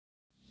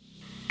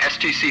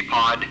STC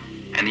Pod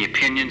and the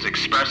opinions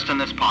expressed in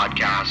this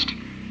podcast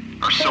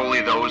are solely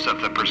those of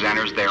the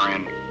presenters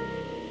therein,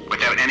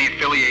 without any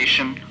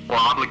affiliation or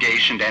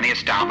obligation to any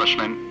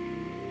establishment,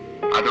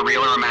 either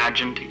real or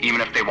imagined, even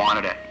if they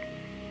wanted it.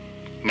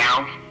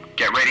 Now,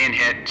 get ready and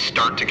hit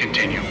start to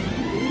continue.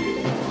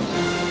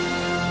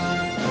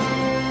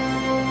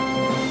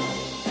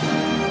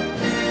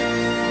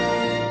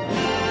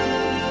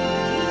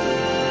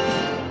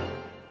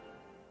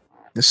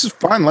 This is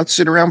fun. Let's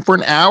sit around for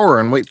an hour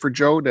and wait for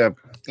Joe to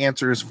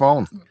answer his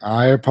phone.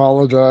 I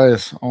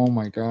apologize. Oh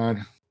my God.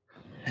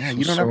 Yeah,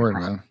 you don't have a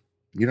problem. Man.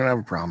 You don't have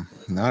a problem.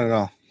 Not at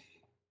all.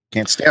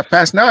 Can't stay up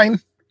past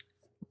 9.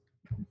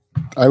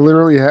 I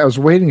was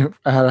waiting.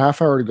 I had a half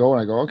hour to go,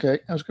 and I go, okay,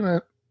 I was going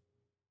to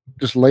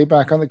just lay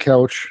back on the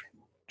couch.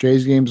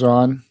 Jay's game's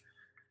on.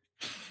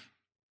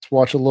 Let's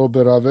watch a little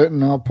bit of it,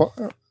 and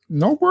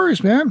no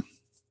worries, man.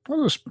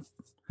 I'll just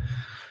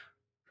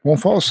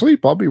won't fall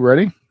asleep. I'll be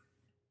ready.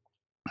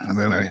 And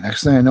then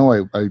next thing I know,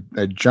 I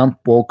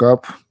woke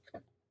up,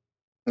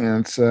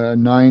 and it's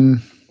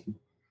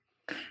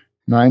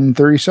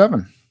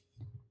 9:37.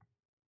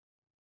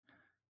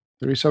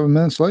 37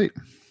 minutes late.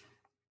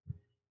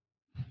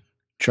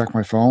 Check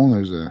my phone.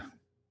 There's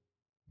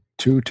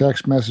 2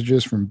 text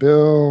messages from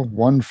Bill,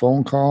 1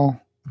 phone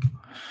call.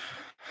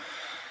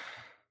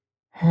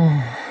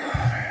 I'm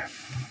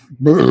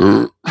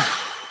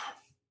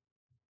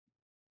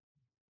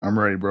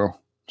ready, bro.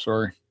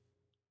 Sorry.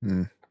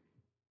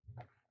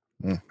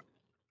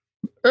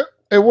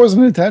 It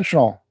wasn't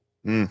intentional.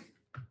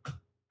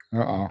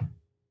 Uh-oh.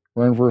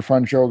 We're in for a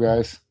fun show,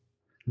 guys.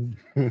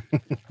 This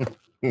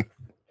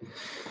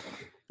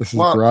is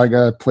where I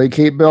got to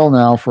placate Bill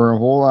now for a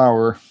whole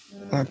hour.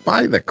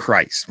 By the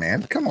Christ,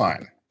 man. Come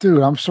on.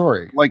 Dude, I'm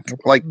sorry. Like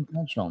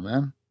intentional,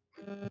 man.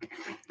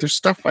 There's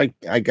stuff I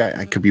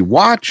could be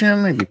watching,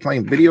 I'd be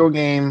playing video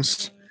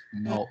games.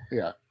 No,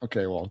 yeah.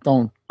 Okay, well,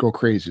 don't go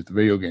crazy with the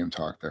video game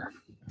talk there.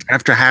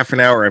 After half an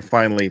hour,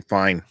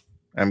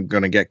 I'm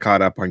going to get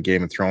caught up on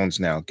Game of Thrones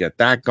now. Get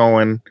that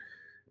going.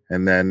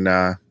 And then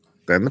the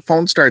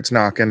phone starts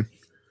knocking.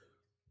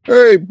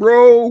 Hey,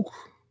 bro.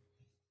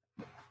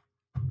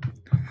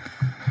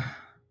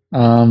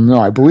 No,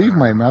 I believe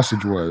my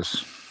message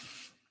was.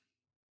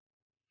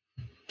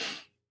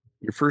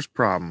 Your first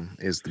problem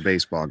is the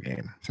baseball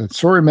game. Said,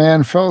 sorry,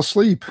 man, fell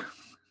asleep.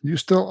 You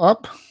still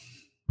up?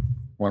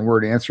 One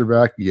word answer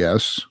back,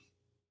 yes.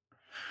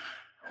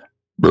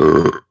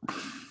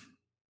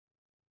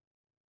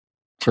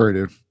 Sorry,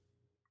 dude.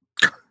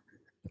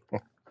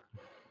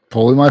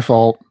 Totally my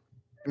fault.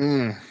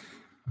 We'll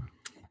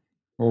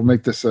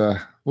make this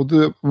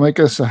we'll make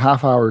us a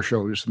half-hour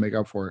show just to make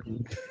up for it.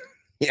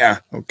 Yeah,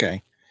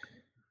 okay.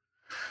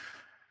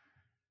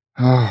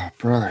 Oh,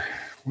 brother.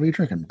 What are you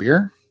drinking?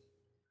 Beer?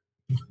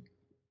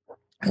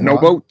 No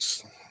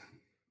boats.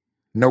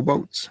 No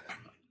boats.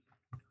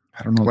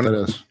 I don't know what that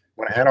is.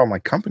 When I had all my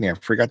company, I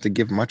forgot to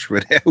give much of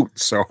it out,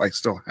 so I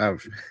still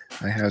have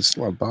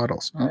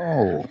bottles.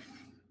 Oh.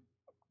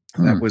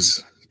 You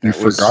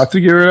forgot to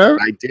give it out?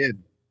 I did.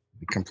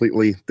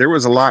 Completely. There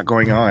was a lot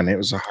going on. It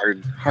was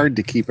hard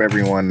to keep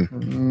everyone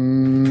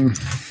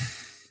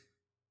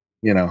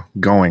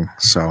going.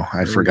 So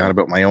I forgot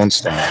about my own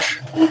stash.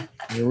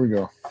 Here we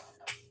go.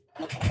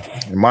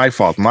 My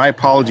fault. My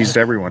apologies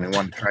to everyone who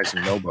wanted to try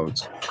some no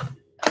boats.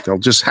 They'll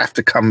just have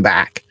to come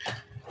back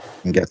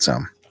and get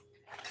some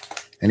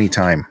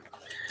anytime.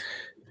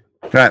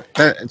 But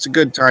it's a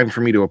good time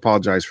for me to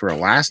apologize for our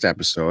last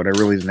episode. I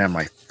really didn't have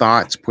my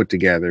thoughts put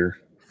together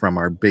from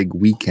our big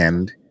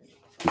weekend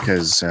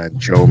because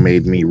Joe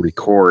made me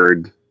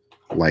record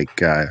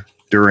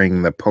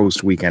during the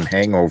post-weekend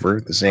hangover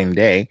the same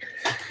day.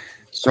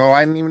 So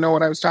I didn't even know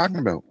what I was talking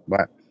about.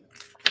 But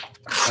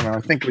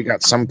I think we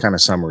got some kind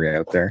of summary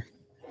out there.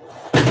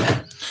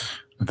 I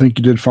think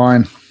you did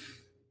fine.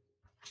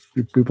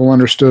 People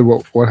understood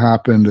what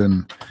happened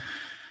and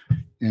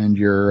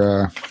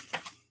your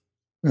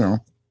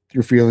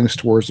your feelings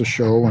towards the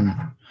show. And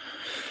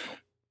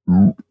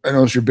I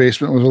noticed your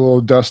basement was a little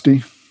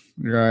dusty.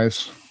 Your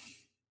eyes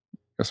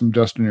got some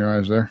dust in your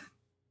eyes there.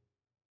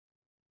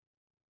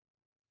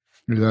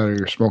 Either that or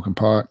you're smoking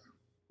pot.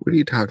 What are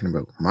you talking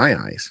about? My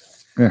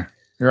eyes? Yeah.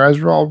 Your eyes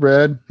are all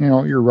red.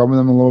 You're rubbing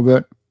them a little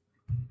bit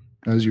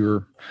as you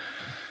were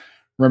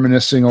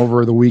reminiscing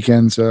over the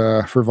weekend's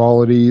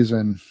frivolities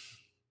and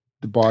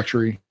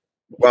debauchery.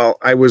 Well,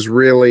 I was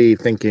really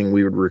thinking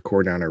we would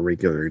record on a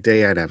regular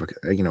day. I'd have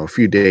a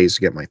few days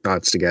to get my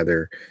thoughts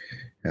together.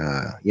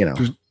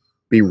 Just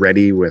be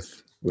ready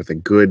with a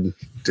good,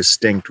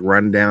 distinct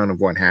rundown of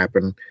what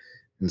happened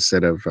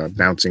instead of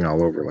bouncing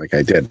all over like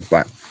I did.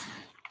 But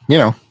you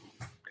got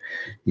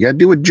to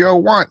do what Joe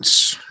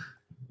wants.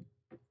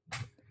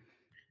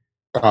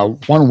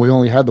 We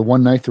only had the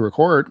one night to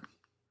record,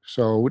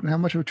 so we didn't have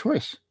much of a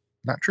choice.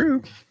 Not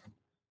true.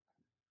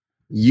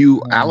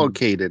 You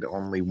allocated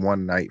only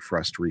one night for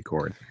us to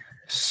record.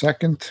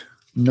 Second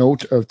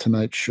note of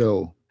tonight's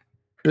show.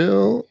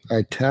 Bill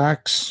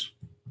attacks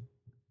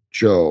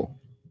Joe.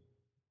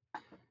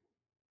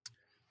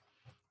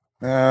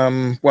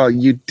 Well,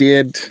 you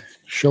did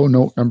Show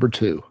note number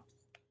 2.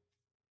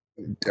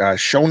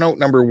 Show note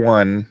number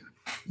 1,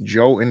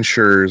 Joe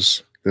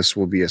ensures this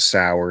will be a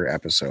sour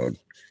episode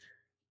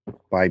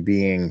by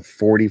being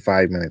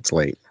 45 minutes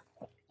late.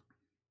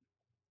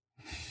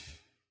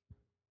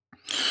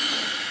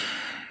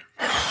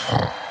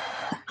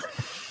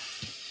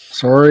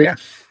 Sorry. Yeah.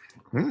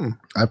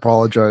 I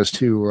apologize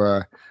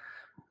to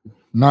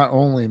not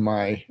only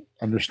my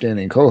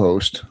understanding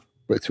co-host,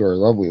 but to our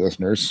lovely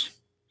listeners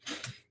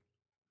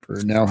for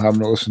now having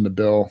to listen to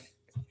Bill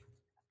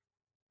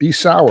be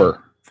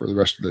sour for the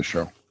rest of the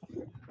show.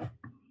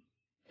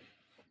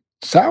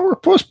 Sour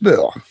Puss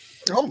Bill.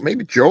 Oh,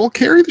 maybe Joe will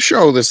carry the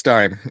show this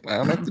time. I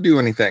don't have to do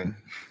anything.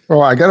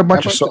 Well, I got a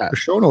bunch of How about that?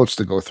 show notes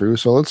to go through,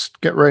 so let's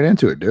get right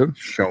into it, dude.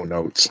 Show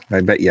notes.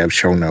 I bet you have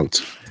show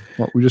notes.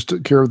 Well, we just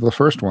took care of the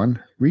first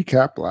one.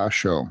 Recap last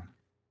show.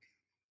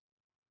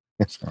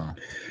 So let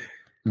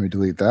me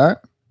delete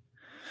that.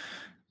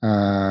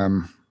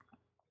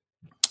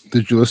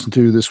 Did you listen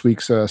to this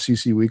week's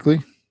CC Weekly?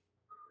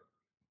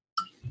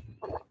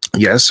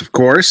 Yes, of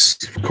course.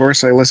 Of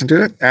course, I listened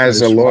to it.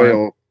 As a That is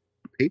loyal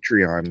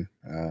Patreon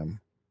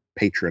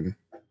patron,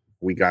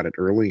 we got it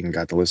early and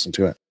got to listen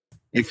to it.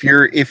 If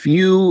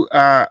you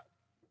are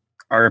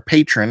a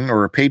patron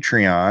or a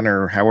Patreon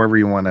or however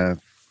you want to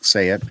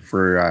say it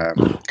for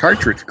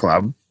Cartridge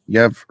Club, you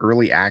have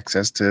early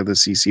access to the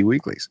CC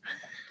Weeklies.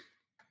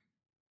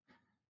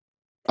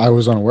 I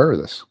was unaware of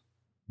this.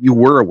 You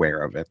were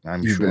aware of it,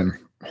 I'm You've sure. been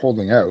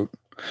holding out.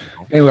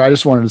 Anyway, I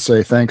just wanted to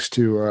say thanks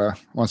to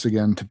once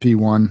again to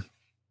P1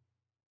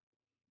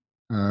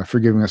 for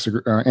giving us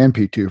and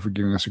P2 for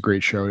giving us a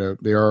great shout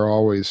out. They are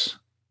always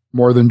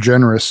more than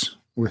generous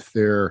with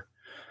their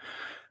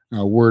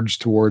words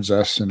towards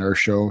us and our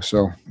show.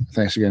 So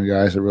thanks again,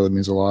 guys. It really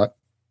means a lot.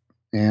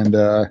 And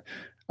I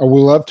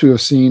would love to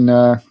have seen.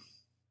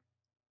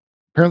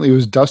 Apparently, it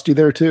was Dusty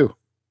there too.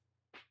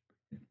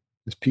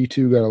 This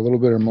P2 got a little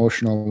bit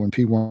emotional when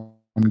P1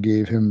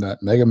 gave him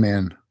that Mega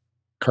Man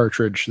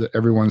cartridge that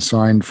everyone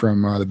signed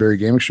from the Barrie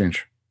Game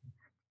Exchange.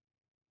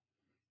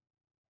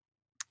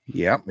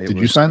 Yep. Did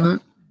you sign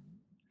that?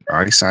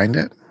 I signed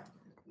it.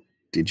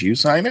 Did you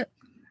sign it?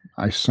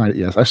 I signed it,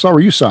 yes. I saw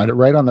where you signed it,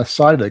 right on the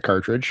side of the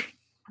cartridge.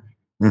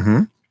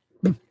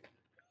 Mm-hmm.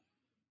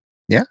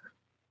 Yeah.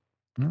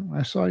 Well,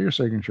 I saw your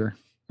signature.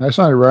 I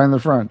signed it right in the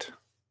front.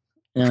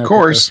 And Of I put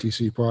course.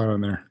 STC Pod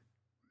on there.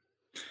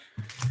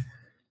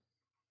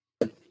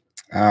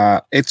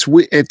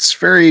 It's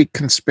very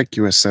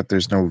conspicuous that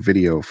there's no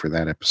video for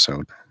that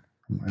episode.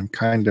 I'm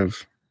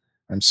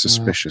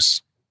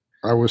suspicious.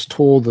 I was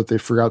told that they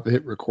forgot to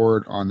hit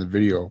record on the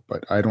video,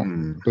 but I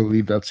don't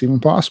believe that's even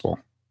possible.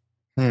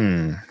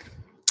 I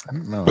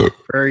don't know.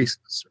 Very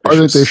suspicious. I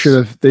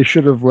think they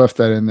should have left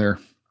that in there.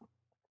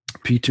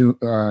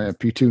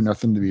 P2,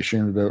 nothing to be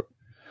ashamed about.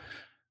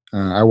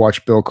 I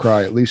watch Bill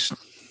cry at least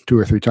 2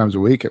 or 3 times a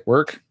week at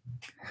work,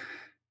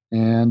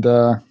 and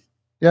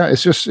yeah,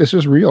 it's just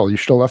real. You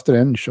should have left it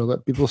in. You should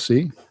let people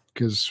see,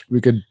 because we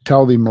could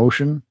tell the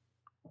emotion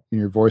in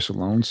your voice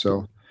alone.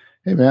 So,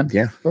 hey, man,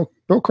 Yeah.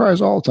 Bill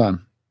cries all the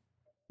time.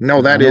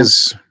 No, that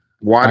is I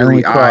watery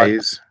only cry.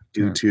 eyes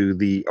due to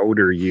the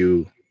odor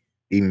you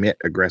emit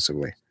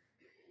aggressively.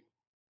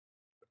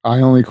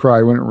 I only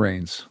cry when it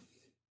rains.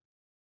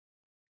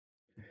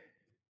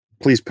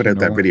 Please put out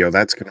that No. video.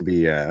 That's gonna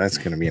be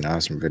an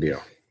awesome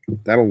video.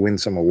 That'll win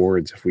some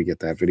awards if we get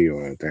that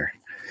video out there.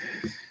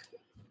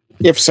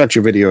 If such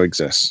a video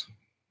exists.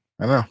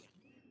 I don't know.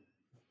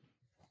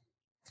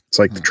 It's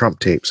like the Trump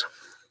tapes.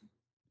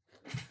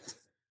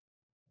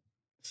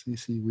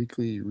 CC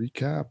Weekly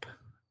recap.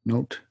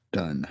 Note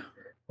done.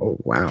 Oh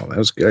wow, that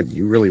was good.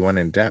 You really went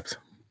in depth.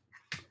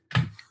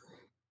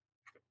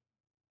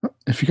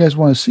 If you guys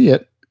want to see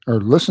it or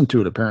listen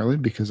to it, apparently,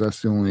 because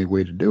that's the only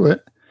way to do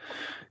it,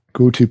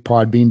 go to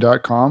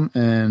podbean.com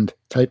and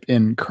type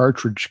in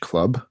Cartridge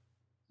Club,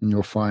 and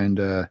you'll find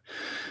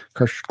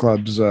Cartridge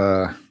Club's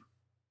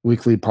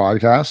weekly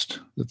podcast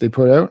that they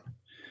put out.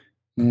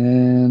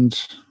 And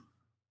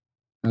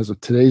as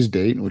of today's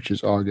date, which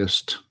is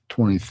August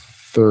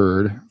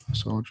 23rd,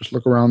 so I'll just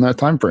look around that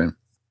time frame.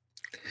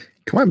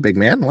 Come on, big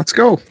man, let's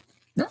go.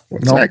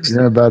 What's No, next? you're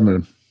in a bad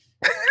mood.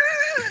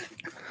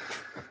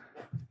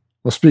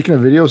 Well, speaking of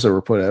videos that were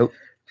put out,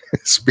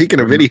 Speaking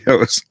of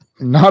videos,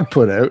 not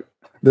put out,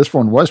 this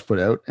one was put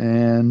out,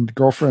 and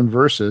Girlfriend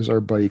Versus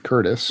our buddy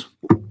Curtis.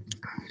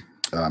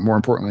 More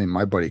importantly,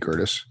 my buddy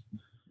Curtis.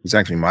 he's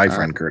actually my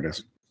friend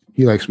Curtis.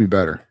 He likes me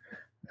better.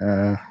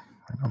 I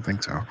don't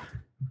think so.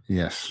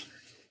 Yes.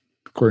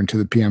 According to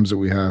the PMs that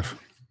we have,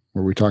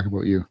 where we talk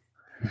about you.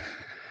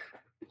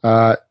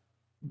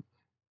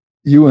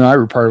 You and I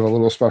were part of a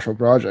little special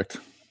project.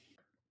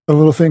 A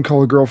little thing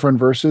called Girlfriend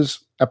Versus,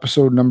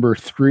 episode number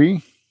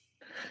 3.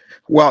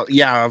 Well,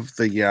 yeah, of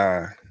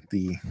the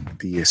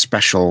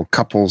special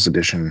couples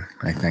edition,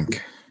 I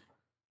think.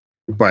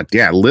 But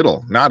yeah,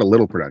 not a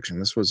little production.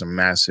 This was a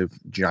massive,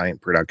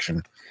 giant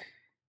production.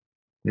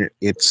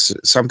 It's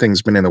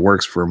something's been in the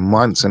works for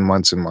months and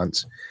months and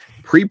months.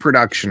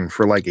 Pre-production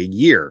for like a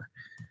year,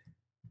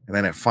 and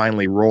then it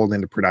finally rolled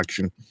into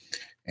production.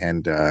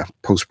 and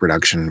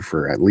post-production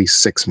for at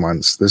least 6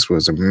 months. This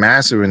was a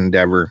massive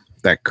endeavor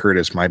that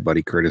Curtis, my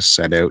buddy Curtis,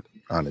 set out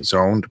on his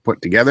own to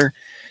put together.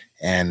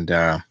 And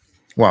him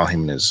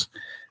and his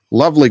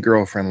lovely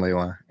girlfriend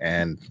Layla.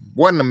 And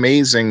what an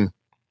amazing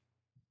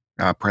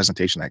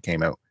presentation that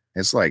came out.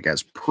 It's like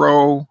as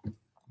pro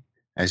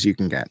as you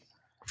can get.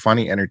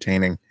 Funny,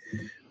 entertaining,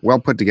 well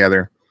put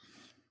together.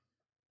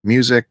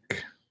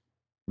 Music,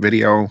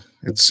 video,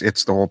 it's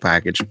the whole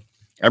package.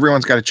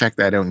 Everyone's got to check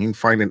that out. And you can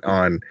find it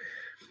on,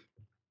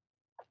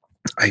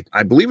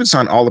 I believe it's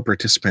on all the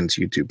participants'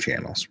 YouTube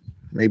channels.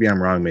 Maybe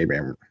I'm wrong. I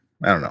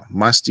don't know.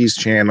 Musty's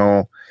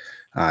channel,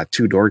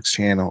 Two Dorks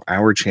channel,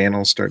 our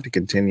channel Start to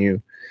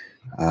Continue.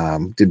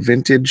 Did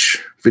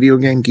Vintage Video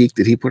Game Geek,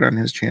 did he put on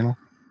his channel?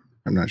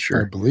 I'm not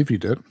sure. I believe he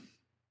did.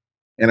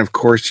 And of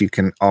course, you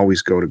can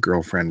always go to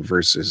Girlfriend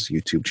Versus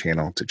YouTube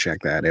channel to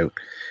check that out.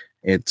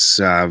 It's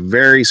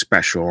very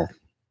special.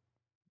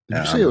 Did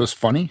you say it was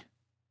funny?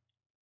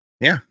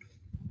 Yeah.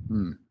 I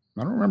don't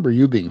remember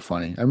you being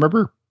funny. I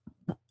remember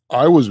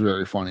I was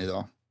very funny,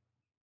 though.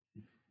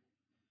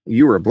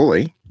 You were a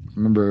bully. I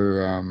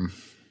remember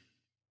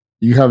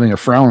you having a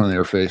frown on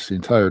your face the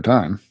entire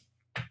time.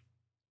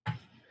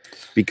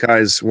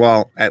 Because,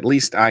 well, at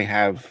least I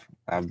have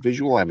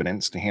visual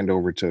evidence to hand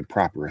over to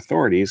proper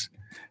authorities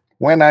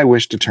when I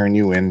wish to turn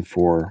you in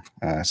for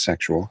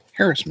sexual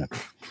harassment.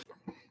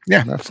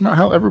 Yeah. That's not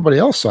how everybody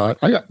else saw it.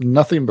 I got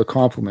nothing but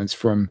compliments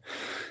from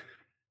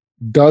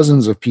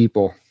dozens of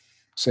people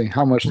saying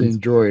how much they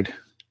enjoyed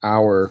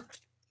our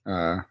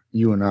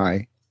you and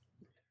I,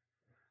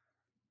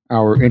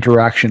 our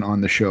interaction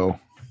on the show.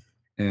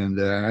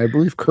 And I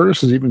believe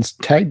Curtis has even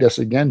tagged us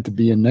again to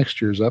be in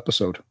next year's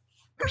episode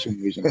for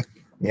some reason.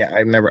 Yeah,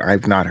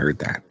 I've not heard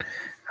that.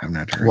 I've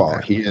not heard that.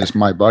 Well, he is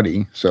my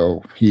buddy,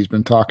 so he's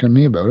been talking to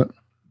me about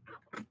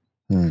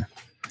it.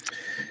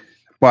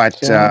 But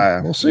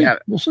we'll see. Yeah,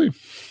 we'll see.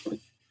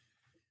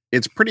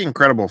 It's pretty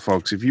incredible,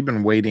 folks. If you've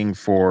been waiting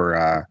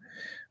for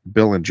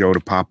Bill and Joe to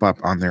pop up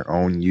on their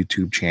own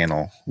YouTube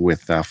channel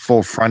with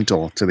full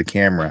frontal to the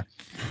camera,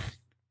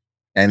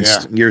 and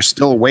you're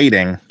still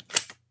waiting,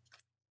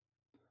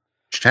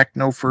 check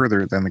no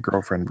further than the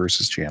Girlfriend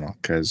Versus channel,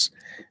 because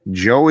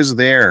Joe is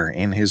there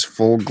in his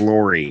full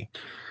glory.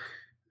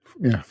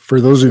 Yeah, for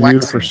those of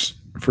you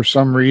for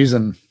some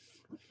reason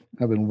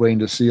have been waiting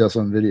to see us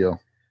on video,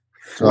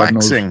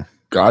 flexing.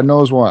 God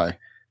knows why.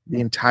 The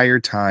entire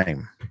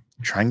time.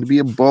 Trying to be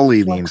a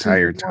bully the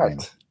entire time.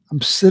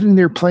 I'm sitting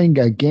there playing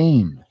a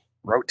game.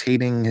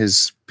 Rotating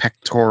his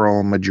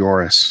pectoral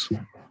majoris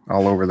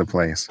all over the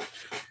place.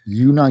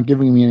 You not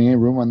giving me any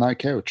room on that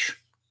couch.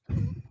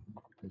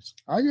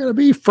 I got to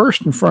be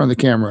first in front of the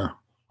camera.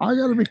 I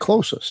got to be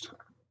closest.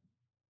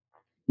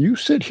 You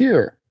sit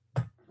here.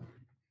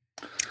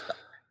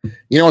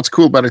 You know what's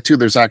cool about it, too?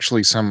 There's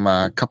actually some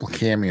couple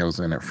cameos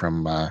in it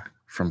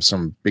from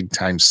some big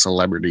time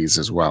celebrities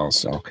as well.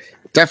 So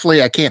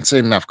definitely, I can't say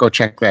enough. Go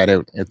check that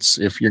out.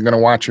 If you're going to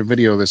watch a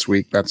video this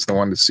week, that's the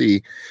one to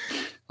see.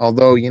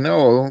 Although,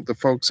 the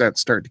folks at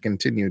Start to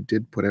Continue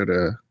did put out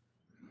a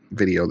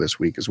video this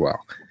week as well.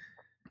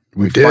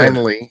 We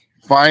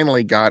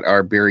finally got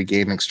our Barrie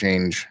Game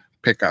Exchange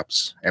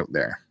pickups out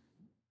there.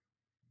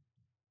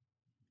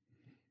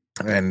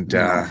 And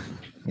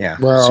yeah.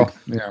 Well,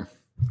 yeah.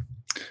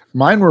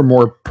 Mine were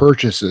more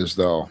purchases,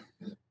 though.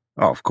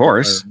 Oh, of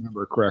course. If I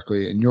remember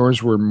correctly. And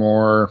yours were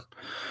more,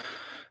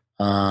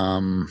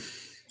 how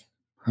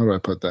do I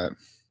put that?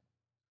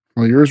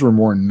 Well, yours were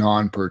more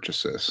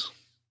non-purchases.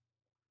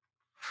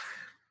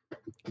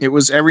 It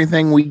was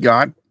everything we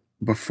got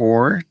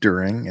before,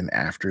 during, and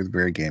after the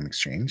Barrie Game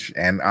Exchange.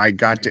 And I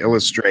got to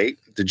illustrate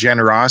the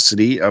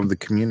generosity of the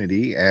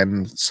community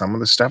and some of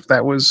the stuff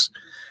that was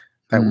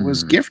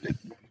gifted.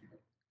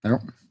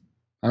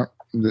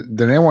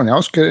 Did anyone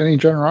else get any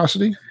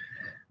generosity?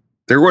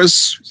 There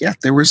was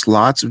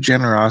lots of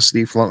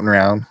generosity floating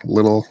around.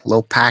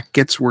 Little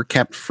packets were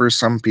kept for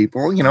some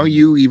people.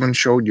 You even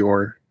showed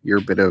your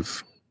bit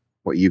of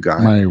what you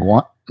got.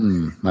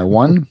 My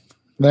one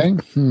thing?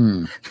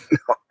 No.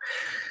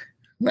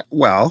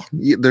 Well,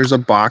 there's a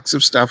box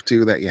of stuff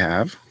too that you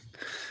have.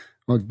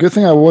 Well, good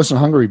thing I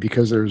wasn't hungry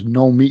because there's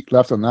no meat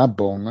left on that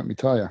bone. Let me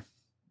tell you,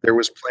 there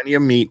was plenty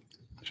of meat.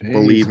 Jesus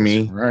Believe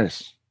me.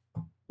 Christ.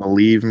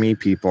 Believe me,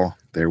 people.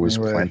 There was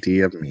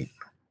plenty of meat.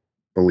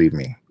 Believe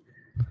me.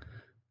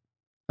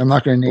 I'm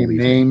not going to name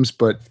names,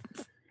 but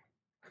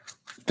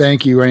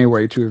thank you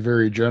anyway to a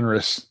very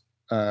generous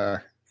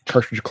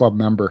Cartridge Club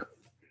member.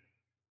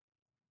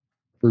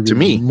 To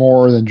me,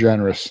 more than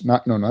generous.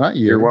 Not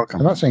you. You're welcome.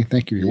 I'm not saying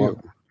thank you to you.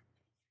 Welcome.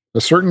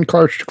 A certain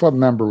Cartridge Club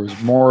member was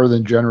more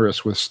than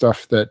generous with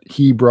stuff that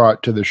he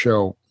brought to the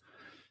show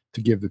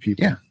to give the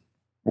people. Yeah.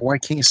 Well, why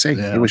can't you say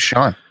it was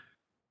Sean?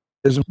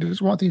 He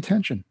doesn't want the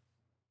attention.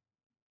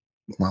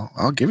 Well,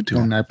 I'll give it to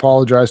him. And I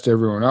apologize to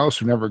everyone else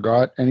who never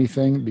got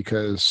anything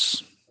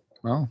because,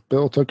 well,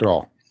 Bill took it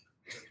all.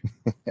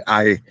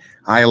 I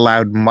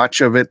allowed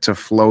much of it to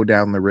flow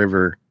down the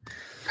river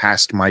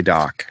past my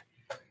dock.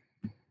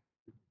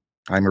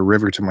 I'm a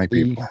river to my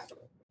people.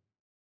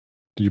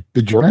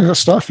 Did you run out of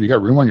stuff? You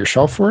got room on your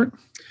shelf for it?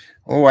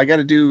 Oh, I got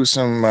to do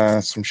some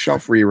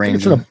shelf It's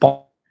rearranging. in a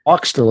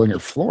box still on your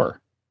floor.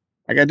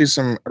 I got to do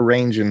some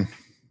arranging.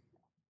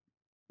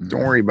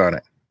 Don't worry about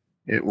it.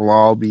 It will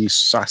all be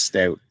sussed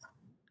out.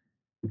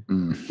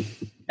 And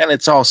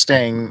it's all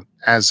staying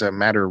as a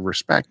matter of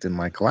respect in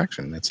my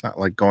collection. It's not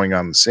like going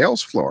on the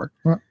sales floor.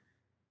 Well,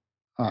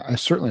 I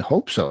certainly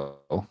hope so.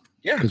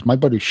 Yeah. Because my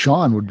buddy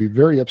Sean would be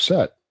very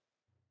upset.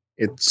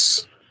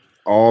 It's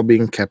all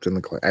being kept in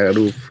the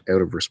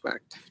out of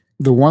respect.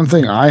 The one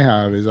thing I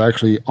have is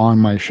actually on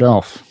my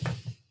shelf,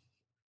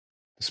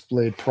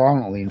 displayed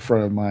prominently in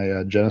front of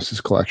my Genesis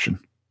collection.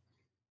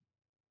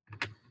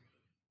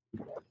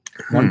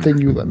 One thing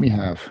you let me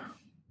have.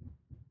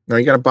 No,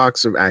 you got a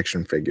box of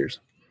action figures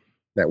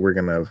that we're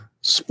gonna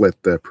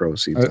split the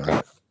proceeds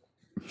on.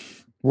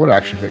 What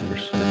action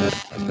figures?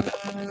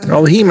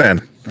 Oh,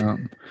 He-Man.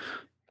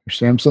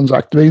 Samsung's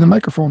activating the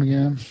microphone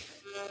again.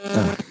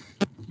 Oh.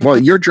 Well,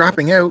 you're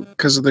dropping out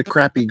because of the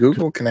crappy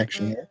Google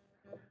connection here.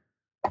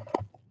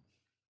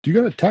 Do you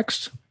got a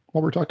text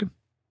while we're talking?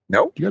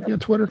 Nope. Do you got me on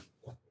Twitter?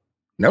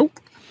 Nope.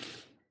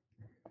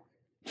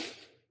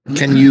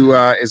 Can you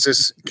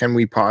can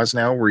we pause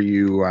now where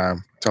you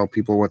tell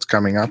people what's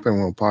coming up and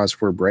we'll pause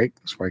for a break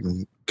so I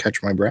can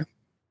catch my breath?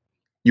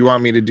 You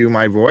want me to do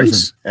my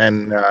voice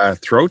and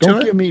throw to it?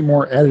 Don't give me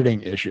more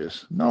editing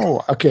issues.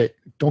 No. Okay.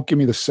 Don't give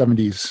me the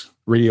 70s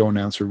radio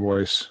announcer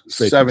voice.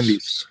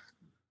 70s.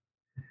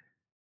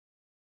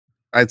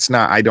 It's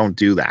not. I don't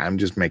do that. I'm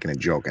just making a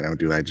joke. I don't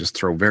do that. I just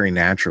throw very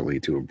naturally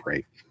to a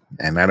break.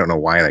 And I don't know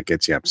why that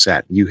gets you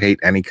upset. You hate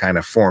any kind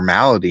of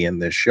formality in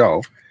this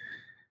show,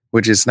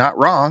 which is not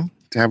wrong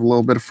to have a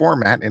little bit of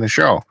format in a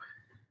show.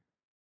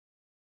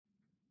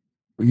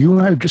 You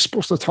and I are just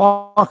supposed to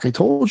talk. I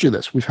told you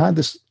this. We've had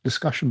this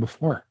discussion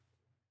before.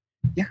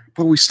 Yeah,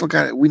 but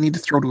we need to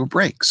throw to a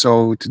break.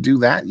 So to do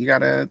that, you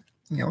gotta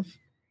do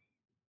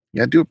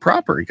it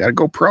proper. You gotta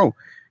go pro.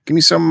 Give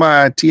me some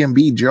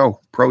TMB Joe,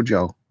 Pro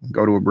Joe.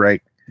 Go to a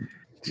break.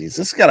 Jeez,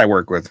 this gotta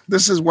work with.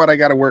 This is what I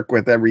gotta work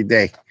with every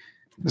day.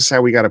 This is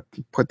how we gotta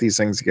put these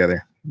things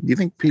together. Do you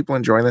think people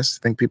enjoy this? Do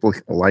you think people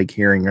like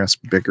hearing us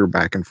bicker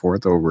back and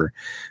forth over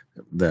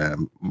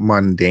the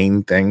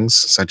mundane things,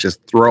 such as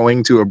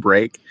throwing to a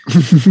break?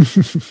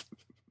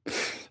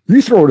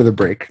 You throw to the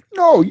break.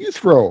 No, you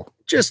throw.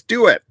 Just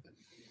do it.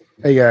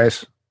 Hey,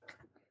 guys.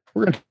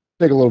 We're going to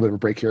take a little bit of a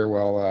break here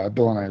while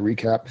Bill and I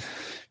recap.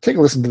 Take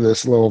a listen to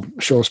this little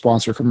show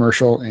sponsor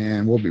commercial,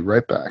 and we'll be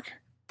right back.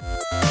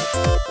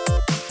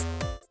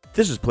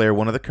 This is Player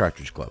One of the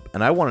Cartridge Club,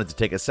 and I wanted to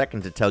take a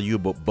second to tell you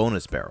about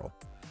Bonus Barrel.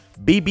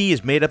 BB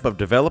is made up of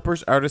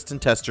developers, artists,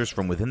 and testers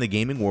from within the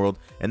gaming world,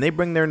 and they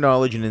bring their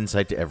knowledge and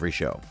insight to every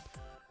show.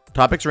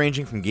 Topics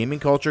ranging from gaming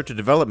culture to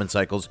development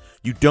cycles,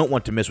 you don't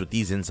want to miss what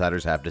these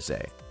insiders have to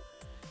say.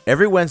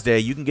 Every Wednesday,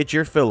 you can get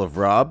your fill of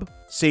Rob,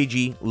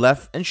 Seiji,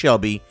 Lef, and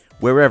Shelby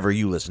wherever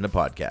you listen to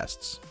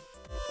podcasts.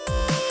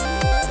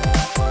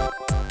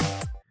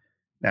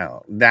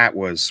 Now, that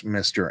was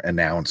Mr.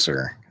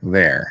 Announcer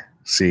there.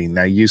 See,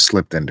 now you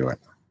slipped into it.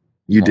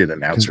 You did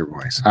announcer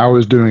voice. I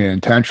was doing it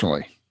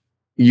intentionally.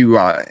 You,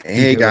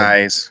 hey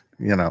guys,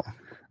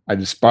 I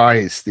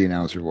despise the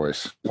announcer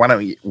voice.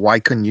 Why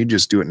couldn't you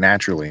just do it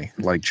naturally,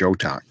 like Joe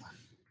Talk?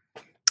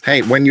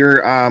 Hey, when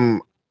you're,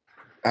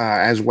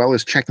 as well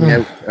as checking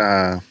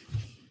out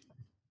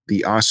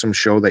the awesome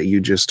show that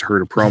you just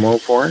heard a promo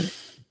for,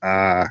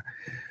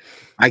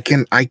 I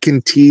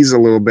can tease a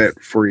little bit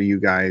for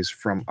you guys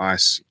from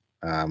us.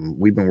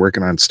 We've been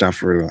working on stuff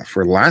for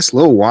the last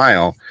little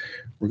while.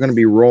 We're going to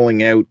be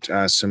rolling out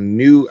some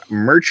new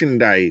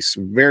merchandise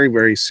very,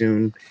 very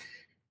soon.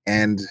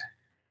 And,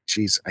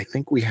 geez, I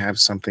think we have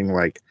something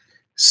like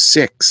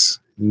 6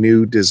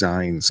 new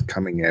designs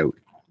coming out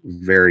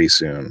very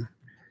soon.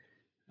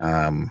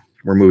 We're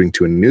moving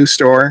to a new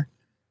store.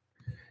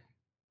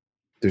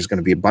 There's going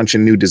to be a bunch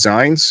of new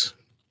designs.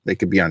 They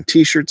could be on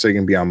T-shirts. They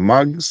can be on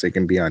mugs. They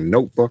can be on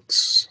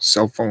notebooks,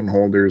 cell phone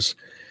holders,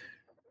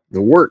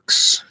 the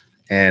works.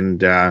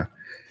 And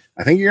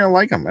I think you're going to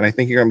like them. And I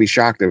think you're going to be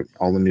shocked at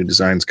all the new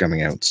designs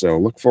coming out. So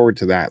look forward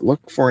to that.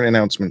 Look for an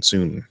announcement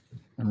soon.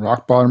 And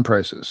rock bottom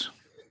prices.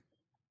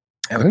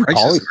 I think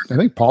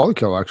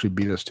Polykill actually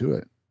beat us to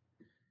it.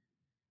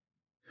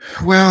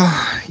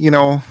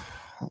 Well,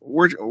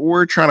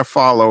 we're trying to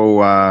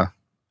follow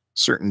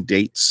certain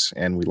dates,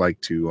 and we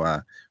like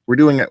to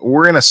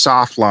we're in a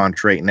soft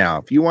launch right now.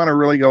 If you want to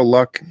really go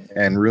look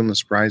and ruin the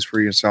surprise for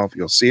yourself,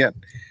 you'll see it.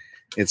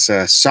 It's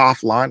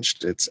soft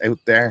launched. It's out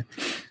there,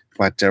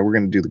 but we're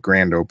going to do the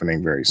grand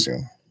opening very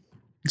soon.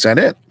 Is that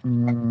it?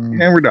 And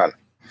we're done.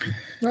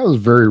 That was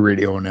very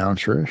radio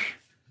announcerish.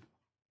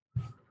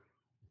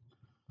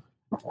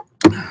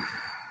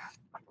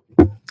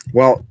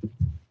 Well,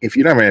 if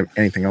you don't have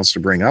anything else to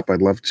bring up,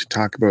 I'd love to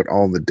talk about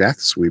all the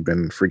deaths we've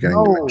been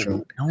forgetting to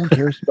mention. No one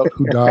cares about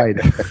who died.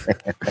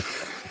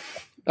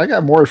 I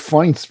got more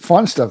fun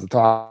stuff to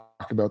talk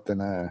about than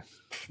no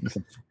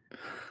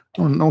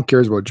one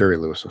cares about Jerry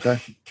Lewis,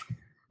 okay?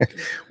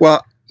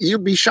 Well,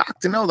 you'd be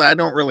shocked to know that I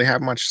don't really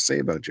have much to say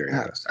about Jerry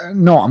Lewis.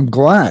 No, I'm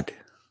glad.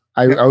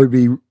 I would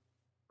be,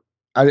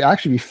 I'd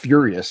actually be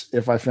furious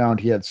if I found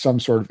he had some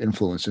sort of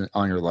influence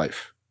on your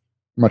life,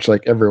 much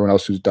like everyone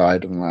else who's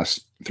died in the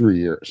last 3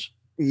 years.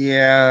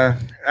 Yeah,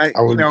 I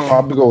would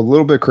probably go a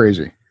little bit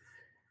crazy.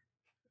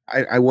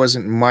 I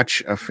wasn't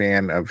much a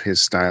fan of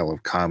his style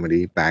of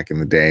comedy back in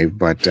the day,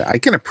 but I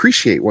can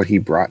appreciate what he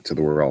brought to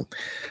the world.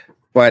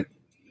 But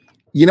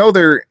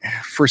there,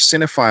 for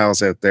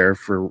cinephiles out there,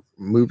 for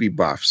movie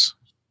buffs,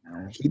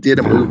 he did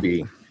a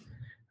movie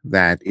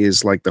that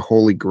is like the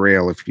holy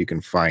grail if you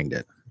can find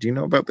it. Do you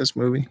know about this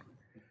movie?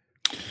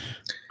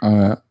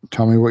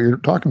 Tell me what you're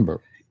talking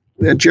about.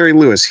 Jerry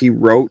Lewis, he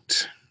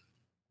wrote,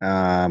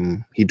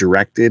 he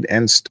directed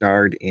and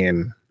starred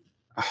in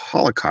a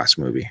Holocaust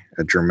movie,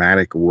 a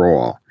dramatic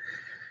role,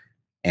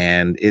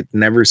 and it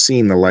never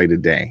seen the light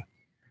of day.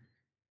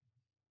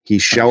 He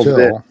shelved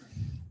it.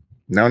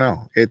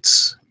 No,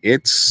 it's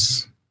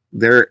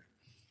there.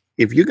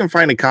 If you can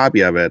find a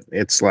copy of it,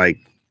 it's like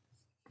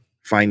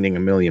finding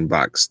 $1 million.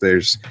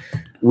 There's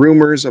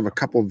rumors of a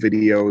couple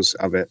videos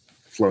of it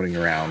floating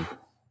around,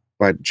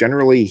 but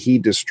generally he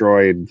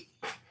destroyed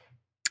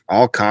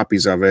all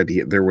copies of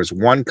it. There was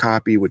one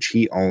copy which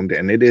he owned,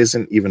 and it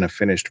isn't even a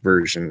finished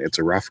version. It's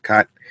a rough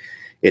cut.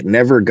 It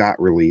never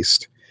got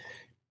released.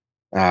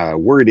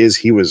 Word is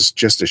he was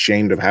just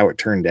ashamed of how it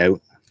turned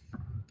out.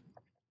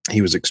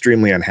 He was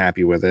extremely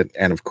unhappy with it,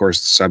 and of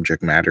course the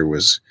subject matter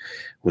was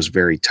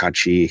very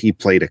touchy. He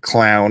played a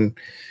clown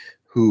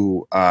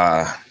who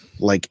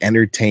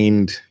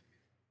entertained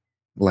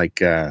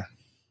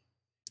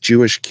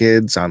Jewish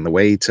kids on the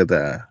way to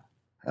the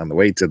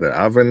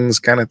ovens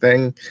kind of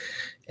thing.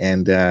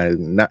 And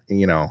not,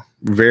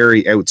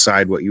 very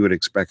outside what you would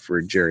expect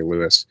for Jerry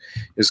Lewis.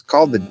 It's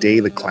called The Day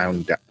the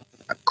Clown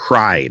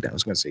Cried. I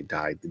was going to say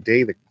died. The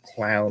Day the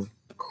Clown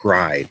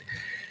Cried.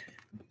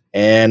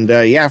 And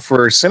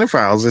for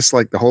cinephiles, it's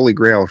like the holy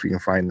grail if you can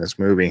find this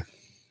movie.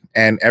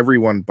 And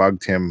everyone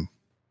bugged him,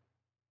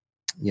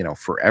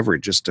 forever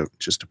just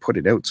to put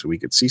it out so we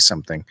could see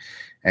something.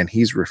 And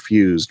he's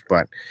refused.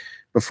 But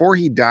before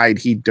he died,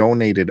 he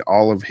donated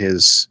all of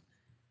his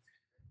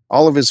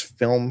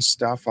film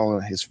stuff, all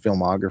of his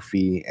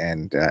filmography,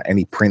 and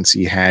any prints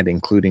he had,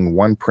 including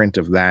one print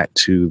of that,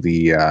 to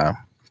the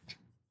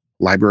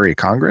Library of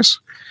Congress.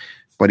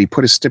 But he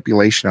put a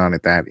stipulation on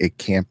it that it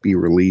can't be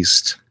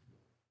released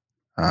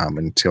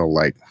until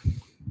like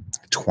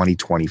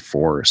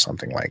 2024 or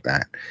something like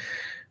that.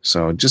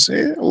 So just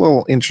a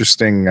little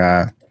interesting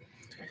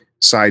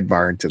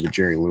sidebar to the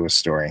Jerry Lewis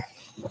story,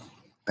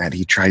 that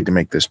he tried to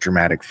make this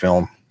dramatic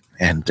film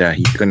and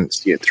he couldn't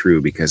see it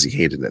through because he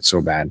hated it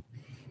so bad.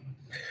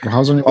 Well,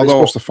 how's anybody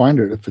supposed to find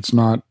it if it's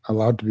not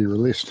allowed to be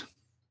released?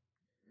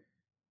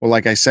 Well,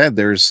 like I said,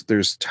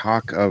 there's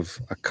talk of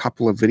a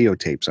couple of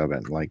videotapes of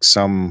it. Like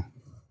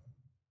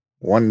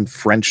one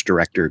French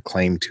director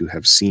claimed to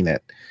have seen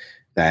it,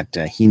 that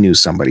he knew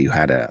somebody who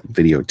had a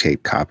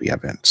videotape copy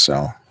of it.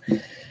 So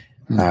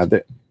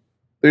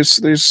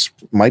there's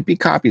might be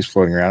copies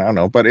floating around. I don't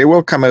know, but it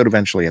will come out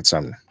eventually at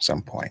some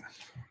point.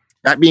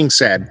 That being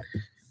said,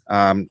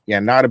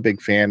 not a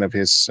big fan of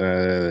his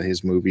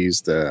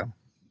movies.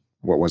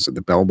 What was it,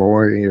 the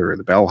Bellboy or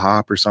the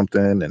Bellhop or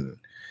something, and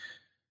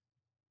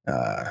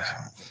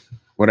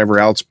whatever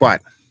else.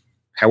 But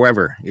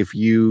however, if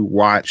you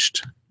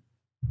watched,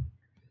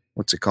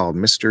 what's it called,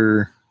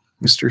 Mr.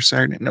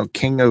 Saturday? No,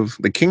 King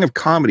of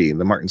Comedy,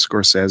 the Martin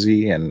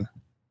Scorsese and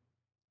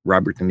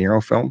Robert De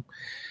Niro film,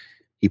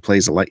 he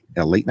plays a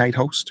late night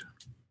host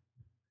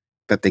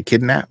that they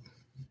kidnap.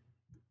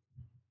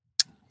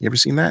 You ever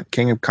seen that,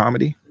 King of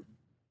Comedy?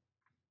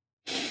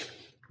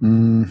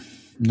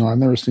 No, I've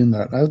never seen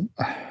that.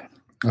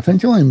 I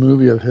think the only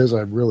movie of his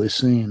I've really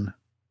seen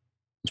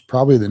is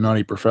probably The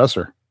Nutty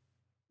Professor.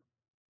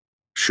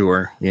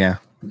 Sure, yeah.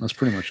 That's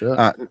pretty much it.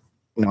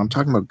 I'm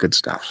talking about good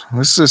stuff.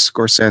 This is a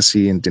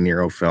Scorsese and De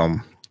Niro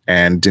film,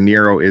 and De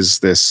Niro is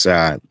this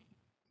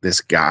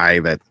guy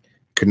that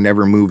could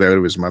never move out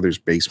of his mother's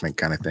basement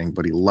kind of thing,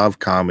 but he loved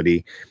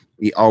comedy.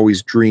 He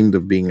always dreamed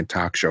of being a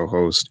talk show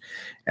host,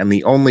 and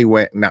the only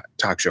way, not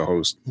talk show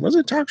host, was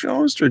it talk show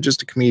host or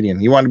just a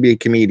comedian? He wanted to be a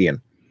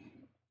comedian,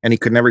 and he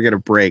could never get a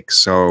break.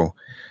 So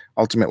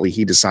ultimately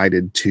he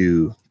decided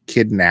to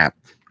kidnap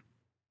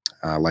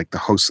like the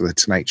host of the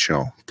Tonight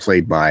Show,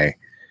 played by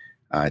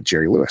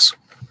Jerry Lewis.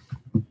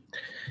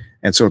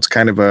 And so it's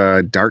kind of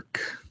a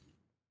dark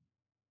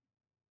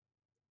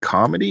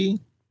comedy.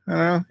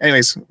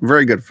 Anyways,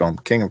 very good film,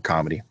 King of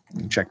Comedy.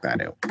 You can check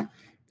that out.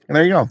 And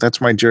there you go.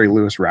 That's my Jerry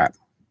Lewis rap.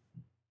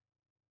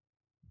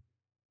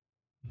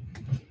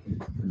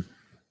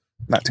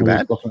 Not too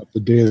bad. Looking up The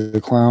Day the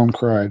Clown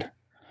Cried.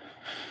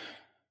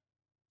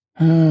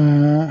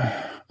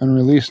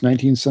 Unreleased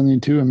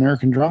 1972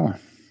 American drama.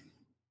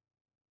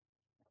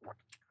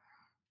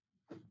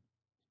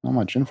 Not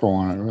much info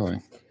on it,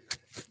 really.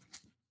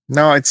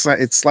 No, it's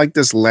like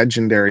this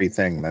legendary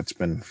thing that's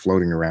been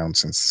floating around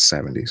since the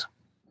 70s.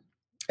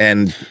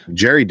 And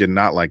Jerry did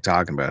not like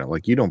talking about it.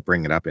 Like, you don't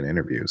bring it up in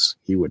interviews.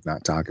 He would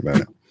not talk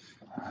about it.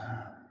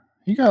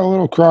 He got a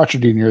little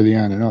crotchety near the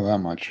end. I know that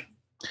much.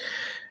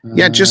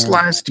 Yeah, just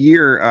last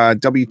year,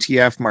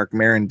 WTF Mark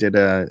Maron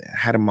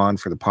had him on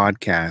for the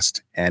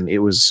podcast, and it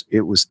was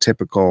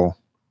typical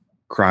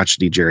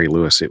crotchety Jerry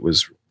Lewis. It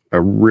was a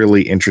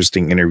really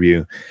interesting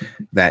interview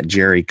that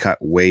Jerry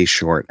cut way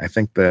short. I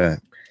think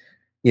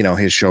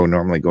his show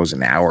normally goes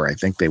an hour. I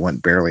think they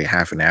went barely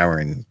half an hour,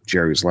 and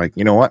Jerry was like,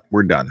 "You know what?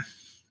 We're done.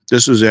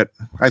 This is it.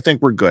 I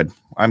think we're good.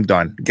 I'm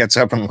done." Gets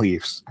up and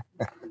leaves.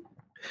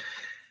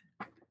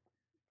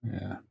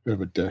 Yeah, bit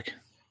of a dick.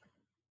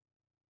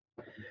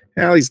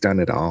 Well, he's done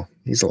it all.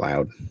 He's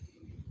allowed.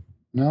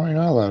 No, you're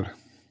not allowed.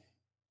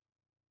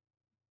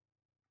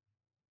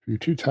 If you're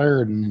too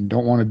tired and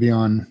don't want to be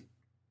on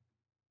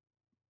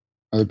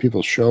other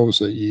people's shows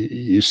that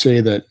you say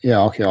that, yeah,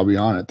 okay, I'll be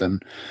on it, then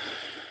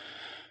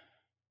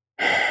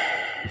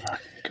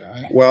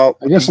guy. Well,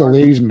 I guess The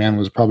Ladies' Man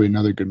was probably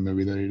another good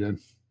movie that he did.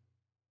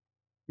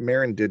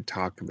 Maron did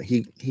talk.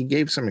 He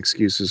gave some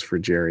excuses for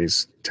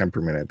Jerry's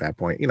temperament at that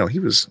point. He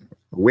was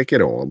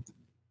wicked old.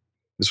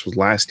 This was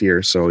last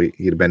year, so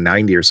he'd have been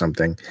 90 or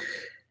something.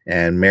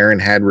 And Maron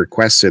had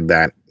requested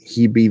that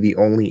he be the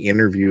only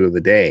interview of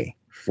the day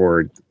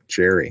for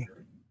Jerry,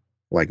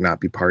 like not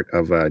be part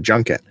of a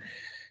junket.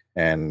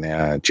 And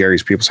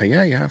Jerry's people say,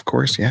 yeah, of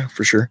course. Yeah,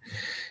 for sure.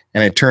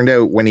 And it turned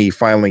out when he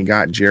finally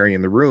got Jerry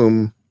in the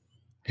room,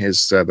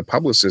 the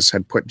publicist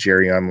had put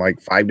Jerry on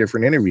like 5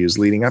 different interviews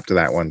leading up to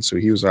that one. So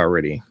he was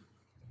already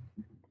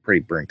pretty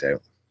burnt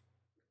out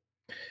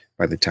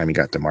by the time he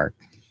got to Mark.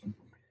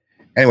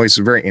 Anyway, it's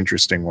a very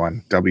interesting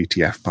one.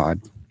 WTF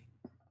pod.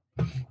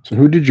 So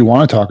who did you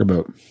want to talk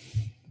about?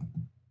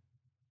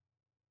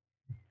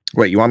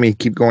 Wait, you want me to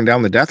keep going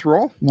down the death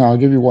roll? No, I'll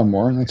give you one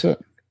more and that's it.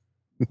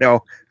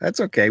 No, that's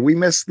okay. We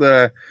missed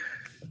the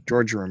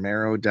George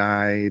Romero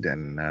died,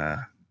 and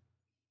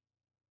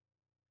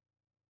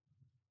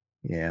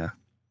yeah,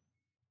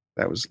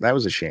 that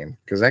was a shame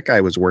because that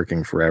guy was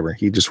working forever.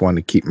 He just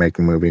wanted to keep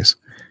making movies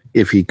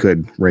if he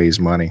could raise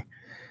money.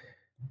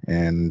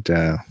 And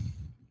I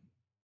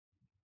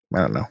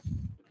don't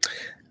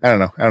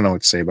know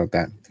what to say about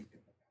that.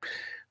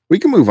 We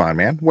can move on,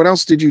 man. What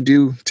else did you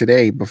do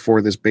today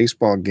before this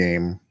baseball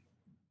game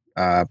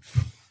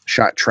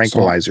shot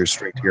tranquilizers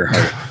straight to your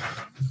heart?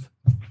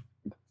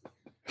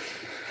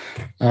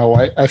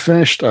 I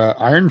finished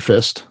Iron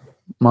Fist,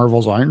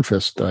 Marvel's Iron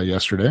Fist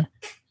yesterday.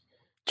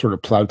 Sort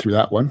of plowed through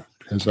that one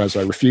as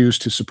I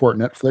refused to support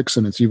Netflix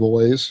and its evil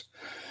ways.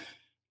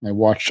 I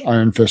watched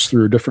Iron Fist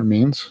through different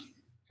means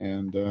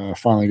and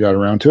finally got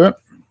around to it.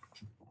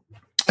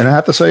 And I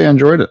have to say I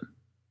enjoyed it.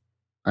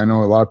 I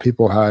know a lot of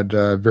people had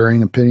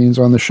varying opinions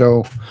on the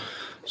show.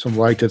 Some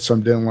liked it,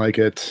 some didn't like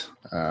it.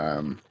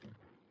 I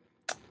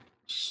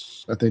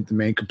think the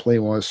main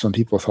complaint was some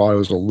people thought it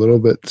was a little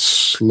bit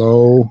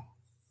slow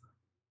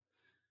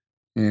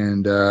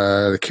and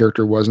the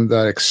character wasn't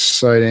that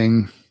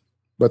exciting.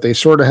 But they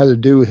sort of had to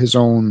do his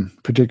own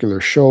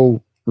particular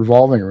show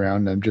revolving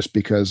around him just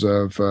because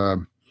of,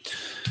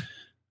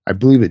 I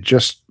believe it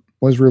just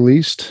was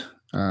released.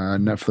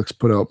 Netflix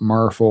put out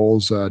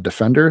Marvel's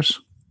Defenders.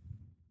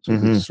 So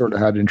they sort of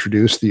had to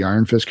introduce the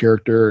Iron Fist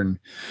character and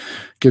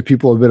give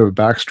people a bit of a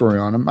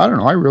backstory on him. I don't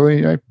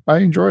know. I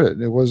enjoyed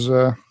it. It was,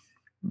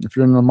 if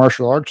you're in the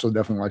martial arts, you'll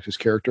definitely like his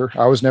character.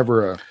 I was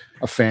never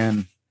a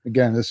fan.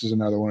 Again, this is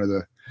another one of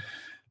the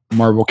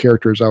Marvel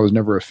characters I was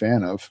never a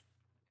fan of.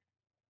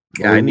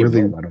 Yeah, I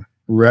really about him.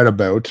 Read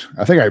about.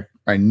 I think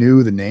I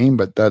knew the name,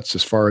 but that's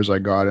as far as I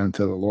got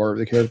into the lore of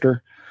the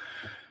character.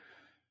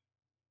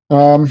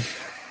 There's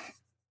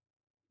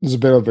a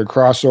bit of a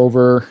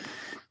crossover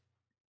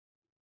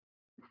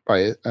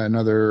by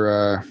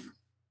another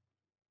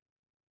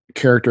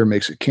character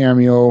makes a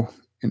cameo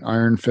in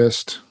Iron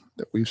Fist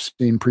that we've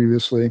seen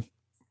previously.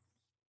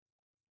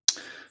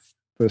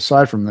 But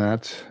aside from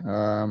that,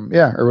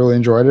 I really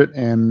enjoyed it.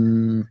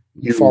 And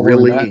you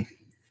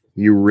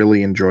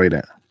really enjoyed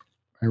it.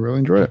 I really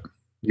enjoyed it.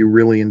 You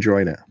really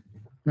enjoyed it.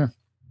 Yeah.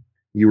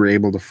 You were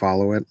able to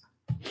follow it.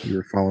 You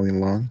were following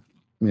along.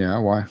 Yeah.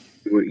 Why?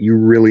 You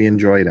really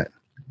enjoyed it.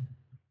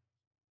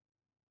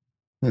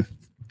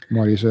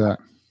 Why do you say that?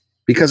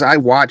 Because I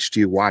watched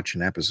you watch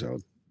an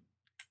episode.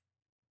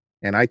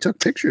 And I took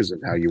pictures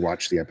of how you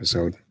watched the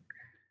episode.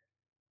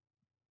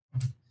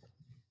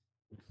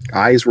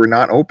 Eyes were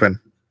not open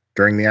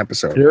during the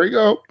episode. Here we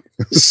go.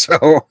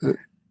 So,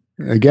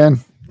 again,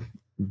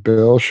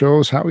 Bill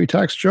shows how he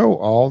attacks Joe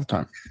all the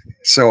time.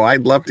 So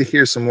I'd love to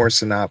hear some more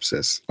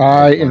synopsis.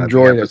 I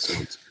enjoyed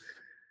it.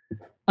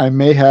 I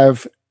may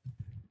have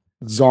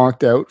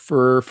zonked out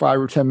for 5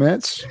 or 10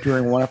 minutes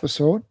during one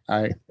episode.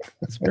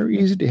 It's very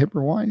easy to hit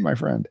rewind, my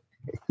friend.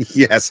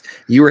 Yes,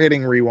 you were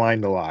hitting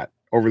rewind a lot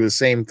over the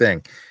same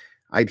thing.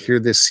 I'd hear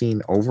this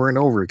scene over and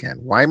over again.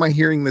 Why am I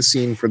hearing this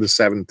scene for the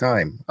 7th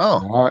time?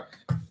 Oh,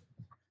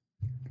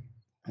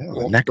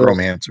 the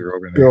necromancer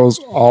over there.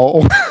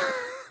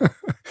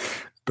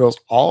 Bill's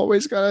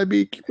always got to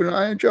be keeping an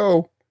eye on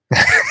Joe.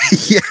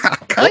 Yeah,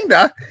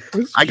 kinda.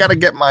 I got to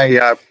get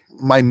my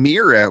my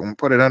mirror out and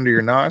put it under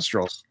your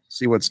nostrils.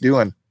 See what's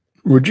doing.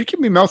 Would you give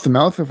me mouth to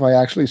mouth if I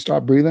actually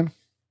stop breathing?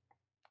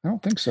 I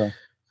don't think so.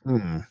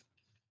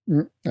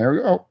 There we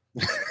go.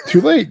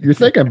 Too late. You're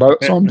thinking about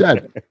it, so I'm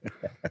dead.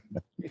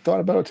 You thought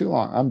about it too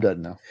long. I'm dead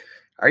now.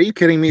 Are you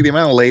kidding me? The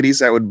amount of ladies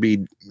that would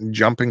be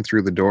jumping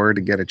through the door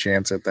to get a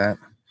chance at that.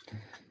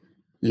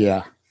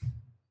 Yeah,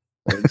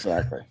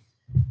 exactly.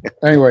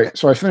 Anyway,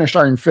 so I finished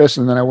Iron Fist,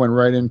 and then I went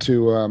right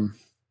into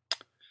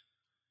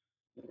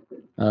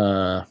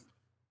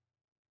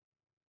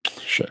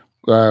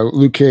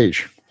Luke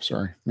Cage.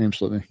 Sorry, name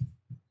slipped me.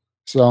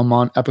 So I'm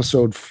on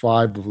episode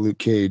 5 of Luke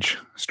Cage.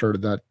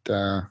 Started that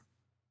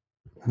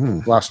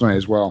last night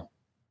as well.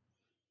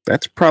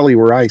 That's probably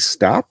where I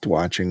stopped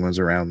watching, was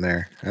around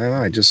there. I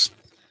don't know.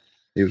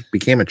 It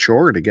became a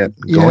chore to get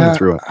going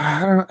through it.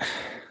 I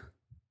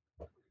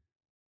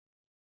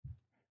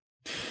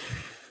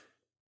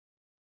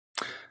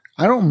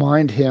don't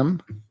mind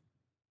him.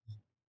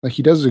 Like,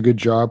 he does a good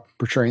job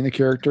portraying the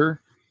character.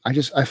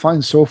 I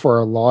find so far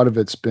a lot of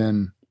it's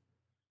been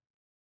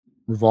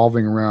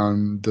revolving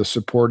around the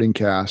supporting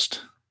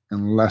cast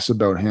and less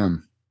about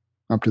him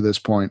up to this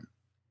point.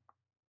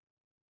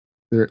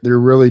 They're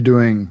really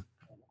doing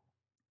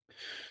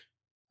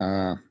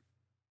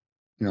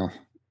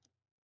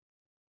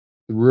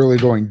really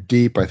going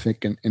deep, I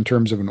think, in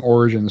terms of an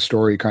origin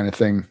story kind of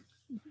thing,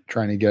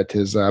 trying to get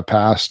his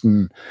past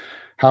and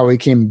how he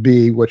came to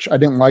be, which I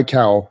didn't like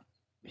how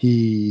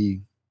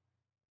he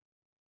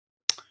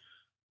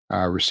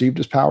received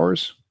his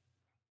powers.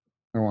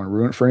 I don't want to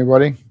ruin it for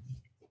anybody,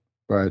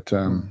 but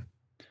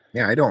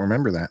yeah, I don't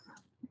remember that.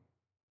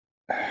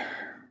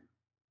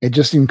 It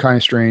just seemed kind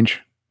of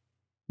strange.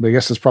 But I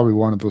guess it's probably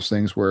one of those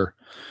things where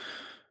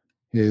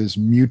his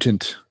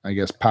mutant, I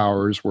guess,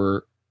 powers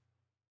were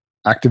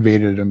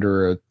activated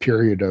under a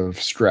period of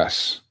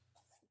stress,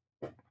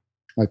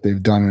 like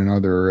they've done in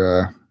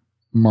other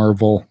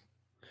Marvel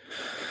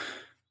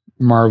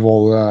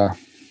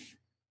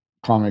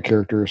comic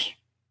characters.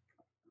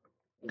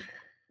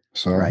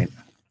 So, right.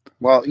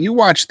 Well, you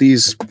watch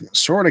these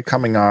sort of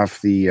coming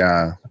off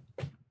the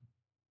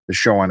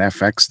show on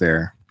FX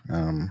there,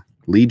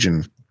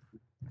 Legion.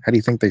 How do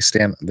you think they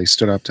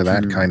stood up to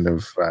that kind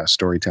of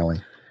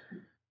storytelling?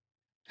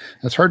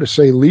 That's hard to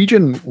say.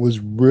 Legion was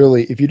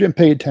really, if you didn't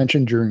pay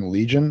attention during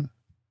Legion,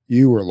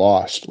 you were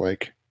lost.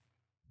 Like,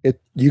 if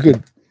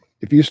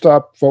you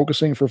stopped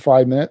focusing for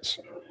 5 minutes,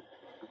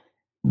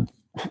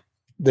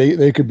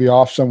 they could be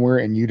off somewhere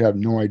and you'd have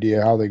no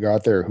idea how they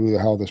got there, who the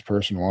hell this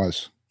person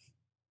was.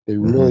 They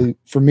really,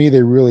 for me,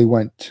 they really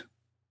went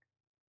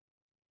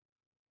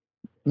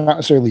not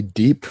necessarily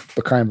deep,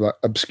 but kind of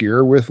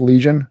obscure with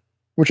Legion,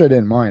 which I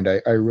didn't mind.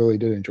 I really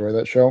did enjoy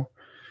that show.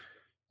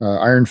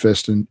 Iron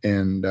Fist and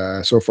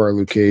so far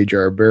Luke Cage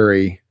are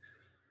very,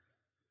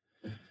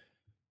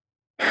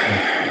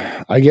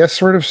 I guess,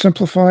 sort of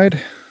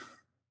simplified.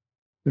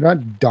 They're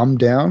not dumbed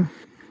down.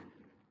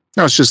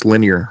 No, it's just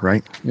linear,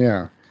 right?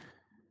 Yeah.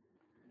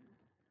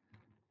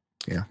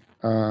 Yeah.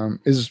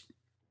 Is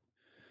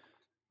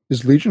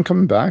Legion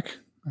coming back?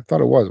 I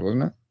thought it was,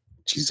 wasn't it?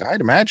 Jeez,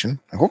 I'd imagine.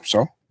 I hope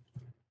so.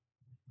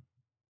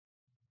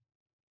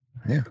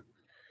 Yeah.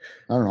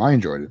 I don't know. I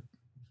enjoyed it.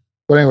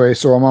 But anyway,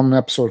 so I'm on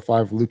episode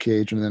 5 of Luke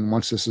Cage, and then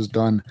once this is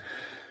done,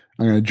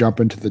 I'm going to jump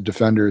into the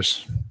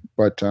Defenders.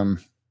 But I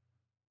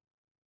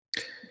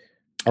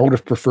would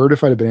have preferred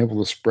if I'd have been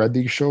able to spread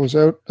these shows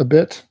out a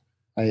bit.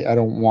 I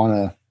don't want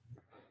to.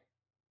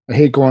 I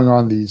hate going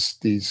on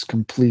these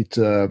complete,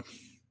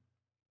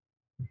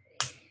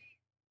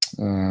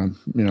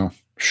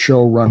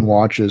 show run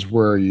watches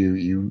where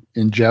you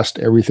ingest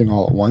everything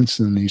all at once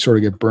and you sort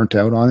of get burnt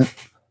out on it.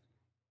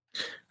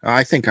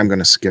 I think I'm going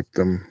to skip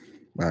them.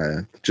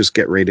 Just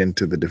get right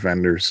into the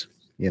Defenders.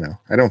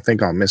 I don't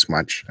think I'll miss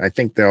much. I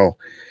think they'll,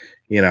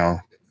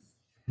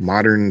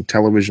 modern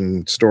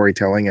television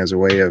storytelling as a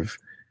way of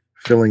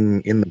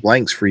filling in the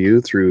blanks for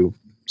you through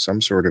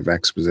some sort of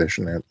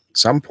exposition at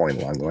some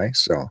point along the way.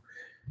 So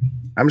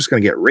I'm just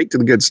going to get right to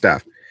the good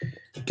stuff.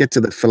 Get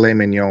to the filet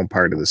mignon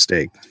part of the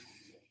steak.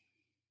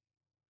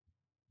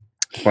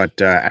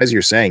 But as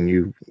you're saying,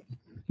 you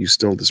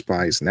still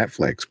despise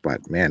Netflix,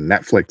 but man,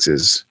 Netflix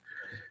is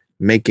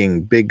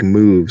making big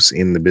moves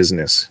in the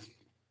business.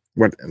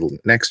 What,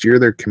 next year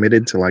they're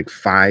committed to like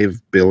 $5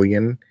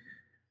 billion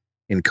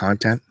in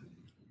content?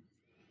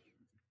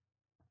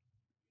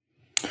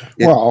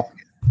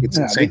 It's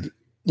insane.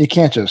 You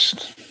can't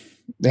just,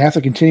 they have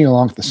to continue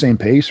along at the same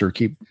pace or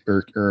keep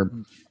or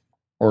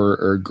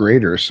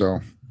greater. So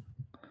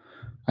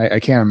I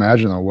can't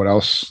imagine though what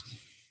else.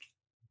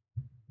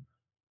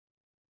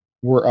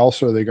 Where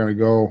else are they going to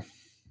go?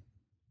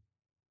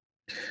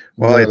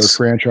 Well, what other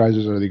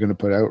franchises are they going to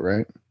put out,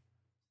 right?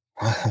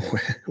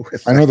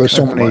 With I know there's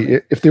so many.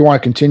 If they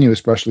want to continue,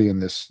 especially in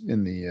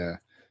the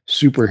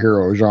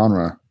superhero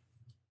genre,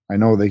 I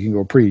know they can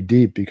go pretty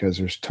deep because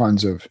there's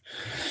tons of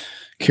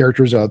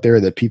characters out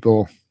there that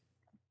people,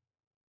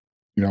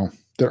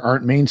 that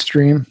aren't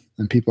mainstream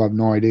and people have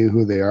no idea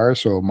who they are.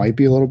 So it might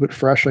be a little bit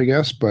fresh, I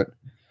guess. But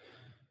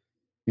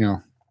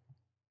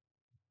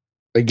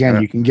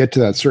again, you can get to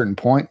that certain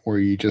point where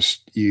you've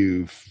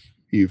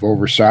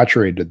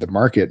oversaturated the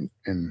market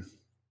in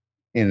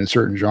a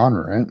certain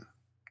genre, right?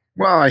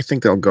 Well, I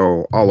think they'll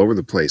go all over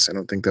the place. I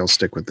don't think they'll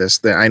stick with this.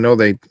 I know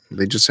they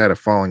just had a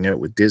falling out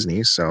with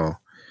Disney, so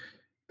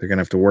they're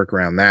gonna have to work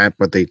around that.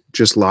 But they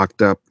just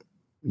locked up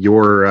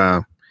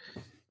your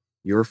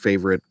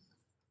favorite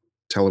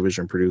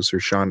television producer,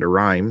 Shonda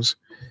Rhimes,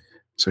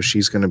 so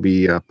she's gonna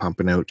be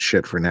pumping out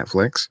shit for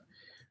Netflix.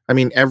 I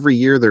mean, every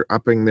year they're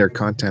upping their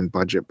content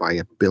budget by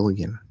 $1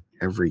 billion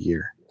every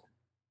year.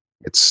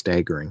 It's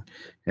staggering.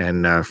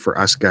 And for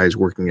us guys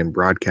working in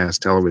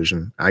broadcast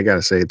television, I got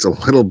to say it's a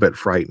little bit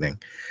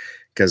frightening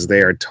because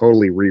they are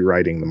totally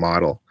rewriting the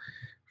model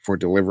for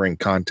delivering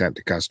content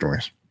to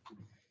customers.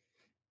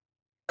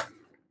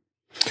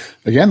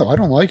 Again, though, I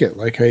don't like it.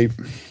 Like, I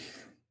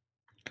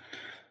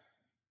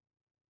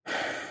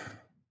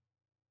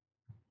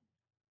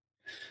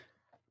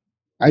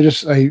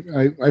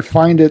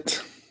find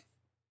it.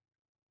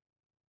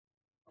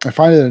 I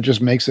find that it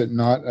just makes it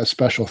not a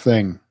special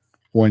thing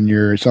when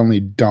you're suddenly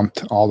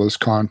dumped all this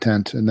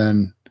content and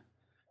then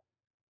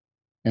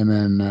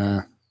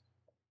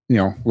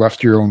left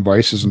to your own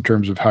vices in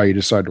terms of how you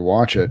decide to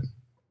watch it.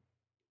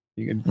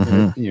 You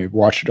can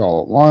watch it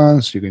all at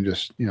once. You can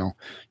just you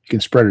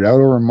can spread it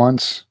out over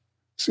months.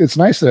 It's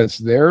nice that it's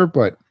there,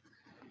 but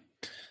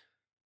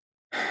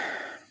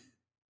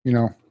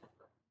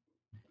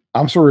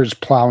I'm sort of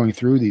just plowing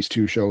through these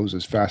two shows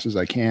as fast as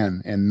I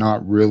can and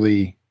not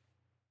really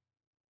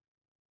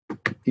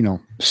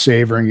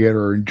savoring it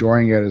or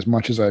enjoying it as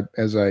much as I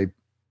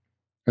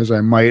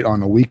might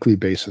on a weekly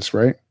basis,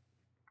 right?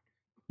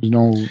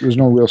 There's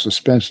no real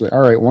suspense. Like,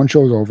 all right, one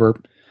show's over.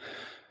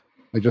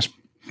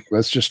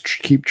 Let's just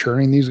keep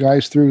churning these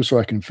guys through so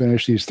I can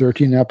finish these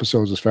 13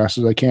 episodes as fast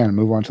as I can and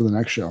move on to the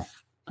next show,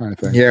 kind of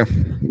thing. Yeah.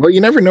 Well,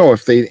 you never know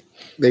if they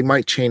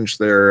might change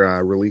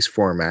their release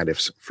format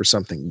for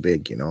something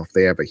big. If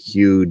they have a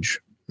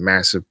huge,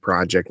 massive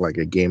project like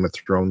a Game of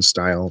Thrones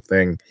style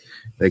thing,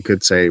 they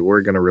could say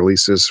we're going to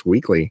release this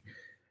weekly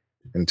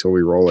until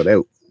we roll it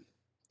out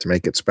to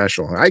make it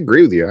special. I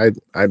agree with you.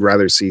 I'd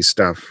rather see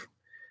stuff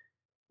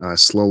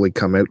slowly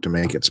come out to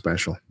make it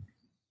special.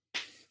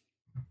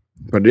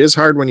 But it is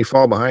hard when you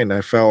fall behind.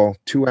 I fell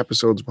 2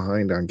 episodes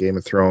behind on Game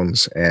of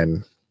Thrones,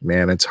 and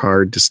man, it's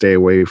hard to stay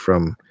away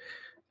from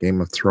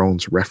Game of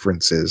Thrones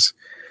references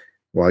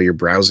while you're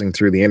browsing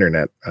through the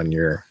internet on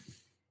your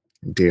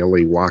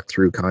daily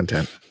walkthrough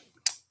content.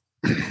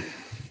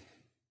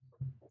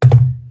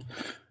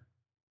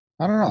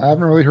 I don't know. I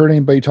haven't really heard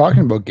anybody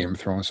talking about Game of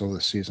Thrones all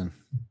this season.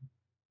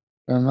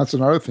 And that's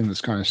another thing that's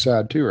kind of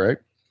sad too, right?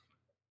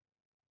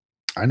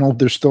 I know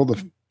there's still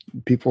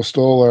people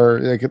still are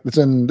like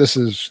this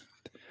is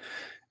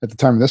at the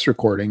time of this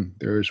recording,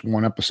 there's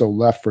 1 episode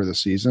left for the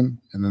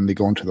season, and then they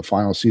go into the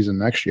final season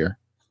next year.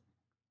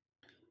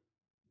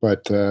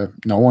 But I'm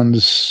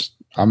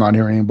not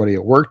hearing anybody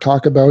at work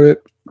talk about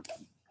it,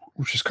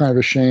 which is kind of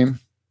a shame.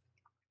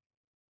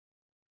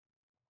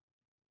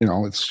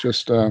 It's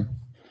just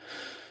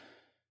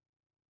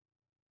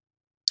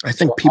I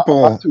think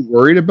people I'm not too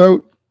worried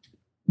about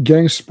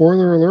getting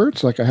spoiler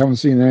alerts. Like, I haven't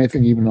seen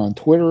anything even on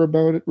Twitter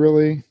about it,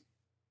 really.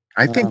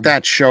 I think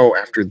that show,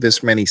 after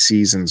this many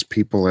seasons,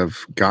 people have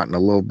gotten a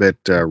little bit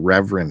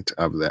reverent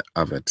of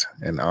it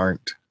and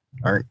aren't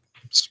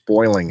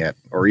spoiling it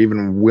or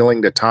even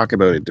willing to talk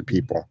about it to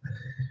people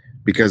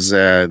because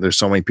there's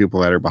so many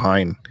people that are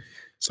behind,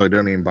 so I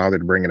don't even bother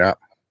to bring it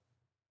up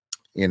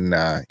in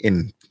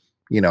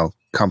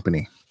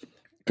company.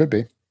 Could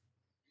be.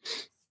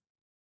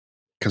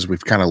 Because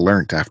we've kind of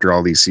learned after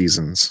all these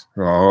seasons.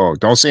 Oh,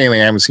 don't say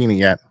anything. I haven't seen it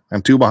yet.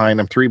 I'm 2 behind.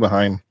 I'm 3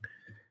 behind.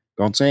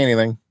 Don't say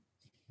anything.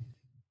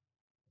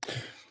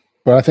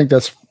 But I think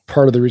that's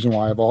part of the reason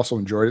why I've also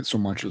enjoyed it so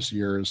much this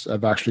year is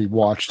I've actually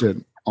watched it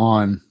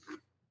on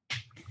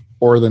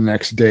or the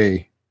next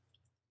day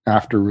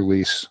after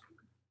release.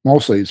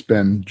 Mostly it's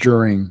been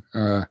during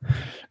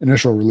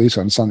initial release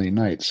on Sunday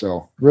night.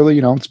 So really,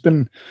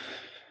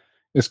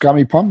 it's got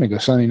me pumped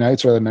because Sunday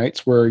nights are the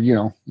nights where,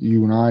 you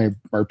and I,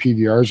 our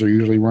PVRs are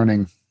usually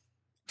running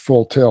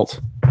full tilt,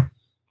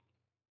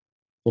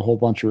 a whole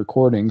bunch of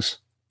recordings.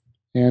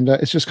 And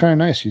it's just kind of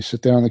nice. You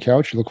sit down on the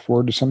couch, you look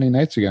forward to Sunday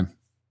nights again.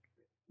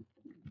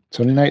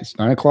 Sunday nights,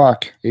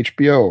 9:00,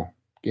 HBO,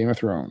 Game of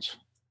Thrones,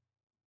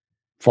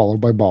 followed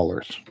by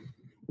Ballers.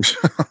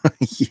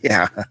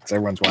 Yeah,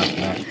 everyone's watching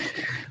that.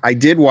 I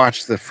did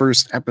watch the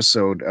first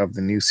episode of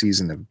the new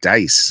season of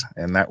Dice,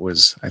 and I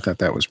thought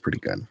that was pretty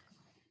good.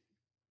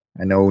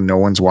 I know no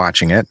one's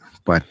watching it,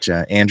 but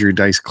Andrew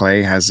Dice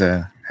Clay has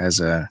a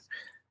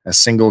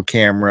single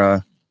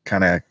camera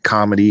kind of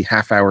comedy,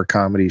 half-hour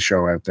comedy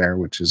show out there,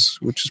 which is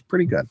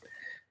pretty good.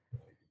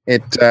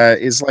 It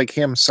is like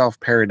him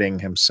self-parodying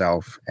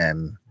himself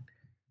and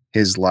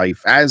his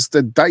life as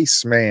the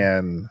Dice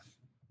Man.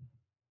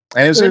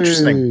 And it was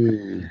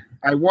interesting.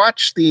 I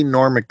watched the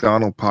Norm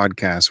Macdonald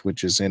podcast,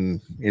 which is in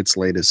its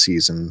latest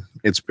season.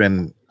 It's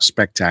been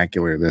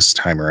spectacular this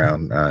time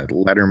around.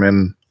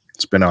 Letterman,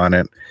 it's been on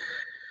it.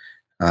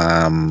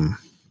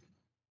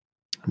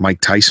 Mike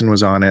Tyson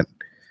was on it.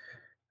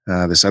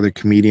 This other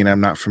comedian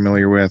I'm not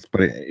familiar with, but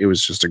it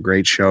was just a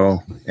great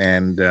show.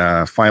 And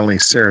finally,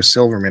 Sarah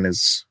Silverman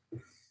is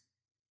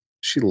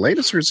she the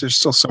latest, or is there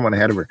still someone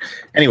ahead of her?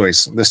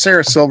 Anyways, the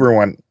Sarah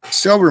Silverman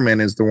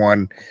is the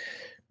one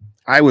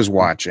I was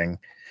watching,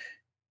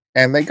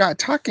 and they got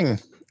talking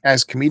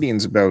as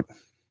comedians about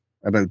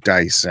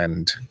Dice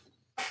and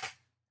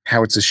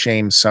how it's a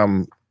shame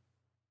some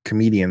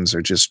comedians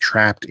are just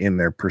trapped in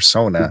their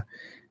persona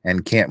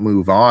and can't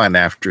move on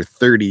after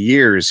 30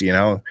 years.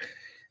 You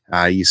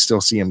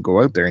still see him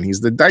go out there, and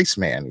he's the Dice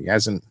Man. He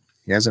hasn't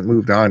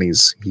moved on. He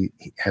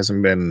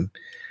hasn't been.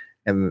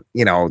 And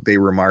they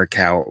remark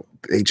how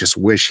they just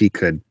wish he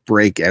could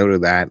break out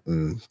of that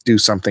and do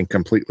something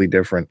completely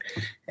different.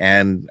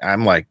 And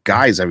I'm like,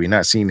 guys, have you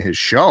not seen his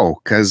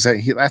show? Because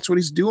that's what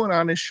he's doing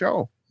on his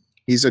show.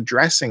 He's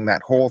addressing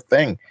that whole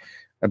thing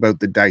about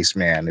the Dice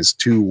Man, his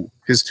two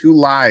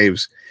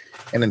lives.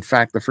 And in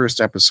fact, the first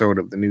episode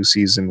of the new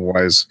season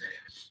was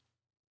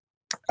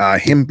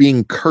him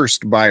being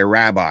cursed by a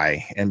rabbi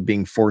and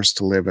being forced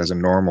to live as a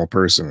normal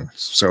person.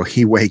 So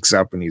he wakes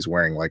up and he's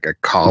wearing like a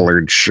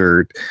collared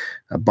shirt,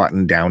 a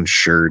button-down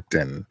shirt,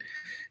 and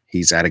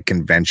he's at a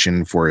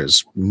convention for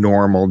his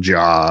normal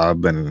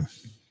job, and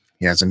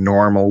he has a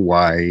normal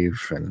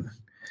wife, and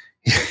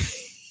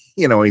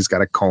he's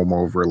got a comb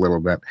over a little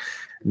bit,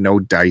 no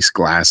dice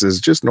glasses,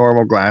 just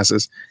normal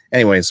glasses.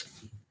 Anyways,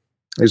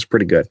 it was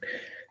pretty good.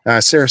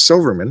 Sarah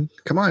Silverman,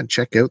 come on,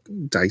 check out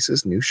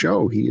Dice's new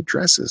show. He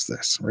addresses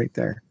this right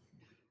there.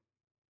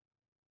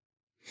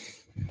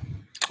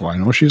 Well, I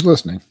know she's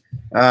listening.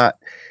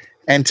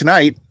 And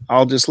tonight,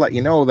 I'll just let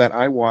you know that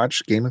I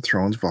watched Game of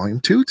Thrones Volume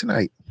 2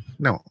 tonight.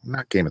 No,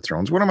 not Game of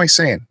Thrones. What am I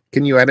saying?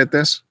 Can you edit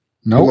this?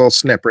 No. A little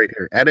snip right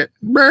here. Edit.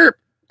 Burp.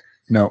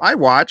 No.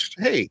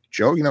 Hey,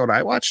 Joe, you know what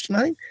I watched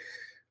tonight?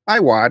 I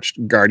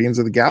watched Guardians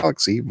of the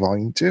Galaxy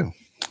Volume 2.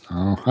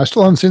 Oh, I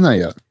still haven't seen that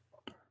yet.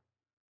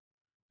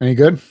 Any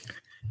good?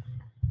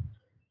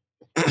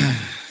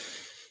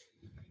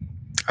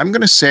 I'm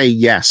going to say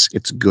yes,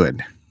 it's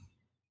good.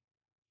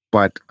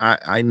 But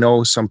I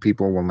know some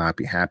people will not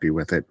be happy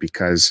with it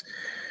because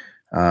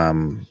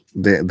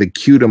the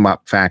cute 'em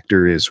up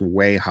factor is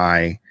way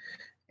high,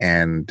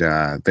 and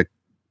the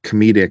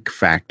comedic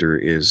factor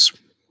is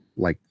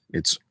like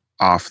it's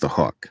off the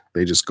hook.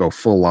 They just go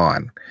full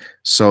on.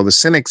 So the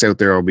cynics out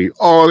there will be,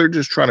 they're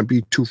just trying to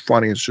be too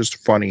funny. It's just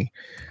funny.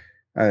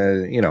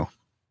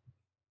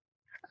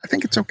 I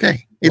think it's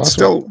okay. It's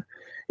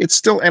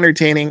still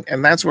entertaining,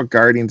 and that's what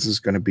Guardians is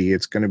going to be.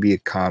 It's going to be a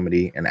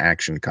comedy, an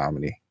action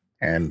comedy,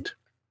 and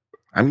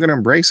I'm going to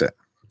embrace it.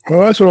 Well,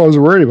 that's what I was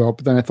worried about,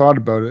 but then I thought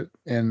about it,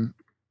 and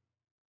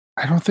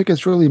I don't think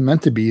it's really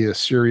meant to be a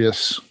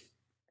serious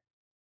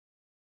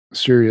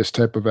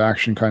type of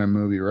action kind of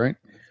movie, right?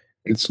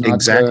 It's not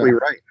exactly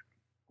right.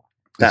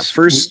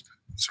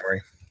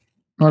 Sorry.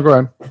 No, go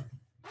ahead.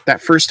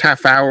 That first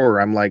half hour,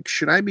 I'm like,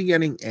 should I be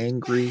getting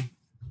angry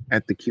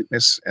at the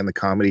cuteness and the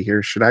comedy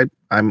here?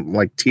 I'm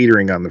like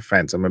teetering on the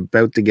fence. I'm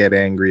about to get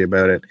angry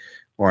about it,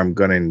 or I'm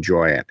going to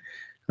enjoy it.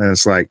 And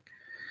it's like,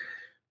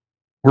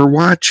 we're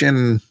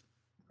watching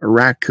a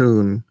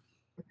raccoon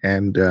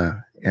and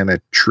a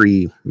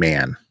tree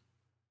man.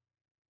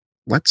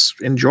 Let's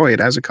enjoy it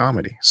as a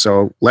comedy.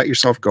 So let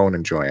yourself go and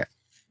enjoy it.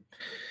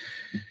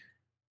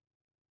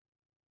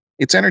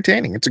 It's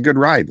entertaining. It's a good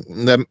ride.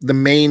 The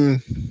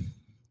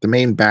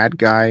main bad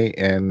guy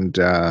and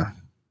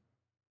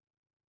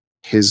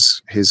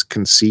his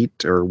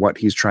conceit, or what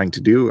he's trying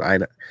to do, I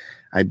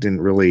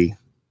didn't really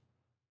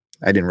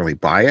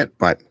buy it,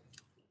 but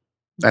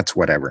that's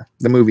whatever.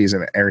 The movie is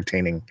an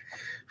entertaining,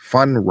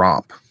 fun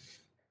romp.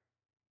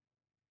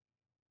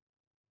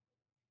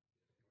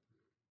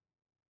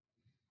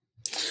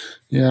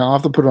 Yeah, I'll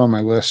have to put it on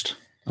my list.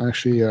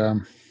 Actually, I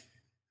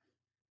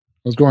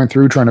was going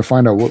through trying to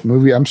find out what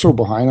movie. I'm so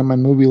behind on my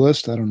movie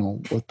list. I don't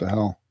know what the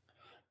hell.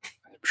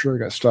 I'm sure I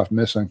got stuff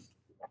missing.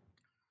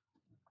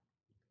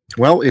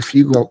 Well, if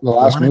you the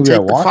last movie take I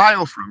watched, the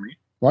file from me,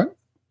 what?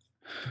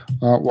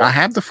 Well, I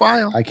have the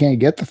file. I can't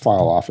get the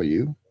file off of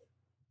you.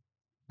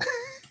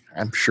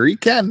 I'm sure you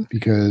can,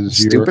 because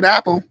stupid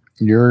Apple.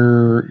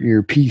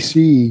 Your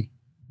PC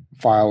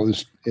file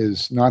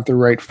is not the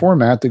right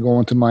format to go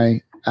into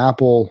my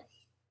Apple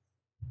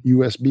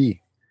USB.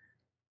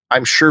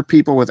 I'm sure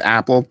people with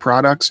Apple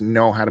products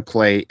know how to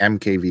play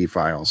MKV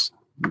files.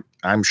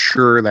 I'm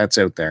sure that's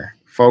out there.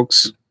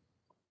 Folks,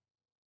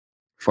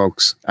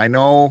 I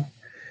know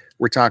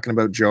we're talking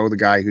about Joe, the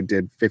guy who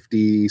did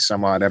 50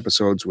 some odd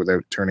episodes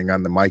without turning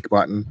on the mic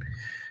button,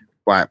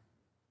 but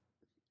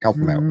help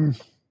him out.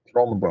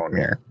 Throw him a bone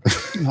here.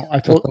 No, I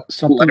thought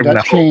something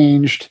got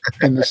changed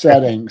in the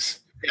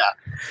settings. Yeah.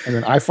 And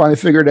then I finally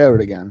figured it out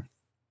again.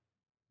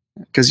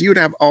 Because you'd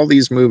have all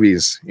these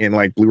movies in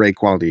like Blu-ray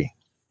quality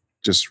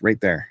just right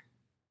there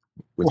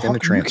within the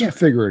transfer. You can't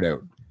figure it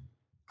out.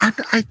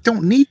 I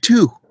don't need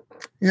to.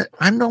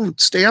 I don't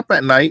stay up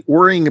at night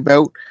worrying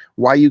about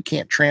why you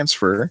can't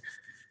transfer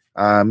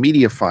a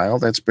media file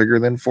that's bigger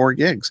than 4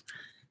 gigs.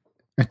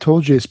 I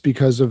told you it's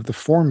because of the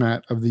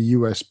format of the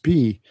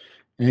USB.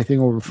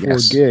 Anything over 4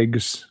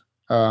 gigs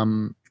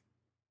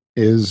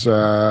is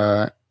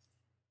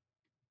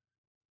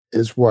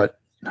what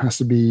has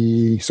to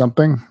be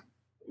something.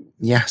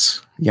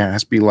 Yes. Yeah, it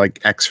has to be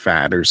like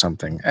XFAD or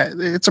something.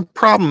 It's a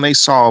problem they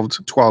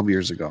solved 12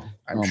 years ago.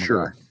 I'm Oh my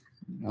sure.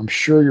 God. I'm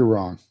sure you're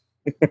wrong.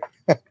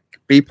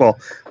 People,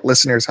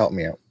 listeners, help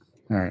me out.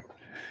 All right.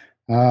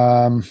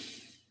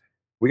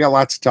 We got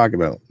lots to talk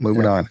about.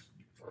 Moving on.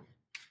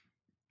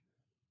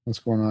 What's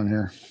going on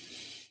here?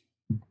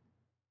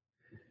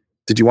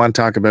 Did you want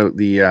to talk about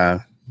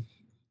the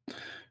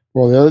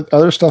Well, the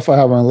other stuff I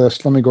have on my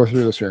list, let me go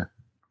through this here.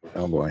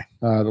 oh boy.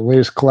 The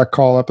latest Collect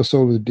Call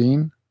episode with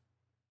Dean.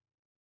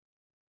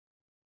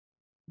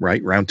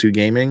 Right, Round 2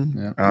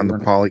 Gaming on the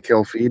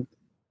Polykill feed.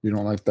 You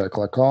don't like that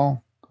Collect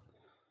Call?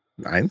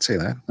 I didn't say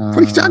that. What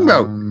are you talking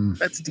about?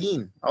 That's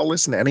Dean. I'll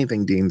listen to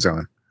anything Dean's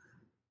on.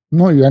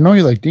 No, I know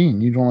you like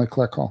Dean. You don't like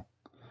Collect Call.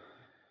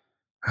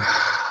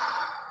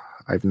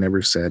 I've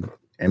never said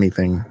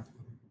anything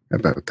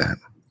about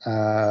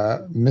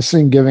that.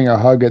 Missing giving a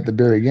hug at the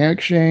Barry Game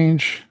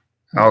Exchange.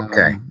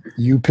 Okay.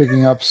 You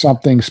picking up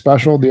something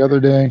special the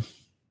other day.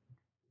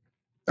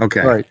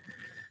 Okay. All right.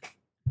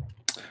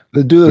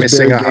 Let's do this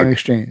Missing Barry a Game hug.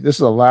 Exchange. This is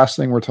the last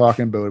thing we're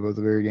talking about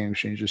the Barry Game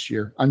Exchange this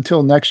year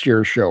until next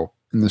year's show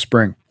in the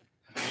spring.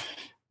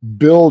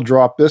 Bill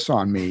dropped this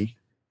on me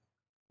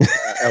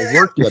at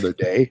work the other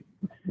day,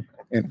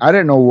 and I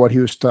didn't know what he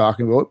was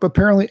talking about, but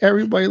apparently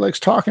everybody likes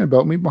talking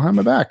about me behind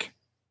my back.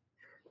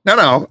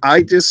 No.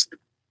 I just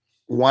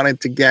wanted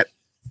to get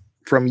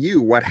from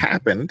you what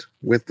happened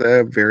with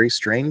the very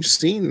strange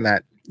scene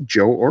that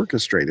Joe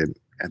orchestrated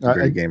at the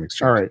Barry Game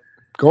Exchange. All right.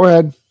 Go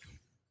ahead.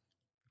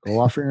 Go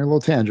off on your little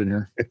tangent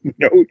here.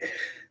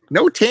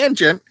 No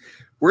tangent.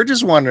 We're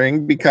just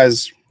wondering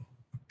because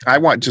you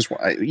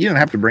didn't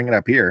have to bring it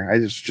up here. I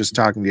was just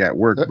talking to you at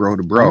work, bro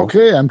to bro.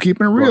 Okay, I'm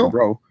keeping it real.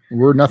 Bro.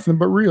 We're nothing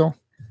but real.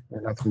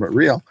 We're nothing but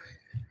real.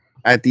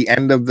 At the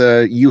end of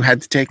you had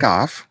to take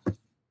off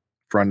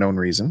for unknown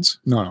reasons.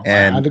 No.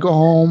 And I had to go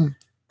home.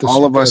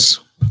 All of us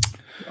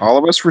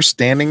were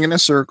standing in a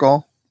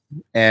circle,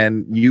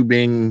 and you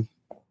being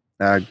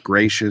a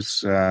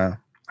gracious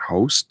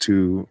host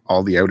to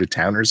all the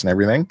out-of-towners and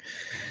everything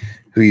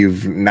who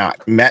you've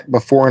not met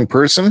before in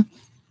person.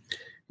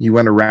 You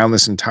went around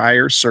this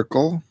entire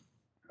circle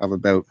of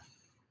about,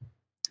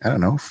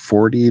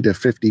 40 to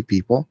 50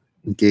 people,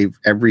 and gave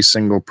every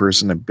single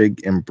person a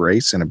big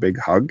embrace and a big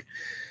hug.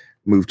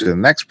 Moved to the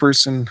next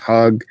person,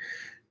 hug.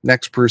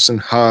 Next person,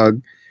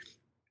 hug.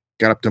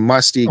 Got up to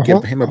Musty,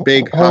 give him a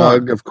big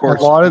hug. Of course,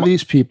 a lot of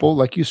these people,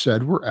 like you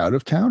said, were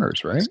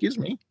out-of-towners, right? Excuse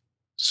me.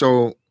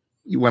 So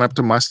you went up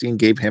to Musty and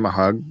gave him a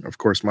hug. Of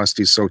course,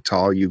 Musty's so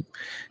tall, you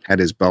had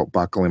his belt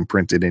buckle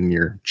imprinted in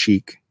your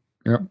cheek.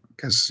 Yeah.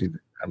 Because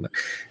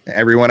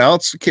everyone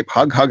else keep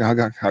hug. You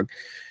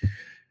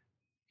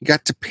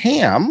got to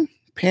Pam.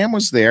 Pam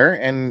was there,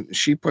 and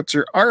she puts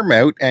her arm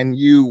out, and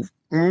you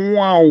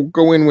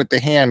go in with the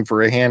hand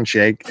for a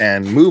handshake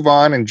and move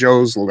on, and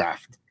Joe's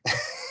left.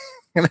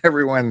 And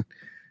everyone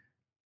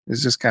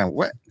is just kind of,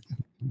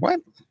 what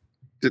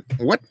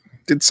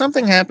did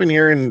something happen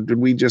here? And did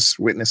we just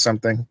witness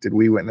something? Did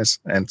we witness?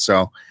 And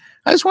so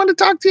I just wanted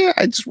to talk to you.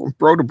 I just want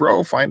bro to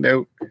bro, find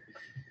out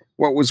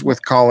what was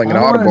with calling an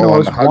audible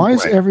on the hug. Why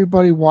is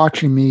everybody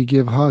watching me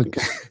give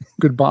hugs?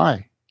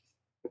 Goodbye.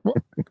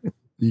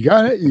 You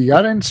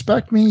gotta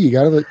inspect me. You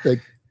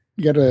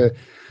gotta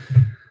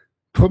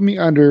put me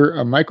under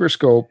a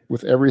microscope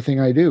with everything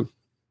I do.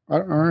 I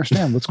don't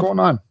understand what's going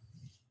on.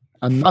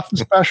 I'm nothing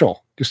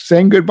special. Just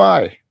saying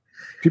goodbye.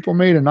 People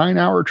made a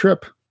 9-hour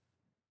trip.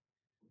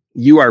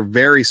 You are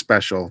very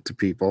special to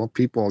people.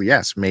 People,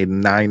 yes, made a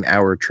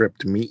 9-hour trip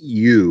to meet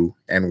you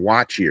and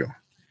watch you.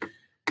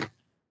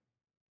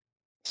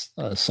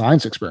 A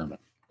science experiment.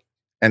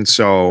 And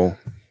so,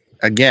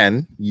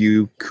 again,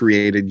 you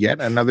created yet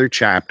another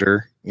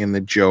chapter in the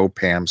Joe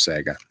Pam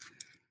saga.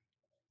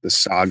 The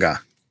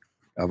saga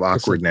of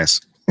awkwardness.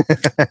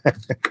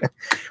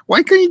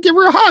 Why couldn't you give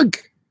her a hug?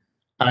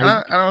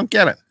 I don't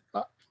get it.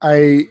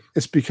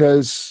 It's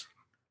because,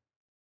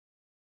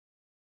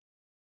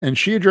 and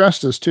she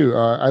addressed this too.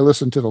 I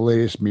listened to the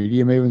latest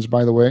Media Mavens,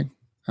 by the way,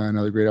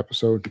 another great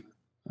episode.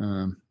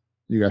 You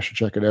guys should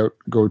check it out.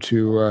 Go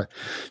to,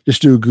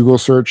 just do a Google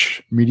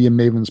search, Media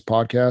Mavens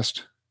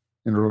podcast.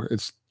 And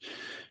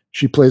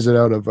she plays it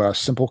out of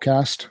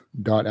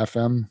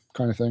simplecast.fm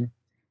kind of thing.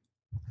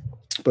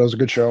 But it was a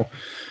good show.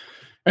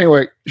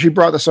 Anyway, she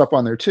brought this up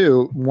on there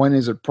too. When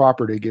is it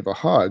proper to give a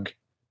hug?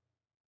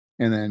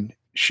 And then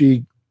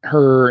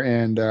her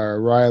and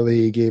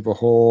Riley gave a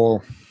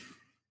whole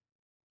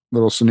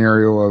little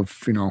scenario of,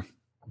 when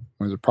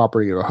is it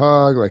proper to give a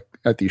hug, like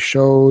at these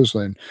shows,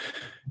 and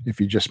if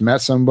you just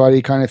met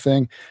somebody kind of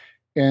thing.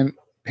 And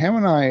Pam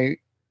and I,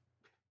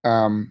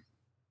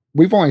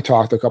 we've only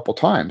talked a couple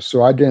times,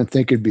 so I didn't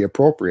think it'd be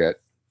appropriate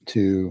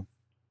to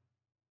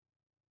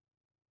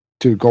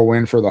go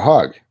in for the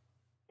hug.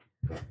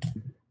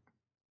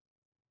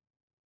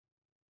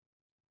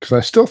 Because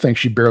I still think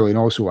she barely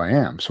knows who I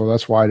am. So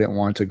that's why I didn't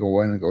want to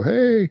go in and go,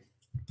 hey.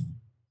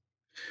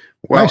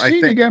 Well, I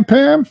see you again,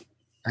 Pam.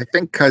 I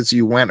think because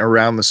you went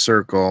around the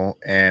circle,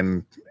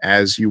 and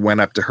as you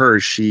went up to her,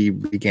 she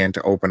began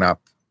to open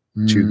up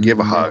to give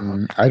a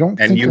hug. I don't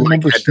and think I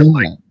remember seeing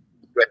that.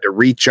 You had to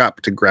reach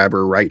up to grab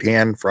her right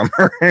hand from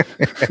her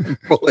and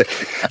pull it.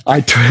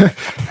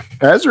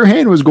 As her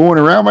hand was going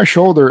around my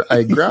shoulder,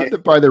 I grabbed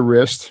it by the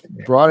wrist,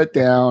 brought it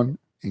down,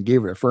 and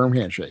gave it a firm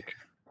handshake.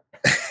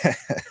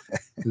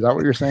 Is that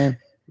what you're saying?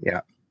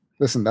 Yeah.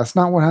 Listen, that's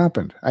not what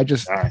happened. All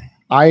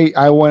right.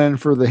 I went in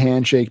for the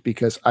handshake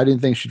because I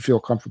didn't think she'd feel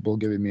comfortable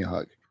giving me a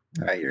hug.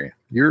 I hear you.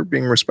 You're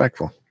being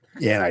respectful.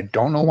 Yeah, and I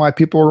don't know why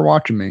people were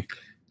watching me.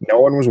 No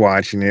one was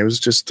watching. It was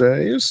just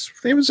it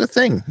was a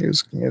thing. It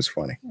was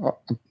funny.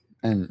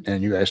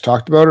 And you guys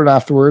talked about it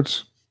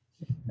afterwards,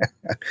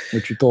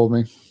 which you told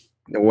me.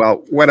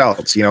 Well, what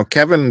else?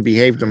 Kevin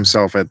behaved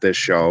himself at this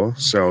show,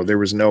 so there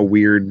was no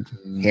weird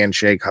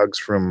handshake hugs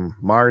from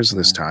Mars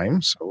this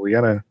time. So we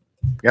gotta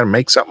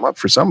make something up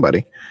for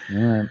somebody. All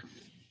right.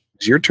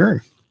 It's your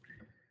turn.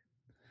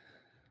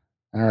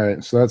 All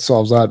right. So that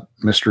solves that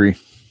mystery.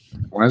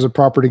 When is it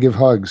proper to give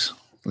hugs?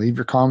 Leave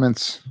your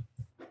comments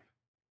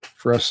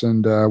for us,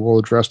 and we'll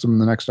address them in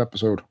the next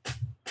episode.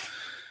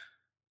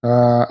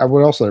 What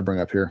else did I bring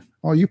up here?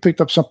 Oh, you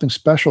picked up something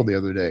special the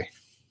other day.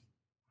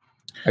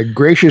 I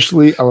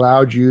graciously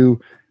allowed you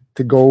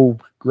to go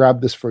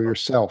grab this for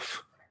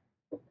yourself.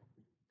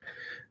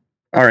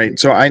 All right.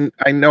 So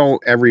I know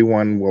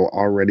everyone will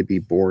already be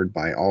bored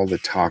by all the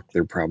talk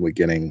they're probably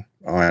getting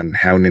on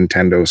how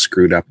Nintendo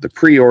screwed up the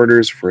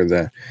pre-orders for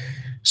the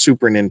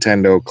Super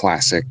Nintendo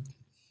Classic.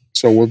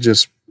 So we'll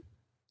just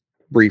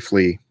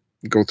briefly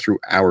go through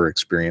our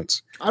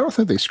experience. I don't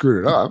think they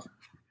screwed it up.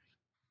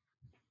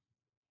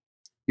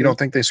 You don't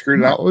think they screwed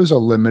it up? It was a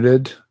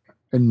limited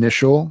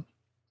initial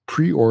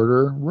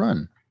pre-order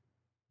run.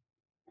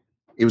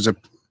 It was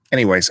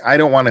anyways, I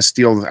don't want to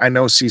steal. I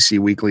know CC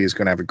Weekly is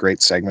going to have a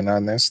great segment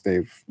on this.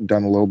 They've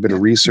done a little bit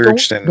of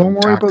research. Don't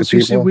worry about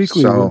CC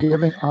Weekly. We're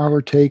giving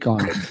our take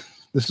on it.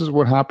 This is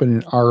what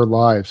happened in our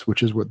lives,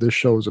 which is what this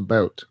show is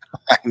about.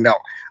 I know.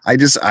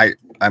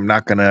 I'm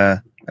not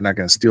gonna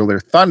steal their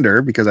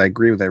thunder because I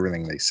agree with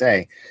everything they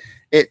say.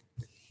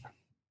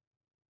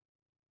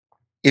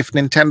 If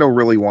Nintendo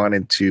really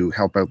wanted to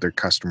help out their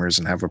customers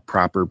and have a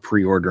proper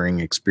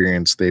pre-ordering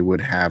experience, they would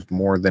have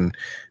more than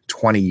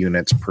 20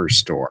 units per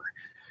store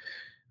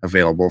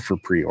available for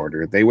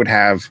pre-order. They would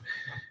have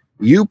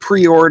you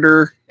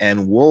pre-order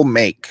and we'll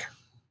make.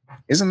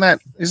 Isn't that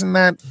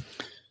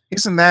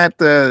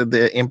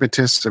the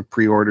impetus of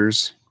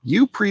pre-orders?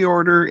 You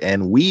pre-order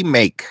and we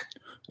make.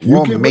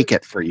 We'll make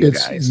it for you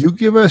guys. You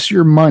give us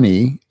your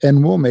money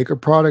and we'll make a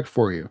product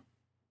for you.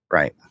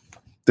 Right.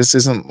 This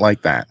isn't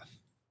like that.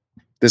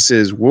 This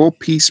is we'll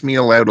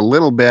piecemeal out a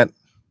little bit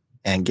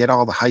and get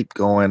all the hype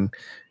going,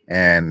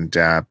 and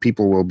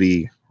people will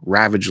be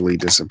ravagely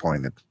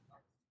disappointed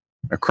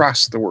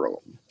across the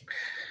world.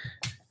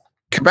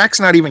 Quebec's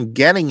not even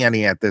getting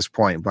any at this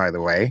point, by the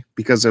way,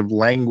 because of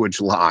language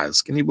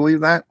laws. Can you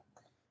believe that?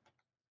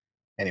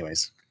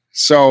 Anyways,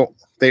 so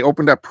they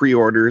opened up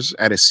pre-orders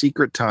at a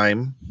secret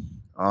time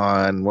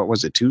on, what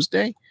was it,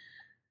 Tuesday?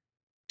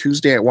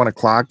 Tuesday at 1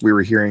 o'clock. We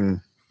were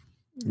hearing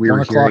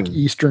 1 o'clock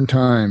Eastern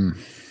time.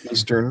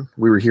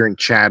 We were hearing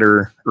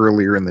chatter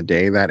earlier in the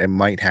day that it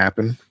might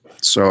happen.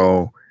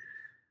 So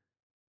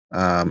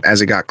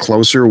as it got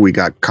closer, we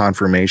got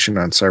confirmation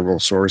on several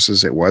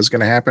sources it was going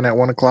to happen at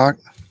 1 o'clock.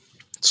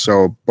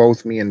 So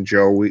both me and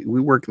Joe, we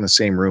work in the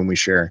same room. We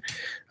share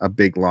a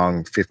big,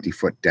 long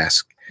 50-foot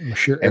desk. We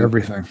share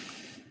everything.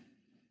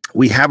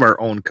 We have our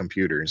own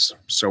computers.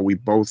 So we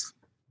both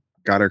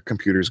got our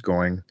computers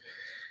going.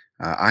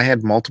 I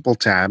had multiple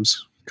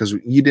tabs because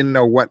you didn't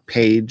know what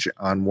page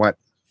on what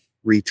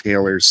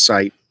retailer's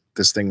site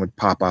this thing would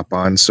pop up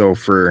on. So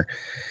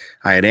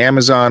I had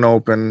Amazon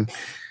open,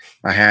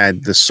 I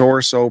had the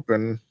source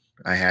open,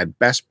 I had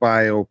Best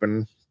Buy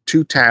open,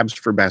 2 tabs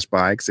for Best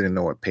Buy because I didn't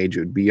know what page it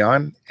would be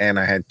on, and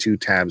I had 2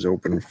 tabs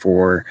open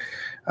for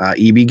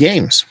EB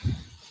Games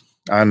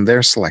on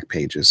their select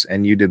pages,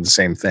 and you did the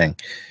same thing.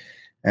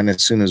 And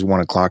as soon as 1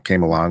 o'clock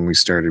came along, we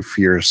started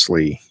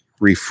furiously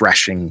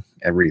refreshing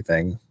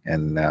everything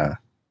and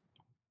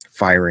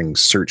firing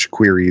search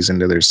queries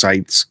into their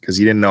sites because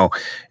you didn't know,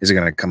 is it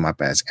going to come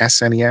up as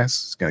SNES?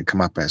 Is it going to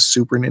come up as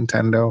Super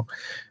Nintendo?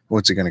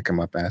 What's it going to come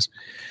up as?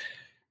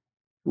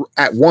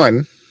 At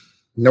 1,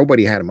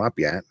 nobody had them up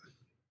yet.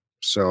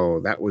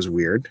 So that was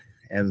weird.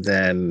 And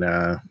then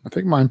I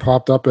think mine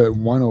popped up at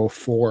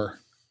 104.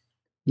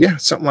 Yeah,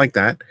 something like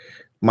that.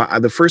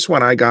 The first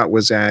one I got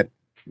was at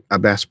a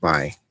Best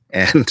Buy,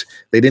 and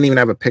they didn't even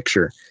have a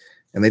picture.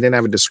 And they didn't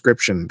have a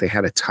description. They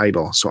had a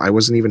title. So I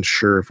wasn't even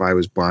sure if I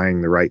was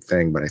buying the right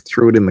thing, but I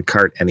threw it in the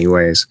cart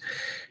anyways.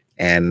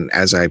 And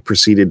as I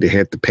proceeded to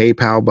hit the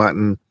PayPal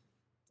button,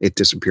 it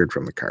disappeared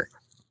from the cart.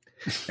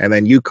 And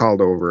then you called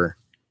over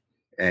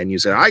and you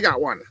said, I got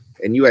one.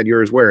 And you had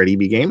yours where, at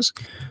EB Games?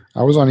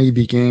 I was on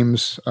EB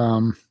Games.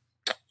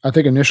 I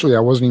think initially I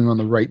wasn't even on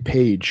the right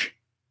page.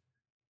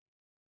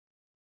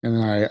 And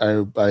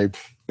then I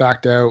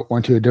backed out,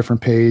 went to a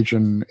different page,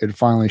 and it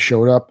finally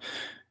showed up.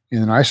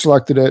 And then I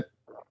selected it.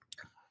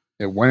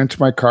 It went into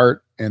my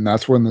cart, and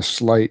that's when the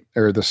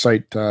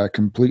site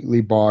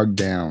completely bogged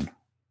down.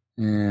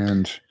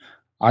 And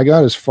I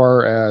got as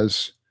far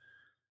as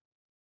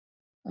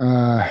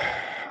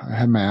I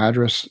had my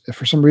address.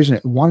 For some reason,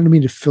 it wanted me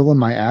to fill in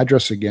my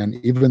address again,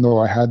 even though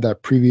I had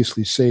that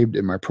previously saved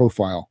in my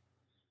profile.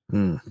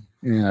 Hmm.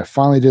 And I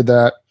finally did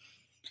that.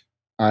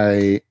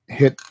 I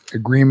hit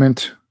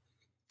agreement.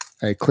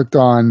 I clicked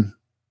on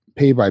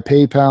pay by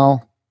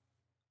PayPal,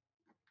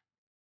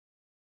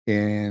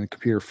 and the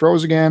computer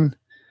froze again.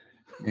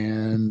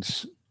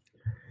 And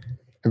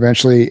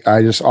eventually,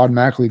 I just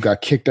automatically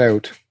got kicked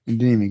out and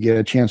didn't even get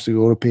a chance to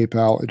go to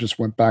PayPal. It just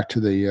went back to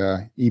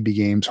the EB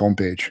Games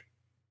homepage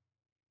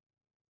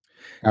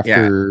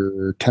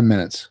after 10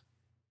 minutes.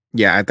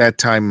 Yeah, at that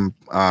time,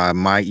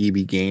 my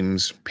EB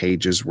Games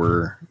pages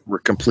were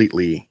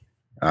completely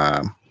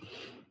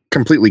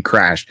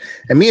crashed,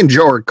 and me and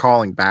Joe are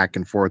calling back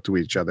and forth to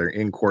each other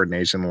in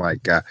coordination,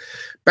 like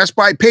Best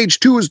Buy page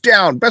 2 is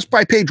down, Best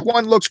Buy page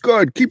 1 looks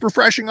good, keep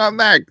refreshing on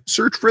that,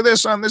 search for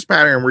this on this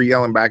pattern. We're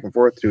yelling back and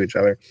forth to each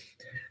other.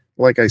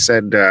 Like I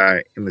said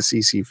in the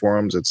CC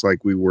forums, it's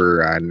like we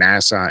were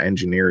NASA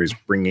engineers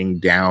bringing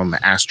down the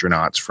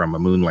astronauts from a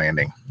moon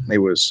landing. It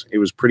was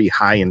pretty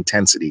high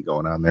intensity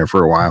going on there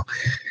for a while,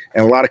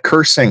 and a lot of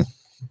cursing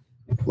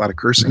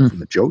from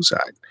the Joe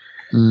side.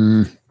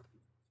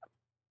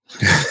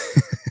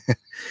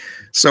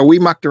 So we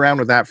mucked around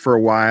with that for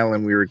a while,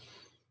 and we were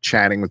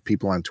chatting with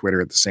people on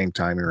Twitter at the same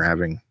time. We were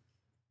having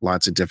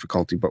lots of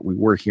difficulty, but we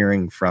were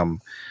hearing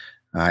from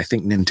I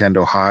think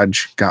Nintendo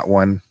Hodge got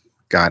one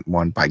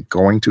by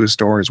going to a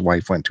store. His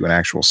wife went to an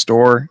actual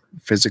store,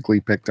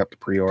 physically picked up the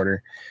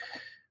pre-order.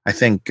 I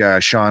think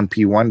Sean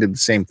P1 did the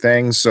same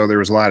thing. So there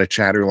was a lot of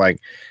chatter like,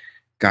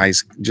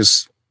 guys,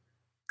 just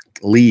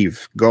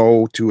leave,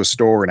 go to a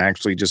store and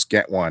actually just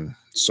get one.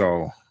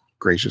 So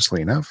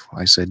graciously enough,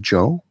 I said,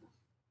 Joe,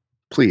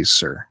 please,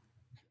 sir,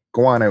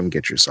 go on out and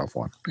get yourself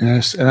one.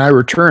 Yes, and I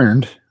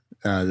returned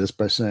this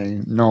by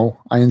saying, no,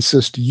 I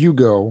insist you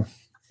go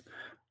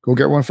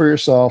get one for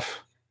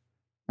yourself.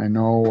 I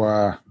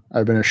know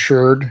I've been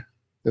assured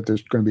that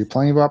there's going to be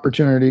plenty of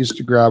opportunities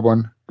to grab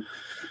one.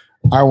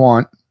 I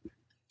want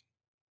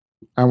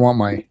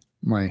my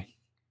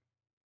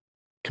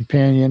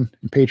companion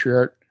and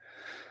patriarch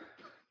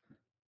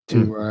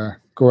to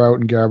go out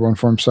and grab one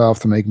for himself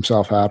to make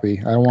himself happy.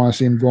 I don't want to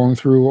see him going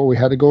through what we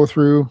had to go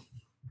through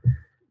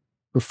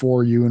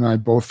before you and I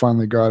both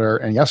finally got our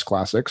NES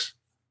classics.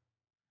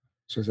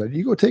 So I said,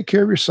 you go take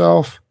care of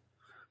yourself.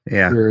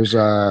 Yeah.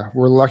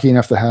 We're lucky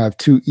enough to have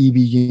 2 EB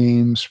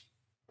games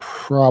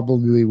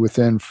probably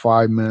within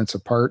 5 minutes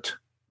apart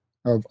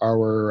of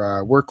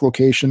our work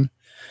location.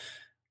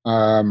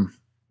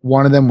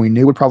 One of them we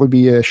knew would probably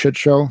be a shit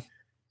show.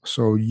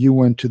 So you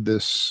went to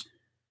this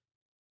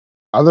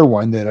other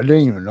one that I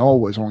didn't even know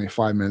was only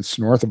 5 minutes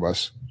north of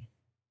us.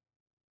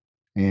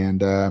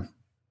 And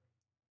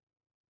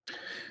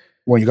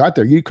when you got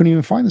there, you couldn't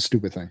even find the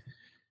stupid thing.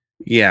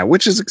 Yeah,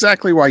 which is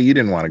exactly why you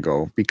didn't want to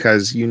go,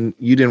 because you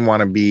didn't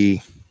want to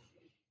be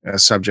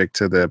subject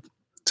to the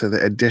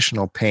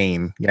additional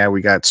pain. Yeah,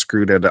 we got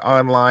screwed at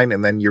online,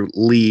 and then you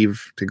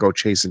leave to go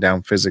chase it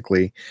down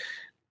physically,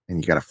 and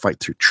you got to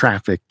fight through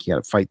traffic. You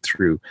got to fight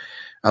through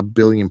a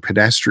billion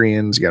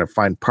pedestrians. You got to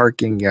find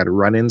parking. You got to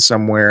run in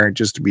somewhere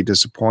just to be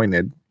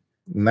disappointed,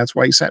 and that's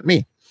why you sent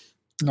me.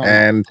 No,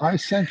 and I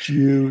sent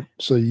you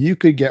so you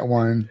could get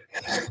one,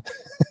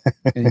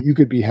 and you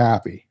could be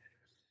happy.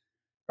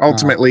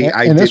 Ultimately,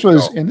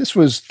 this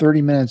was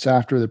 30 minutes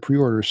after the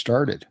pre-order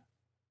started.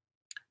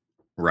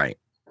 Right.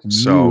 And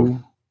so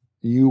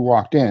you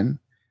walked in.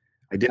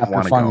 I didn't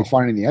want to finally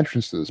finding the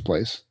entrance to this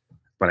place,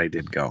 but I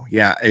did go.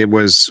 Yeah,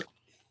 it's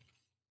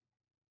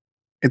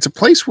a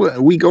place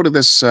where we go to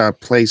this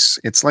place.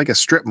 It's like a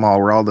strip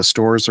mall where all the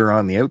stores are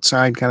on the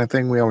outside kind of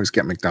thing. We always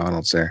get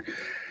McDonald's there.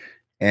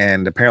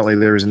 And apparently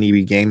there was an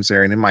EB Games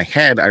there. And in my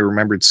head, I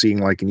remembered seeing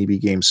like an EB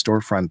Games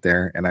storefront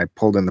there. And I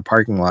pulled in the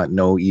parking lot,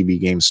 no EB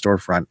Games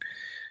storefront.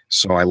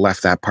 So I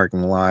left that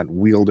parking lot,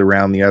 wheeled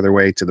around the other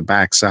way to the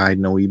backside,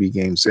 no EB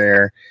Games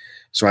there.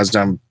 So as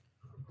I'm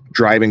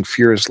driving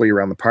furiously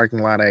around the parking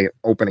lot, I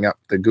opening up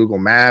the Google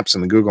Maps,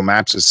 and the Google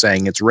Maps is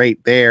saying it's right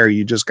there.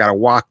 You just got to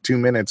walk 2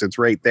 minutes. It's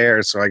right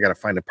there. So I got to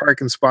find a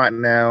parking spot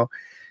now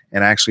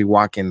and actually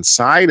walk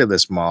inside of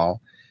this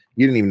mall.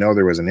 You didn't even know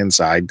there was an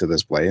inside to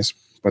this place,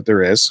 but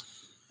there is.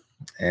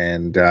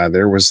 And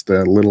there was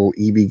the little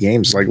EB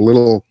Games, like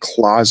little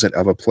closet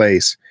of a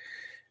place.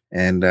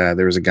 And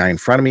there was a guy in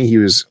front of me. He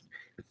was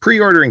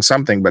pre-ordering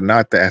something, but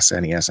not the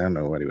SNES. I don't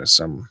know what it was,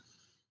 some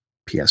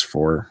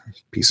PS4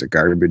 piece of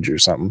garbage or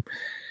something.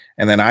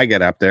 And then I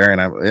get up there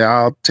and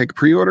I'll take a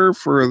pre-order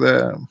for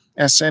the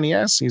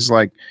SNES. He's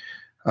like,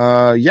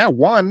 yeah,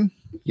 one.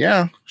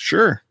 Yeah,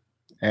 sure.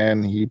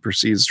 And he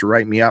proceeds to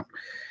write me up.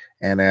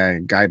 And a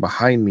guy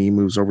behind me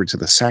moves over to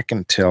the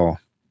second till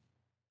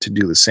to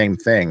do the same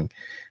thing.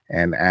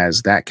 And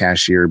as that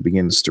cashier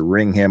begins to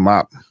ring him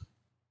up,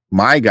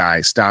 my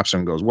guy stops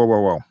him and goes, whoa,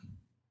 whoa, whoa.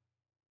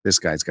 This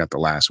guy's got the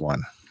last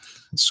one.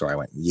 So I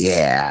went,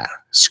 yeah,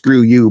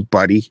 screw you,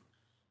 buddy,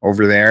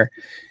 over there.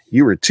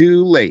 You were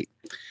too late.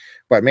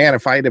 But man,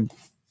 if I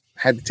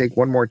had to take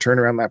one more turn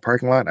around that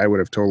parking lot, I would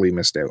have totally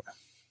missed out.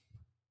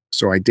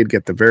 So I did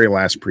get the very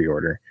last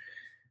pre-order.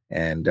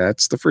 And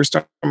it's the first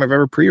time I've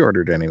ever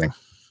pre-ordered anything.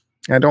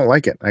 I don't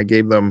like it. I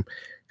gave them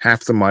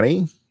half the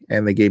money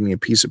and they gave me a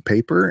piece of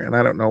paper, and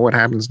I don't know what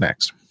happens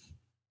next.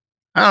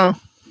 I don't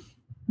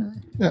know.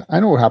 Yeah, I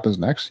know what happens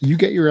next. You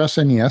get your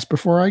SNES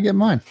before I get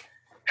mine.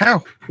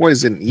 How? What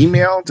is it, an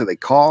email? Do they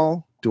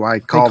call? Do I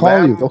call They call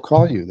them? you. They'll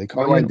call you. They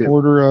call What do you I in do?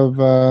 order of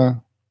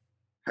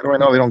How do I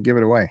know they don't give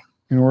it away?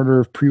 in order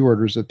of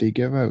pre-orders that they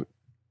give out.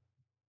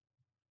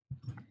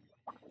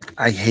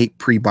 I hate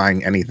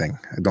pre-buying anything.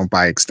 I don't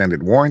buy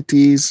extended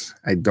warranties.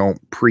 I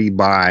don't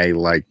pre-buy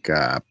like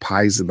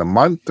pies of the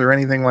month or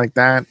anything like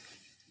that.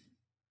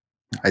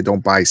 I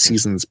don't buy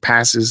seasons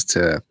passes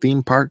to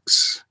theme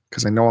parks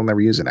because I know I'll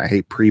never use it. I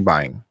hate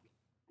pre-buying,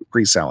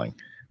 pre-selling,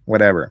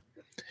 whatever.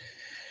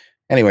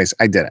 Anyways,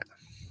 I did it.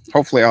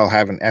 Hopefully I'll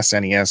have an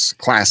SNES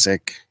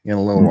Classic in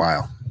a little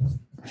while.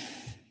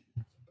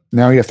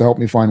 Now you have to help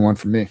me find one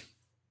for me.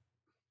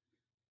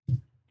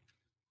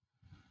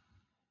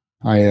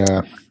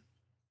 I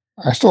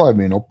still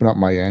haven't even opened up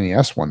my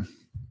NES one.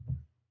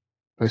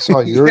 I saw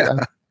yours.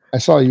 Yeah. I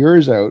saw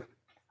yours out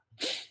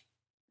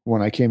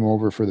when I came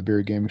over for the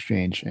Beer Game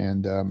Exchange,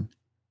 and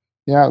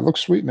yeah, it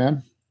looks sweet,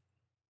 man.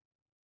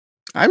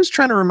 I was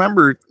trying to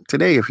remember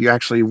today if you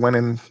actually went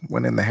in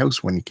the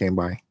house when you came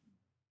by.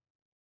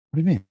 What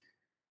do you mean?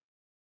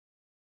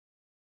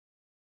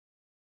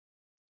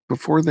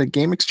 Before the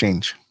game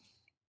exchange.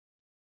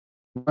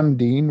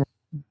 Dean,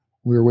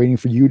 we were waiting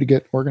for you to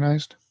get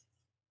organized.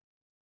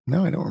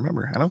 No, I don't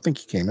remember. I don't think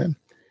he came in.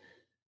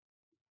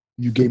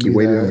 You gave you me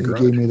waited in that. the You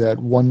garage. gave me that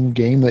one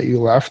game that you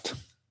left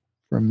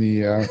from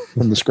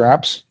the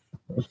scraps.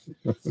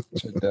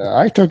 Said,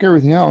 I took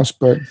everything else,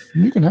 but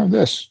you can have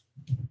this.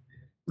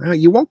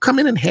 You won't come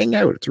in and hang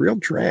out. It's a real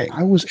drag.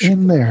 I was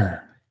in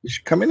there. You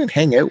should come in and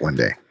hang out one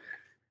day.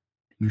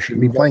 You Should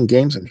should be playing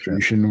games and shit.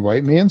 You should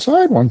invite me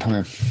inside one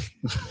time.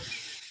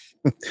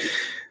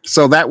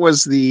 So that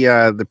was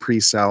the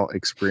pre-sale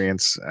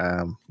experience.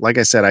 Like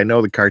I said, I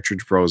know the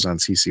Cartridge Bros on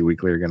CC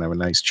Weekly are going to have a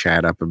nice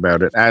chat up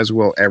about it, as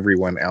will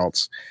everyone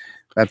else.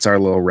 That's our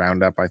little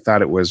roundup. I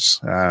thought it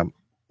was.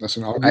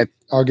 Listen,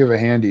 I'll give a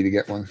handy to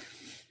get one.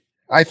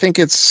 I think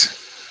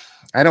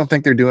I don't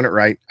think they're doing it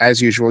right,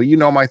 as usual. You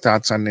know my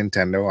thoughts on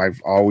Nintendo.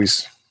 I've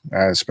always,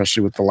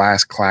 especially with the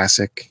last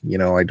Classic,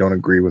 I don't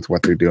agree with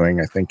what they're doing.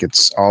 I think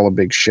it's all a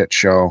big shit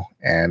show,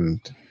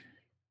 and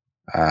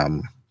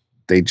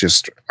they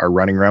just are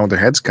running around with their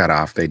heads cut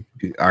off. They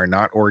are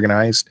not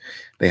organized.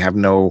 They have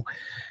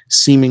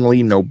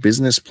seemingly no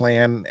business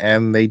plan,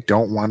 and they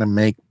don't want to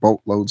make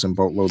boatloads and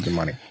boatloads of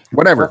money.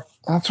 Whatever.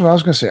 That's what I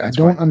was going to say. I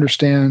don't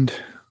understand.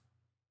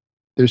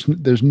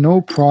 There's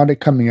no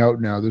product coming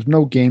out now. There's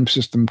no game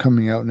system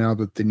coming out now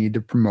that they need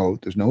to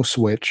promote. There's no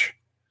Switch.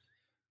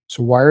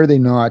 So why are they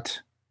not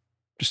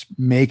just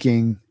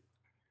dump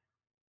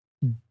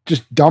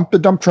the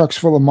dump trucks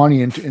full of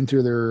money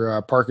into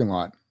their parking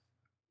lot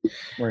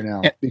right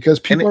now?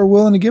 Because people are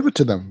willing to give it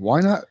to them.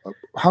 Why not?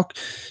 How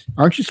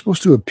aren't you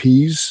supposed to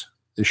appease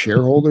the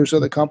shareholders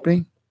of the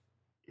company?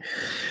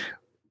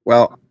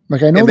 Well,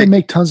 like, I know they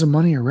make tons of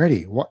money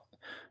already. What?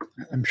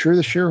 I'm sure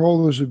the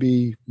shareholders would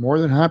be more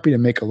than happy to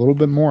make a little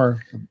bit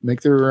more,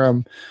 make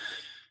their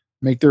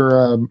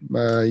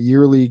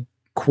yearly,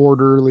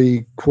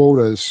 quarterly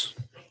quotas.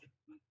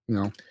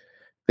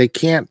 They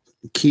can't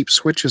keep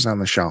Switches on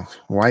the shelf.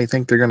 Why do you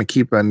think they're going to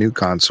keep a new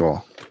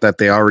console that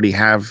they already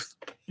have?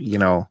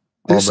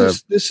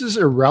 This is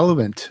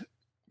irrelevant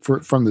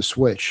from the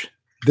Switch.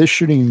 This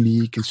shouldn't even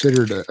be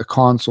considered a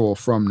console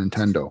from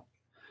Nintendo.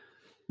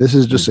 This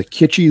is just a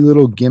kitschy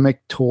little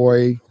gimmick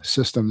toy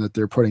system that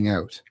they're putting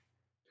out.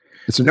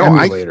 It's an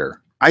emulator.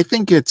 I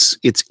think it's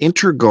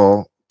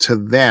integral to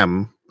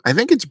them. I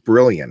think it's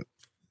brilliant,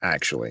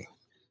 actually,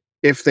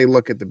 if they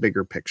look at the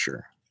bigger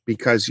picture,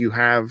 because you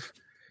have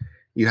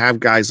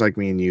guys like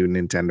me and you,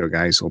 Nintendo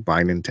guys, who'll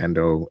buy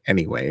Nintendo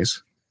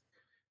anyways.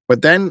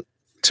 But then,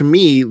 to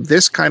me,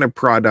 this kind of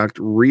product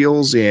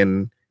reels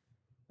in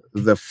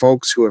the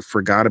folks who have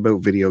forgot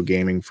about video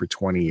gaming for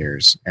 20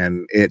 years,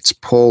 and its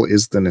pull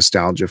is the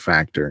nostalgia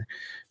factor.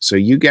 So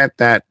you get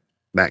that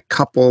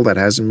couple that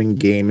hasn't been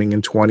gaming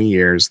in 20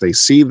 years, they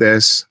see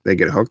this, they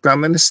get hooked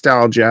on the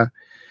nostalgia,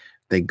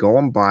 they go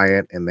and buy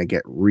it, and they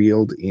get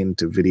reeled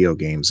into video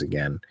games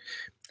again.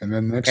 And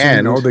then next thing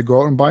you know, they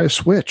go out and buy a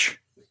Switch.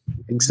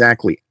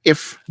 Exactly.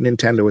 If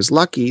Nintendo is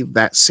lucky,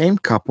 that same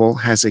couple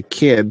has a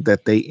kid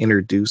that they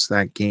introduce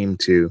that game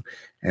to,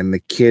 and the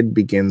kid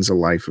begins a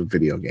life of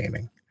video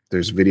gaming.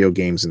 There's video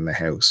games in the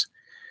house.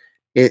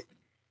 It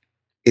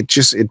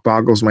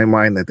boggles my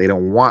mind that they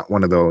don't want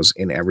one of those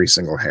in every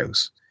single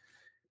house.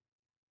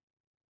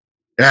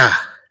 Yeah,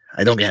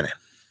 I don't get it.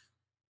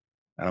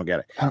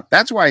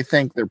 That's why I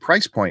think their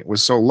price point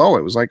was so low.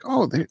 It was like,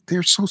 oh,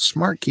 they're so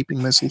smart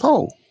keeping this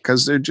low,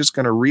 because they're just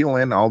going to reel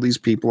in all these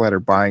people that are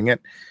buying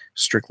it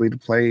strictly to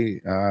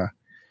play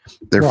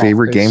their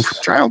favorite game from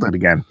childhood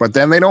again. But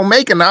then they don't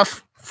make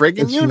enough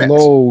friggin' units.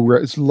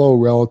 It's low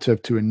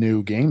relative to a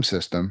new game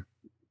system.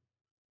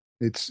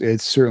 It's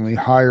certainly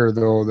higher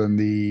though than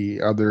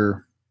the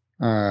other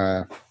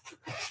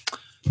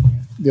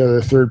the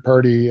other third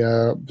party,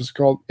 what's it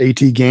called?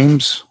 AT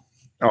Games.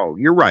 Oh,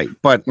 you're right.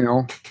 But You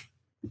know,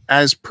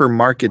 as per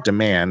market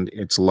demand,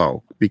 it's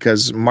low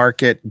because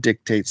market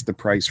dictates the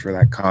price for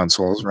that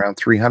console is around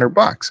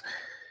 $300.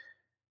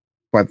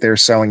 But they're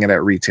selling it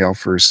at retail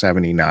for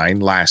 79.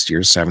 Last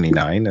year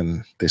 79,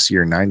 and this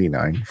year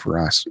 99 for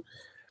us.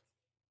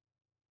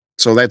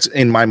 So that's,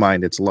 in my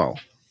mind, it's low,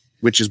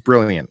 which is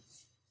brilliant.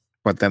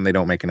 But then they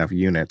don't make enough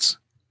units,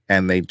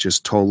 and they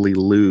just totally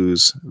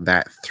lose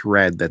that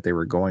thread that they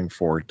were going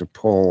for to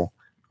pull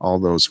all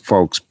those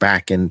folks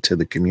back into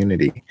the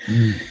community.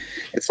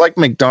 It's like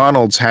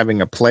McDonald's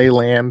having a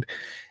playland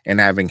and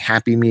having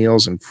Happy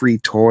Meals and free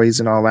toys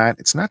and all that.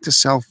 It's not to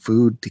sell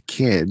food to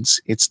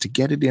kids. It's to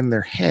get it in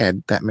their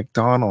head that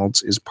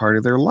McDonald's is part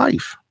of their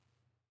life.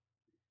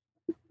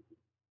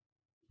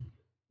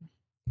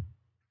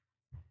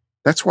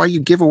 That's why you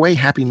give away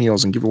Happy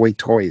Meals and give away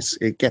toys.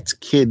 It gets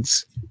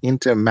kids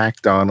into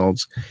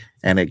McDonald's,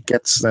 and it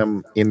gets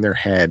them in their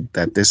head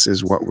that this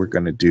is what we're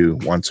going to do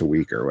once a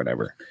week or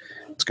whatever.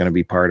 It's going to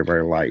be part of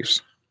our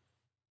lives.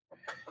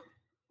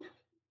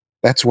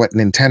 That's what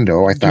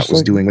Nintendo, I thought,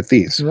 was doing with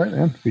these. You're right,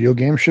 man. Video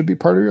games should be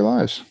part of your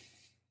lives.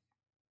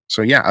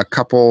 So yeah, a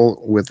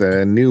couple with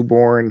a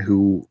newborn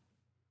who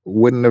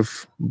wouldn't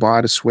have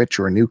bought a Switch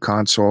or a new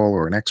console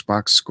or an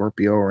Xbox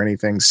Scorpio or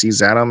anything, sees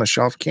that on the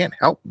shelf, can't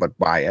help but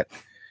buy it.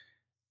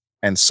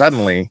 And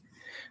suddenly,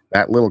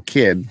 that little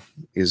kid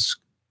is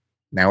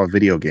now a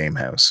video game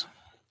house.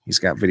 He's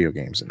got video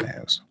games in the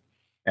house.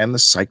 And the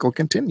cycle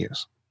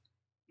continues.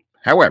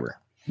 However,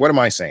 what am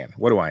I saying?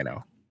 What do I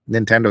know?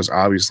 Nintendo's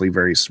obviously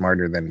very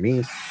smarter than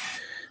me.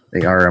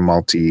 They are a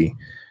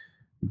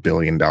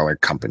multi-billion-dollar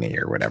company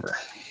or whatever.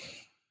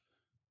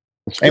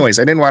 Anyways,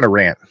 I didn't want to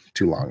rant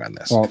too long on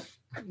this. Well,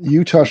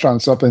 you touched on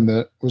something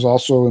that was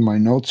also in my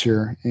notes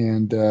here.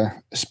 And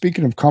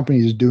speaking of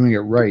companies doing it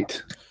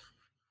right,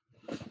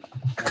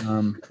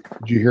 did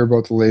you hear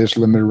about the latest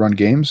limited run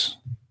games?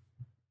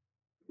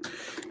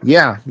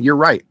 Yeah, you're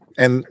right.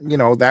 And, you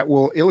know, that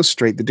will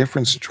illustrate the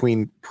difference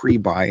between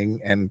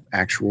pre-buying and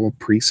actual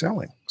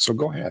pre-selling. So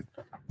go ahead.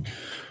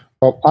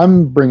 Well,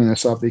 I'm bringing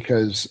this up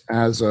because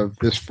as of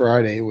this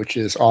Friday, which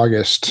is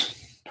August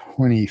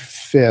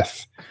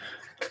 25th,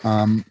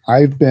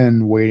 I've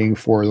been waiting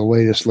for the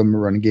latest limited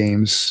run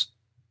games.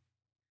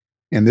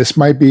 And this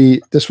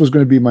was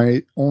going to be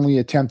my only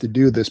attempt to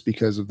do this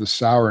because of the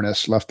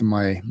sourness left in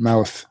my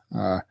mouth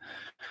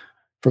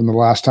from the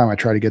last time I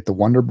tried to get the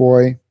Wonder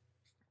Boy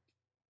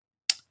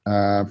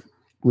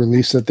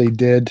release that they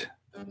did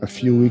a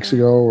few weeks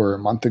ago or a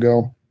month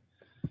ago.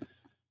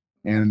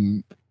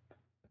 And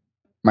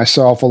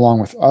myself, along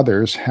with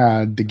others,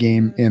 had the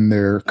game in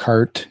their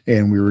cart,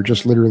 and we were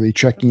just literally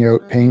checking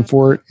out, paying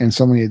for it, and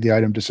suddenly the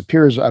item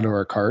disappears out of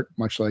our cart,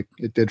 much like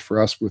it did for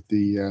us with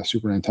the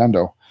Super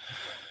Nintendo.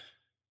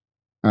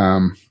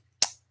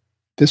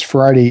 This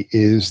Friday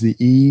is the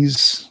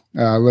Ys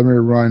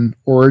limited run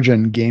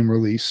Origin game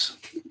release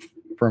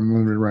from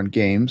Limited Run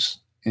Games.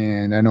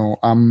 And I know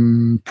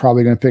I'm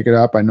probably going to pick it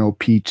up. I know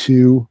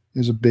P2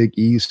 is a big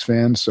Ys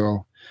fan,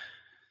 so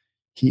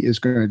he is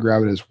going to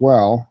grab it as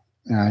well.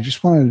 And I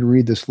just wanted to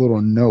read this little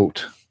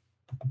note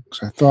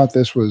because I thought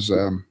this was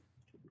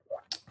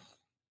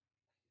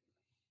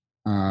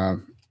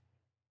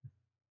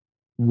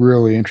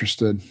really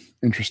interesting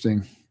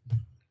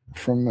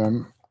from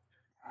them.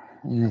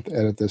 I'm going to have to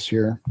edit this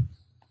here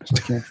because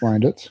I can't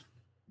find it.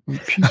 You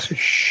piece of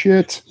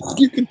shit.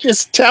 You can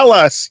just tell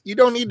us. You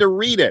don't need to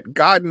read it.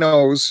 God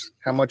knows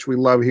how much we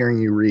love hearing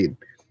you read.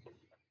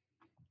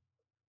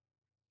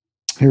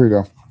 Here we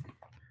go.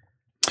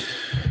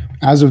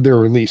 As of their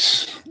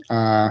release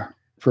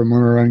from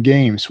Limited Run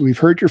Games, we've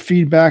heard your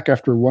feedback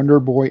after Wonder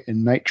Boy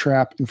and Night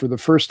Trap, and for the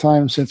first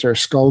time since our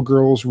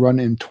Skullgirls run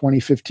in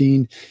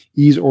 2015,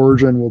 Ys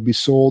Origin will be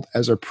sold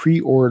as a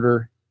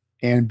pre-order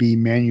and be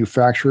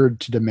manufactured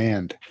to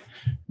demand.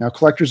 Now,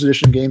 collector's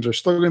edition games are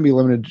still going to be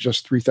limited to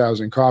just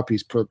 3,000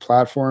 copies per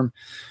platform,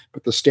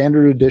 but the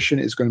standard edition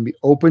is going to be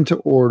open to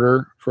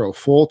order for a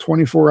full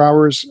 24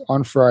 hours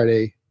on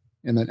Friday,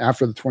 and then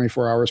after the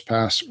 24 hours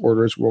pass,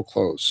 orders will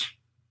close.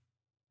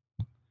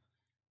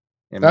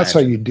 That's how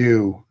you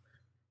do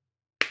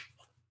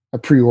a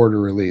pre-order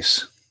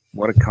release.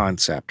 What a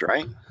concept,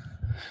 right?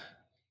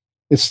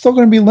 It's still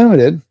going to be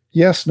limited.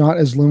 Yes, not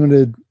as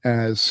limited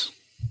as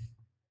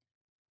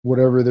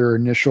whatever their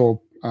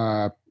initial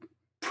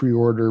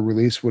pre-order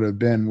release would have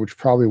been, which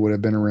probably would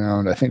have been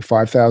around, I think,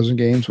 5,000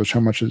 games, which how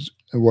much it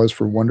was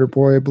for Wonder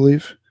Boy, I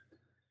believe.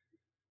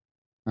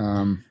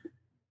 So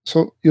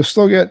you'll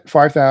still get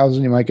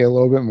 5,000. You might get a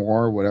little bit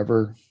more,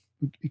 whatever.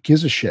 It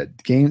gives a shit.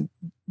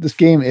 This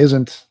game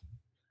isn't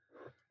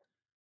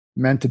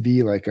meant to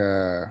be like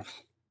a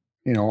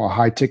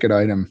high ticket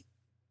item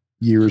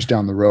years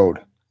down the road.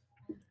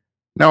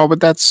 No, but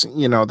that's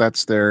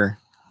their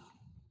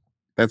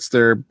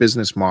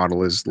business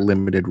model is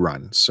limited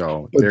run.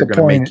 So but they're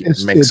going to make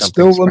it's something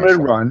still limited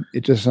special. run.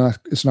 It's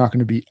not going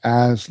to be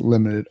as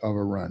limited of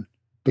a run.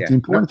 But the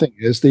important thing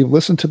is they've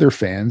listened to their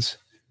fans.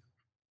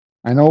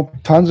 I know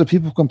tons of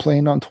people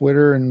complained on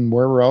Twitter and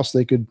wherever else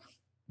they could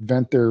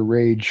vent their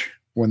rage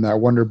when that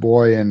Wonder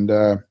Boy and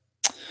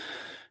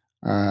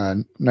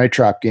Night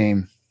Trap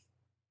game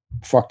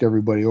fucked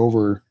everybody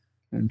over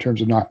in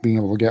terms of not being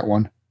able to get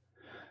one.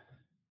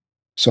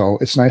 So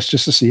it's nice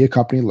just to see a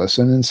company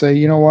listen and say,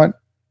 you know what,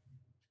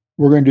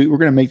 we're going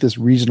to make this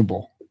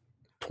reasonable.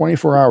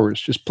 24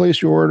 hours, just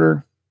place your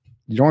order.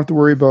 You don't have to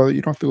worry about it.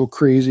 You don't have to go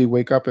crazy,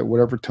 wake up at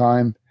whatever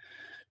time,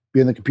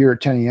 be on the computer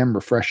at 10 a.m.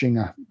 refreshing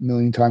a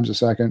million times a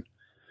second.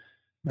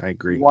 I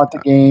agree. You want the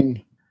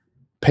game,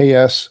 pay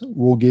us,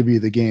 we'll give you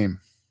the game.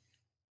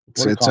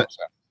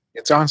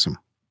 It's awesome.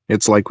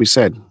 It's like we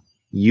said,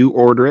 you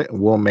order it,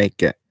 we'll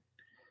make it.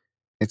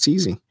 It's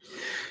easy.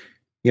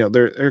 You know,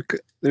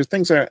 there's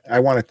things that I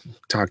want to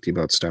talk to you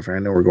about stuff. I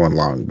know we're going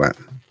long, but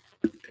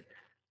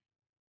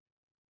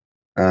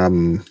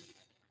then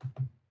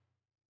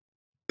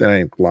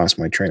I lost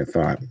my train of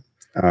thought.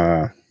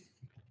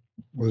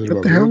 Was it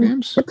about video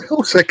games? What the hell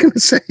was I going to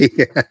say?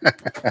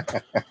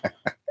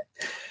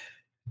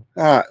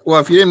 Well,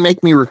 if you didn't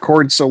make me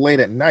record so late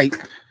at night.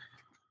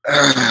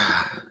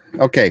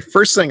 Okay,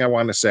 first thing I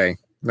want to say.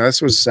 Now,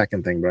 this was the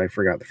second thing, but I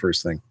forgot the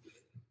first thing.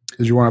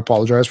 Did you want to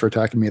apologize for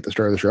attacking me at the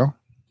start of the show?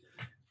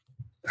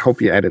 I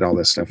hope you edit all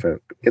this stuff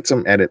out. Get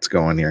some edits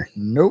going here.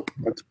 Nope.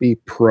 Let's be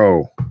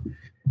pro.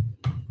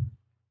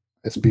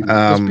 Let's be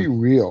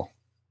real.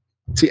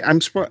 See,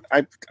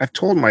 I've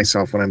told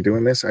myself when I'm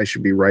doing this, I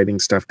should be writing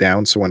stuff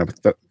down so when a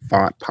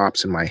thought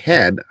pops in my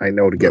head, I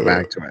know to get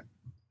back to it.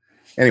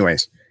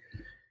 Anyways.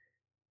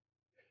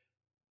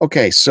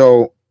 Okay,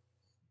 so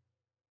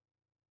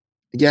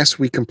yes,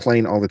 we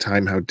complain all the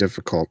time how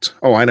difficult.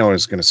 Oh, I know what I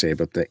was going to say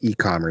about the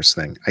e-commerce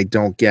thing. I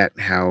don't get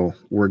how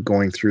we're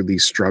going through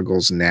these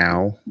struggles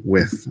now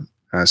with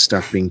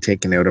stuff being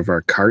taken out of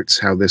our carts,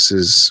 how this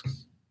is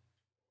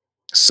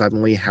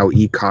suddenly how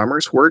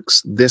e-commerce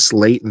works this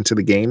late into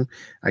the game.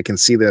 I can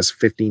see this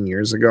 15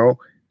 years ago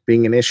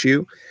being an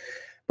issue,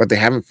 but they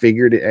haven't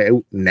figured it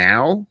out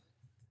now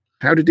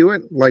how to do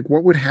it. Like,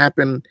 what would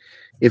happen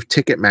if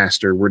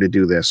Ticketmaster were to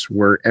do this,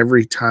 where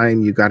every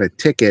time you got a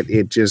ticket,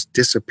 it just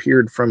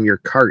disappeared from your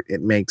cart?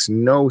 It makes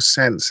no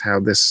sense how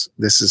this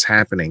is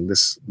happening.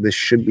 This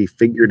should be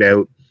figured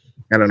out.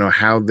 I don't know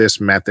how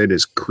this method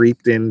is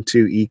creeped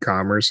into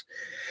e-commerce.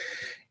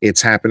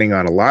 It's happening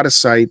on a lot of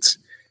sites,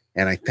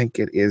 and I think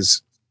it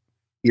is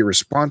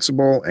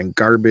irresponsible and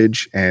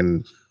garbage,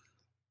 and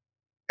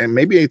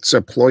maybe it's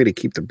a ploy to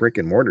keep the brick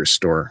and mortar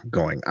store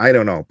going. I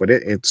don't know, but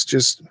it's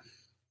just,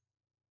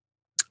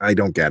 I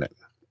don't get it.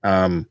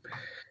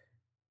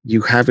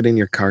 You have it in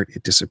your cart,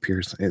 it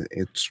disappears.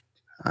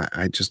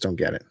 I just don't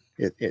get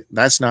it.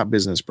 That's not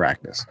business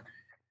practice.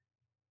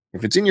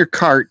 If it's in your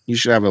cart, you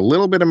should have a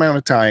little bit amount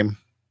of time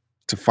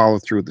to follow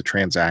through with the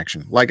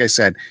transaction. Like I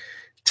said,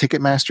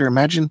 Ticketmaster,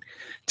 imagine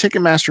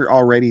Ticketmaster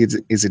already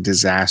is a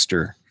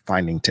disaster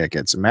finding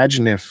tickets.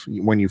 Imagine if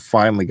when you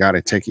finally got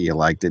a ticket you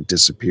liked, it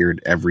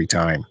disappeared every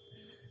time.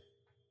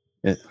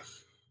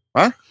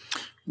 Huh?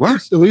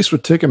 What? At least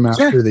with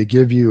Ticketmaster, They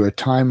give you a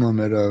time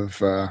limit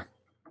of,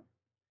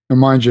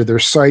 mind you, their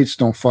sites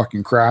don't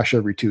fucking crash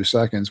every 2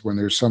 seconds when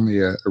there's suddenly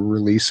a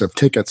release of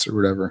tickets or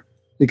whatever.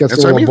 It gets a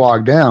little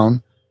bogged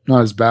down.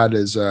 Not as bad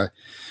as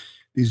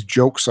these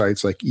joke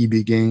sites like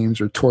EB Games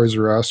or Toys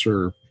R Us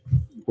or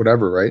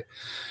whatever, right?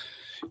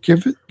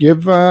 Give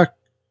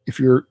if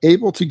you're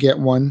able to get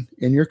one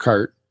in your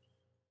cart,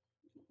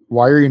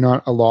 why are you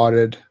not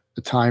allotted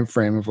a time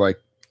frame of, like,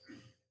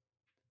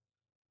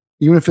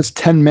 even if it's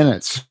 10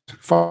 minutes,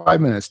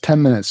 5 minutes,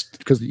 10 minutes,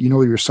 because you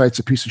know your site's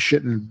a piece of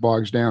shit and it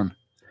bogs down.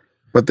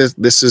 But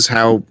this is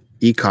how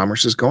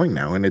e-commerce is going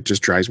now, and it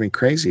just drives me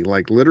crazy.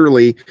 Like,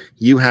 literally,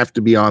 you have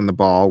to be on the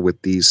ball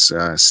with these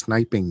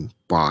sniping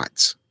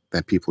bots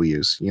that people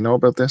use. You know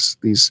about this?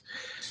 These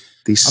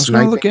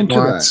sniping look into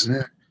bots. That.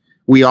 Yeah.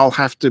 We all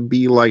have to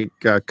be like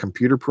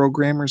computer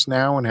programmers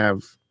now and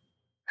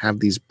have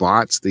these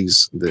bots,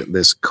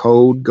 this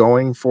code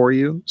going for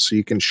you so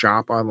you can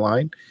shop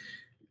online.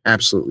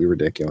 Absolutely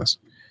ridiculous.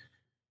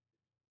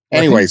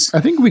 Anyways, I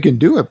think we can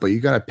do it, but you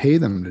got to pay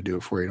them to do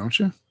it for you, don't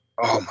you?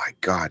 Oh my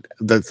God.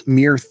 The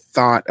mere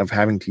thought of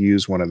having to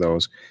use one of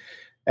those.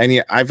 And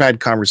yeah, I've had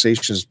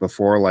conversations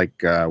before, like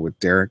with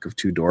Derek of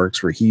Two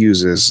Dorks, where he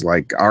uses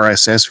like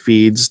RSS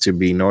feeds to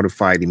be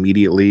notified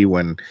immediately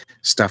when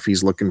stuff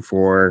he's looking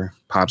for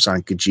pops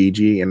on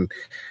Kijiji. And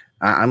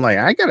I'm like,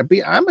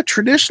 I'm a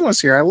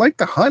traditionalist here. I like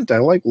to hunt. I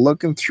like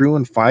looking through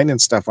and finding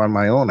stuff on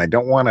my own. I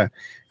don't want to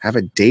have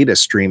a data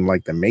stream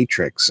like the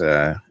Matrix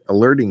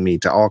alerting me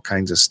to all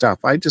kinds of stuff.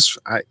 It's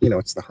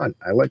the hunt.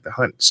 I like the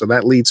hunt. So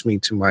that leads me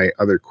to my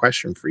other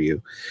question for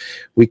you.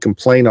 We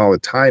complain all the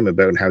time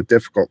about how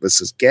difficult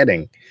this is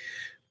getting.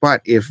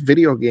 But if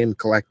video game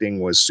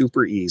collecting was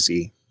super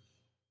easy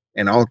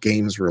and all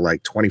games were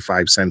like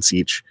 25 cents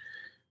each,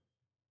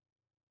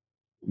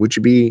 would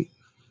you be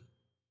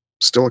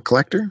still a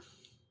collector?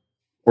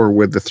 Or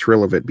would the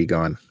thrill of it be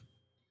gone?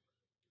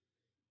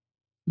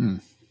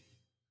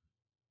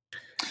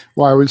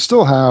 Well, I would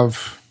still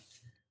have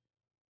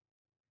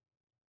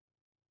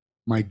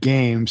my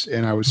games,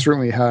 and I would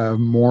certainly have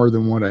more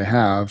than what I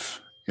have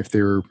if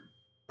they were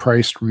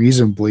priced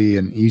reasonably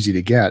and easy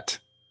to get.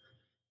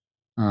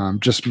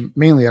 Just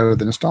mainly out of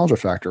the nostalgia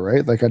factor,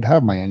 right? Like I'd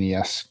have my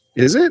NES.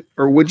 Is it?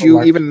 Or would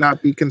you even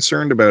not be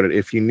concerned about it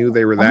if you knew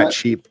they were that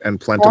cheap and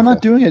plentiful? Well, I'm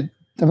not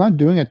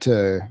doing it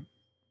to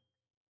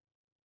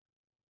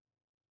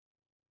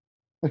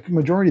like the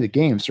majority of the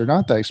games. They're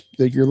not that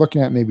you're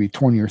looking at maybe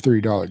 $20 or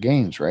 $30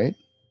 games, right?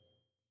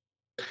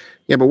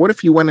 Yeah, but what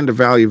if you went into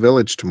Value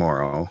Village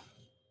tomorrow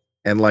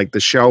and like the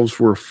shelves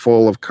were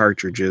full of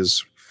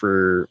cartridges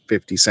for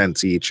 50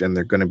 cents each, and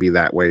they're going to be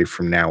that way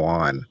from now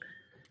on?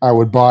 I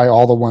would buy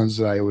all the ones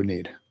that I would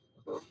need.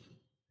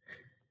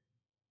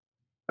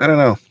 I don't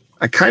know.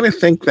 I kind of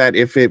think that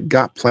if it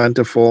got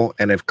plentiful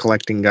and if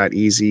collecting got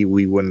easy,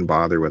 we wouldn't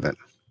bother with it.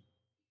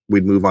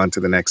 We'd move on to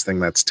the next thing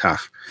that's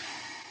tough.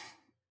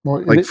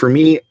 Well, like for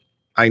me,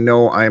 I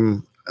know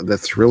the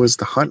thrill is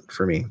the hunt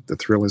for me. The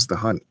thrill is the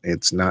hunt.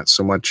 It's not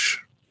so much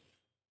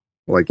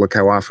like, look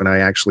how often I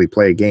actually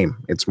play a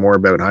game. It's more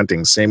about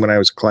hunting. Same when I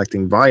was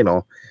collecting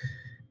vinyl.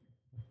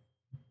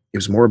 It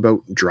was more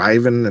about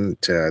driving and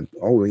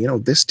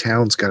this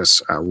town's got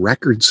a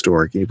record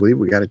store. Can you believe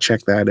we got to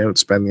check that out,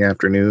 spend the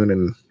afternoon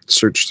and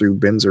search through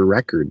bins of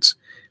records.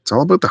 It's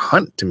all about the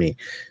hunt to me.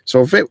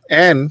 So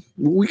and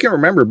we can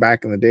remember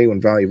back in the day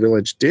when Value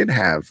Village did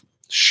have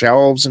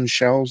shelves and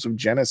shelves of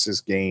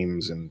Genesis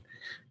games and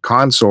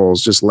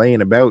consoles just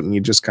laying about, and you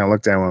just kind of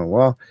looked at it and went,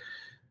 well,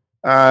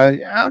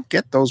 I'll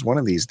get those one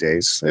of these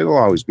days. It'll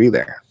always be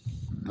there.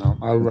 No,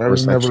 I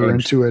was never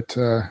into it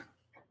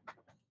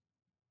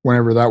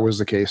whenever that was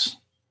the case.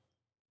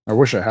 I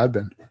wish I had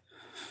been.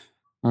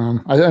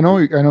 I know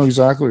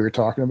exactly what you're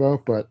talking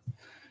about, but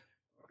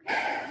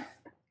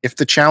if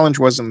the challenge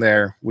wasn't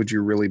there, would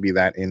you really be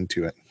that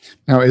into it?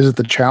 Now, is it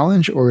the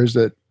challenge, or is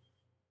it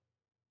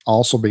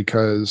also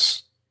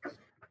because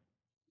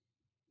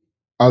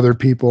other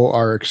people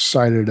are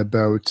excited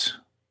about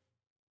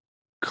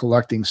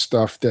collecting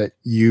stuff that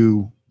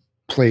you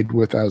played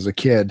with as a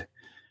kid,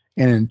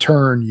 and in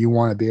turn you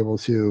want to be able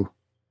to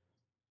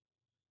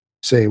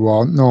say,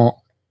 well, no,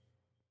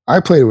 I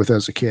played with it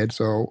as a kid,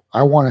 so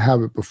I want to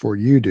have it before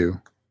you do,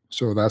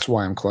 so that's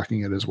why I'm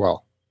collecting it as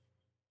well.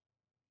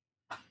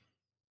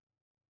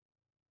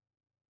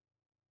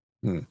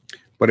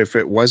 But if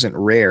it wasn't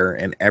rare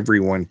and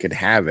everyone could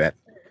have it,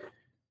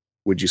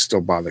 would you still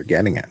bother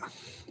getting it?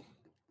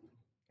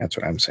 That's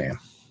what I'm saying.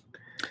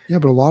 Yeah,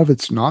 but a lot of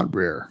it's not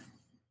rare.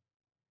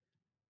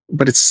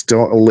 But it's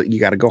still, you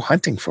got to go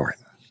hunting for it.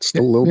 It's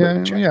still a little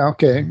bit. Yeah,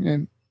 okay.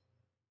 And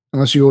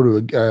unless you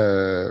go to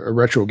a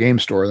retro game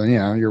store, then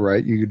yeah, you're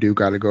right. You do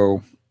got to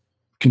go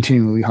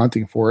continually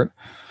hunting for it.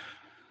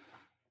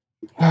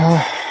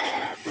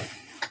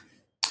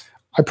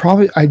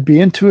 I'd be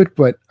into it,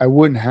 but I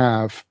wouldn't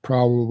have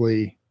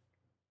probably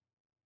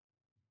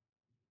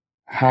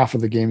half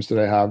of the games that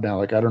I have now.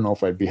 Like, I don't know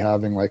if I'd be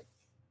having like,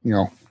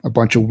 a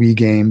bunch of Wii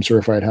games, or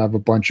if I'd have a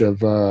bunch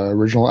of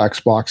original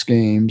Xbox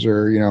games,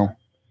 or,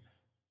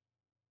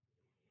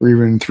 or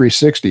even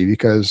 360,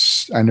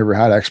 because I never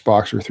had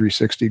Xbox or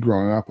 360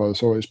 growing up. I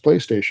was always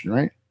PlayStation,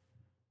 right?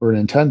 Or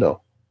Nintendo.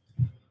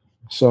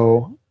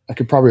 So I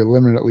could probably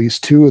eliminate at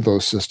least two of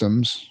those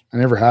systems. I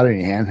never had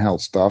any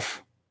handheld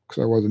stuff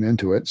because I wasn't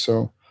into it.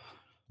 So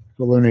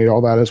eliminate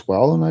all that as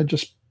well. And I'd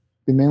just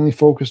be mainly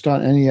focused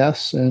on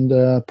NES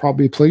and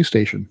probably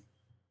PlayStation.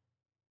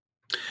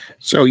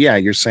 So yeah,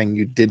 you're saying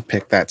you did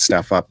pick that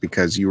stuff up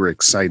because you were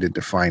excited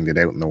to find it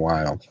out in the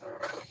wild.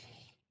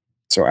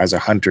 So as a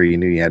hunter, you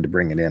knew you had to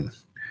bring it in.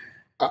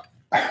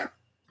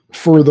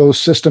 For those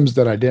systems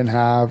that I didn't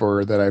have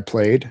or that I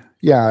played,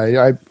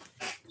 yeah,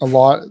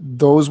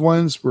 those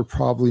ones were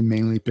probably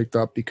mainly picked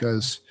up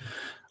because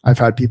I've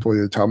had people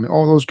either tell me,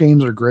 "Oh, those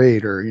games are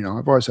great," or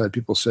I've always had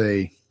people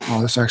say,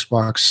 "Oh, this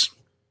Xbox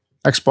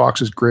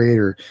is great,"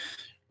 or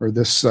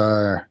this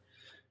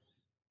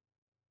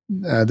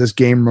this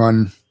game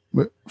run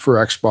for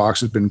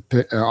Xbox has been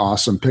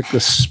awesome. Pick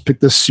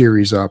this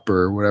series up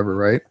or whatever,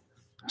 right?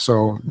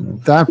 So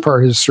that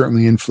part has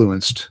certainly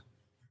influenced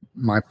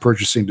my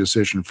purchasing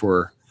decision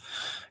for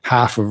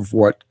half of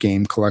what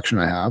game collection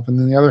I have, and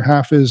then the other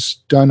half is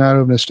done out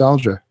of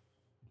nostalgia.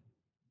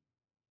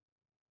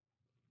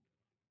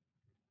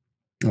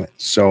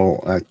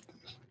 So,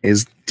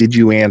 did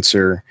you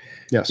answer?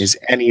 Yes. Is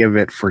any of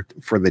it for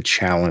the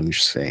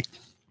challenge sake?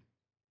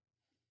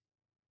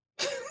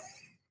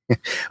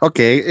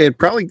 Okay, it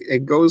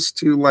goes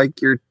to like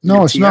your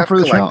it's not for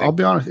the challenge. I'll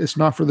be honest, it's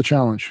not for the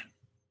challenge.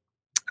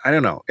 I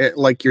don't know.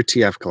 Like your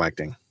TF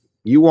collecting,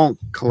 you won't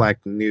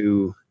collect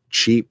new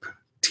cheap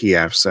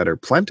TFs that are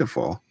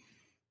plentiful,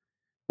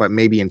 but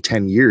maybe in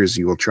 10 years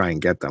you will try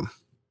and get them.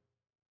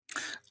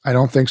 I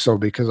don't think so,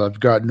 because I've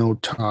got no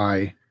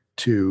tie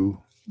to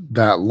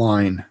that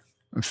line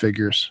of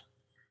figures.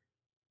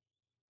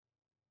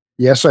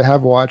 Yes, I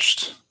have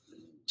watched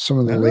some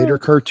of the later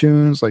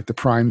cartoons, like the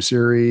Prime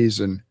series,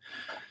 and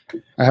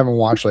I haven't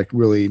watched like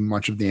really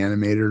much of the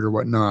animated or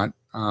whatnot.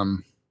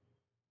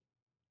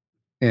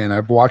 And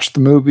I've watched the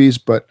movies,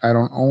 but I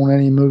don't own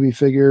any movie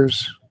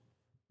figures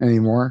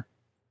anymore.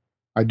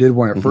 I did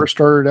when it first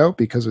started out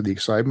because of the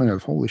excitement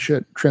of holy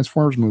shit,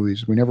 Transformers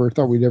movies. We never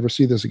thought we'd ever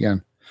see this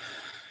again.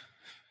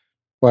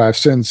 But I've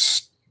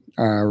since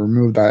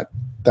removed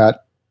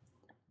that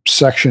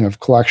section of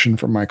collection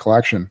from my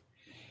collection.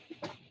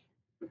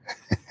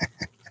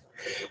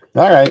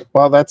 All right.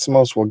 Well, that's the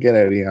most we'll get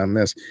out of you on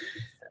this.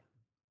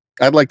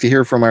 I'd like to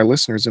hear from our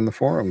listeners in the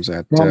forums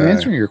at Well, I'm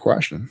answering your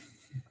question.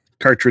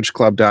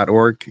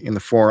 cartridgeclub.org. In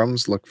the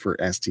forums, look for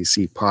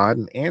STC Pod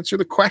and answer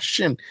the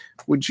question: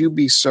 would you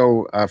be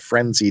so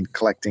frenzied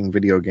collecting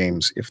video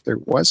games if there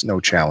was no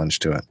challenge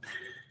to it?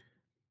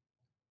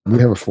 We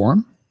have a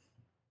forum?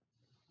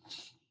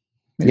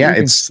 Maybe Yeah,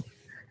 it's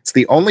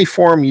the only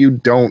forum you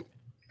don't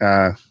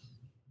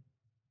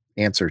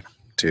answer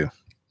to.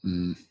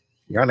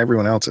 You're on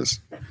everyone else's.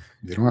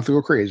 You don't have to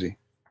go crazy.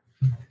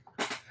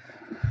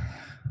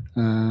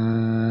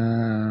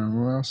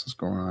 What else is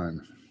going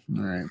on?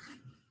 All right.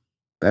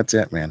 That's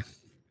it, man.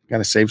 Got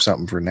to save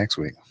something for next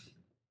week.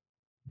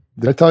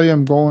 Did I tell you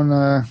I'm going?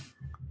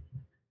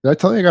 Did I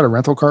tell you I got a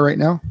rental car right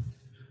now?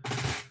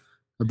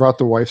 I brought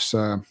the wife's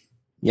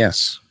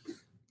Yes.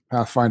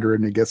 Pathfinder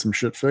in to get some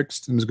shit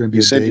fixed, and it's going to be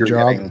You a said day you're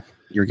job.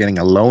 getting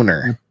a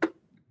loaner.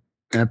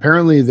 And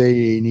apparently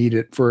they need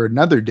it for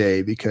another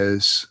day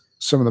because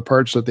some of the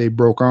parts that they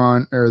broke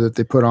on or that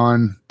they put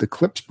on the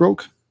clips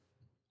broke.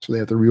 So they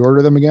have to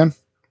reorder them again.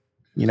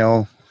 You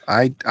know,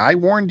 I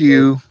warned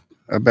you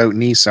about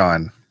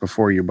Nissan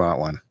before you bought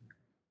one.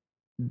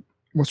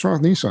 What's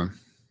wrong with Nissan?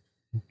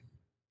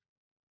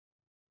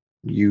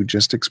 You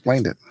just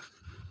explained it.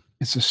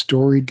 It's a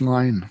storied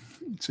line.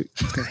 It's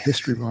got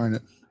history behind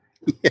it.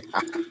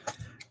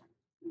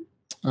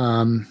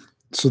 Yeah.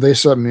 So they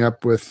set me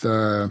up with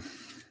a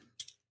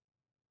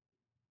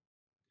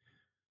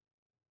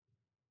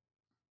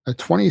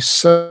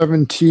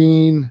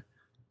 2017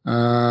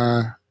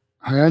 Hyundai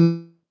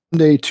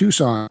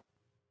Tucson,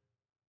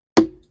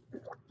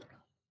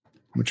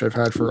 which I've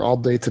had for all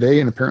day today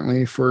and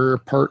apparently for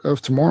part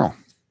of tomorrow.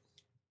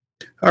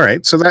 All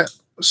right. So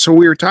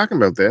we were talking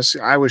about this.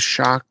 I was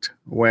shocked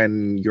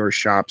when your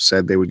shop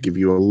said they would give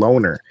you a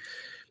loaner.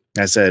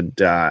 I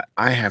said,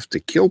 I have to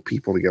kill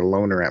people to get a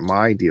loaner at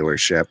my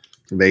dealership.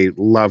 They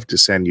love to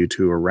send you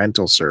to a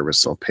rental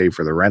service. They'll pay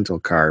for the rental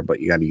car,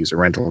 but you got to use a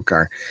rental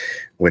car,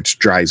 which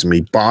drives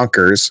me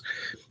bonkers.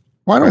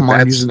 Well, I don't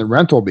mind using the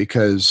rental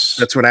because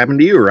that's what happened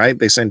to you, right?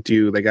 They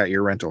got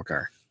your rental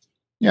car.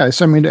 Yeah, they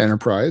sent me to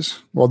Enterprise.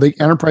 Well, the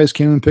Enterprise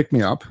came and picked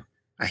me up.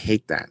 I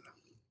hate that.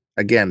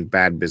 Again,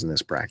 bad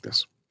business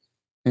practice.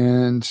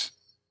 And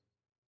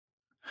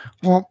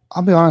well,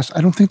 I'll be honest,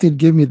 I don't think they'd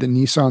give me the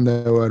Nissan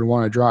that I'd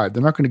want to drive.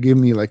 They're not going to give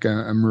me like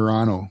a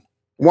Murano.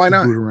 Why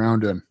not? Boot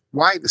around in.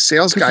 Why? The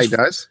sales guy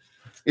does.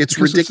 It's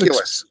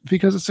ridiculous.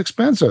 Because it's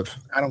expensive.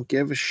 I don't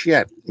give a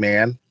shit,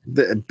 man.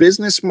 The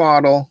business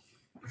model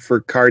for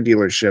car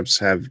dealerships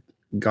have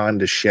gone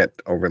to shit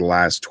over the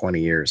last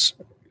 20 years.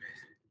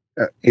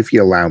 If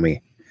you allow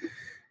me.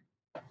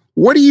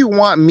 What do you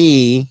want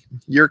me,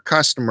 your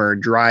customer,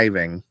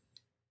 driving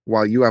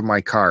while you have my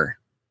car?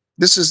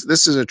 This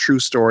is a true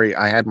story.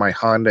 I had my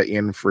Honda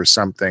in for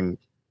something.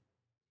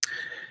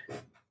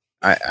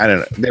 I don't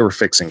know. They were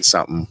fixing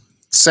something.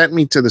 Sent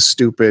me to the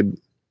stupid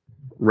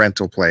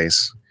rental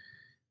place.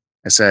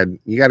 I said,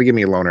 you got to give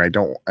me a loaner. I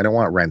don't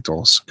want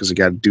rentals because you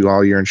got to do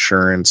all your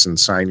insurance and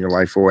sign your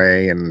life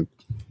away and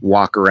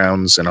walk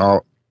arounds and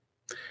all.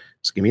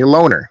 So give me a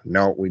loaner.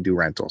 No, we do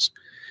rentals.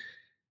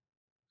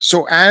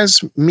 So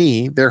as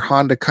me, their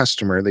Honda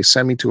customer, they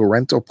send me to a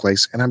rental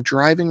place and I'm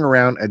driving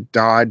around a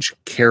Dodge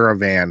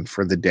Caravan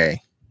for the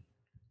day.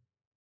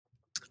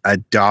 A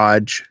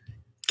Dodge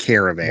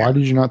Caravan. Why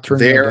did you not turn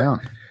that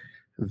down?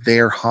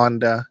 Their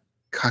Honda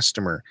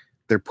customer.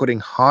 They're putting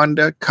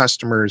Honda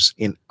customers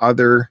in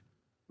other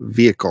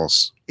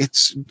vehicles.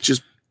 It's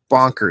just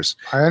bonkers.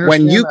 I understand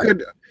when you that.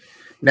 could.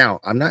 Now,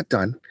 I'm not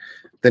done.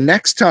 The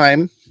next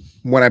time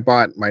when I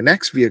bought my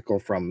next vehicle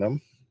from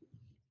them,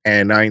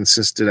 and I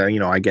insisted,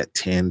 I get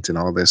tint and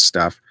all this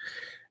stuff.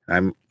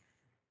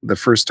 The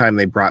first time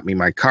they brought me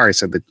my car, I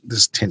said that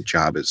this tint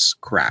job is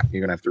crap.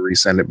 You're gonna have to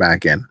resend it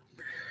back in.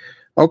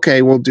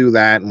 Okay, we'll do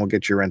that, and we'll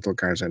get your rental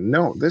car. I said,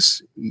 no,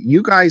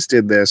 you guys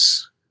did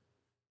this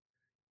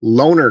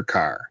loaner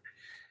car,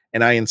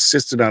 and I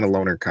insisted on a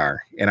loaner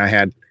car, and I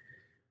had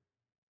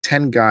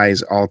 10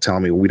 guys all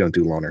telling me, we don't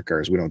do loaner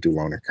cars. We don't do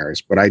loaner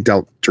cars. But I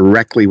dealt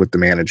directly with the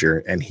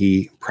manager, and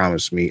he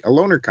promised me a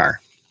loaner car.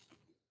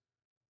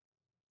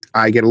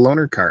 I get a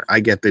loaner car.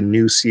 I get the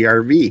new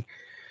CRV.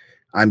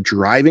 I'm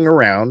driving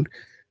around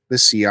the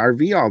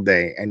CRV all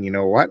day. And you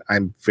know what?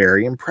 I'm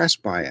very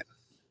impressed by it.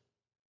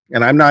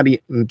 And I'm not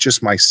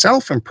just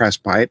myself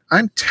impressed by it.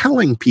 I'm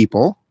telling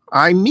people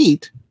I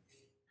meet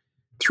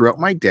throughout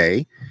my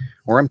day,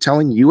 or I'm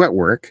telling you at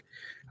work,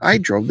 I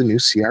drove the new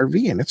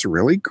CRV and it's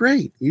really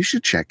great. You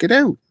should check it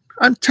out.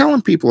 I'm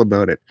telling people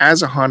about it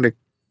as a Honda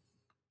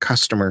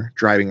customer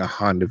driving a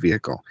Honda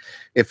vehicle.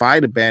 If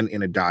I'd have been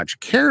in a Dodge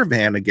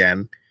Caravan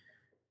again,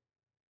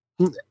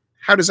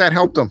 how does that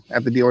help them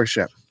at the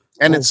dealership?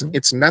 And Okay.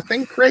 it's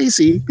nothing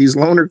crazy, these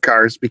loaner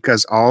cars,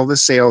 because all the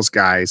sales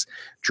guys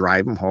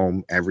drive them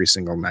home every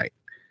single night.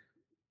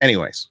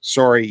 Anyways,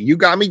 sorry, you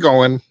got me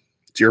going.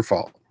 It's your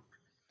fault.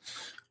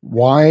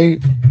 Why?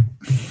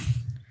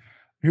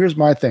 Here's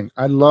my thing.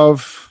 I would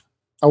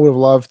have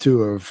loved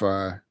to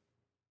have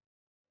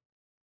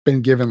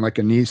been given like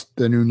the new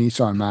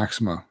Nissan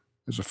Maxima.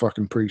 It's a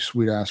fucking pretty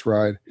sweet ass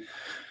ride.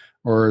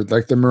 Or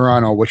like the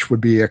Murano, which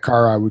would be a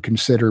car I would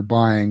consider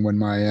buying when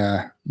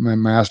my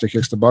Mazda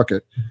kicks the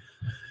bucket.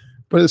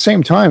 But at the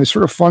same time, it's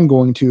sort of fun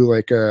going to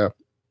like a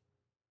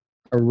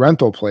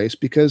rental place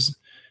because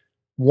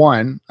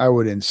one, I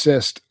would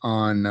insist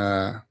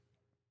on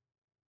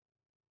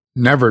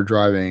never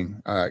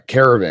driving a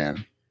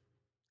Caravan.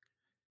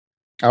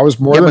 I was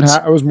more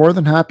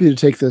than happy to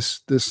take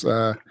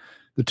the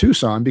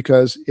Tucson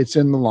because it's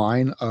in the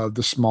line of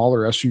the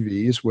smaller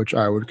SUVs, which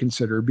I would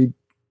consider be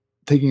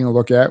taking a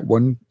look at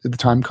when the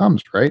time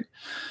comes, right?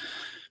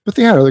 But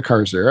they had other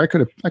cars there. I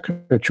could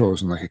have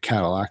chosen like a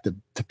Cadillac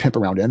to pimp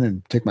around in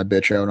and take my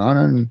bitch out on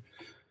and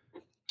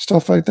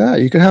stuff like that.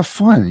 You could have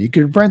fun. You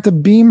could rent a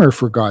Beamer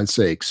for God's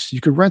sakes.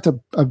 You could rent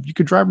you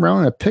could drive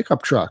around in a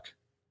pickup truck.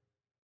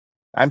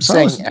 I'm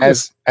saying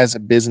as a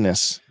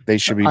business, they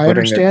should be. I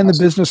understand the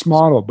business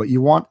model, but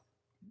you want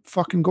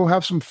fucking go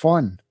have some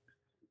fun.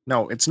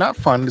 No, it's not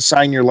fun to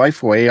sign your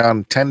life away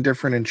on 10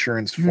 different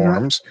insurance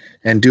forms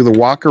and do the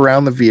walk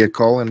around the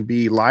vehicle and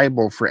be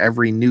liable for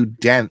every new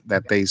dent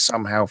that they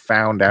somehow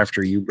found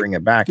after you bring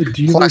it back. The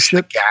dealership, plus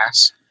the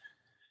gas.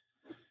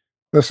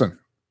 Listen,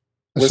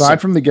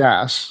 aside from the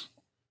gas,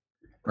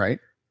 right?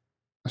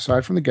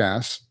 Aside from the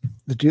gas,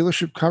 the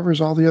dealership covers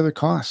all the other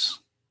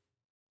costs.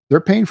 They're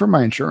paying for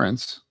my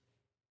insurance.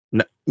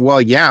 No, well,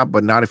 yeah,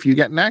 but not if you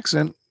get an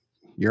accident.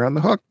 You're on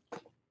the hook.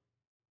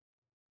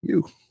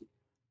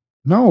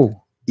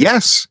 No.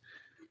 Yes.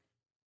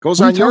 Goes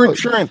on your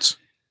insurance.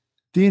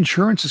 The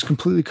insurance is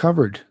completely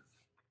covered.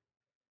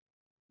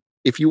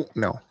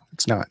 No,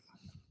 it's not.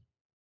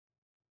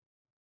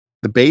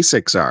 The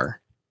basics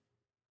are,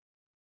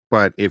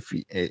 but if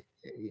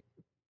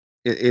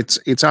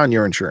it's on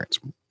your insurance.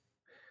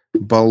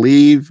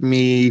 Believe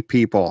me,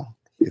 people,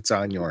 it's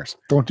on yours.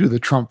 Don't do the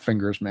Trump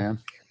fingers, man.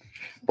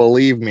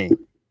 Believe me.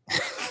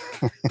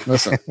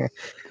 Listen,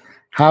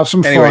 have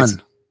some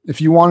fun. If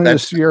you wanted a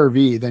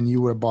CRV, then you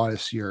would have bought a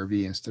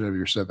CRV instead of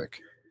your Civic.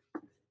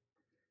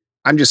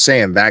 I'm just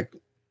saying that.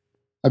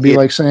 I'd be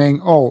like saying,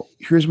 "Oh,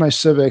 here's my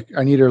Civic.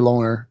 I need a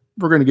loaner.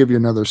 We're going to give you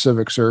another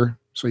Civic, sir,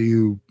 so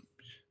your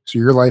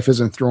life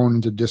isn't thrown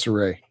into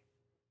disarray."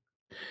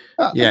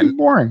 That'd be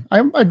boring.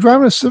 I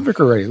drive a Civic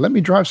already. Let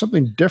me drive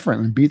something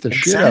different and beat the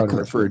shit out of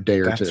it for a day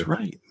or two. That's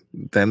right.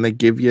 Then they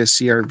give you a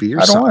CRV or something.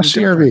 I don't want a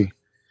CRV. Different.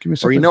 Give me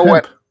something. Or you know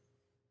what?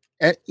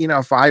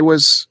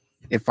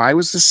 If I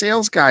was the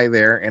sales guy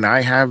there and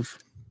I have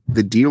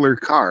the dealer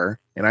car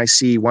and I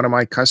see one of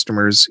my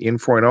customers in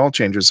for an oil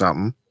change or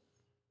something,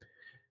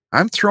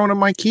 I'm throwing him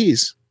my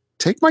keys.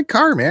 Take my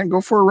car, man. Go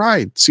for a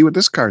ride. See what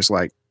this car's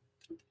like.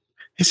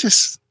 It's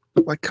just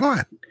like, come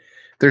on.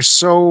 They're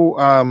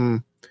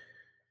so,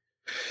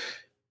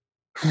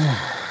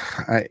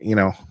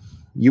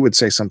 you would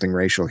say something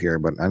racial here,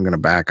 but I'm going to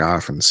back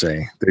off and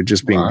say they're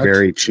just being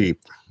very cheap.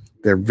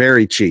 They're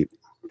very cheap.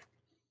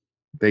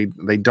 They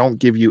don't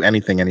give you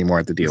anything anymore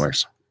at the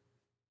dealers.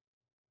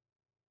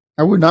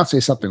 I would not say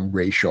something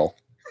racial.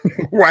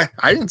 What?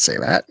 I didn't say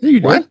that. You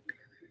did. What?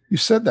 You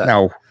said that.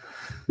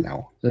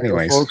 No.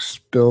 Anyways, folks,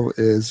 Bill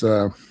is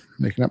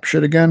making up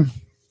shit again,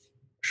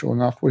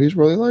 showing off what he's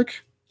really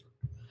like.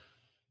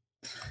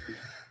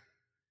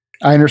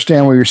 I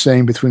understand what you're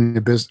saying between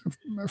the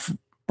business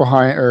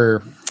behind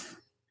or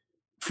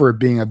for it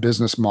being a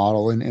business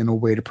model and a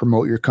way to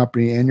promote your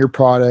company and your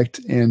product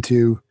and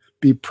to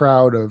be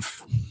proud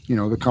of,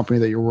 the company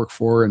that you work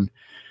for and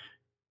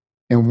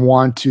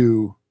want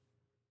to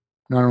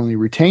not only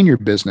retain your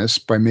business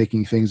by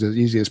making things as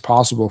easy as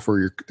possible for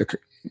your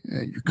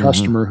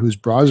customer who's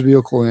brought his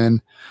vehicle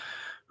in,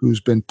 who's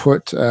been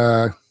put,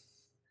 in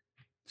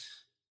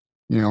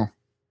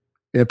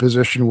a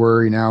position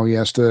where now he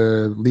has to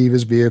leave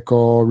his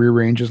vehicle,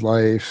 rearrange his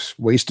life,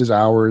 waste his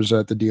hours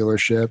at the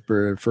dealership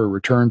or for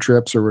return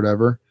trips or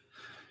whatever.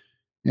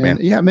 And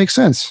it makes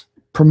sense.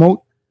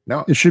 Promote.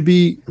 No, it should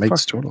be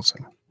makes total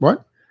sense.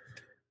 What?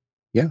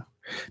 Yeah.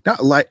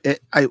 Not like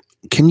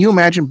can you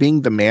imagine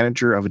being the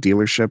manager of a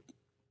dealership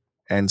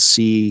and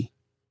see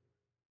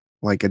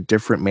like a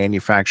different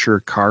manufacturer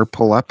car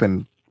pull up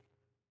and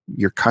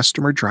your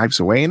customer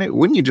drives away in it?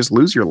 Wouldn't you just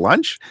lose your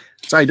lunch?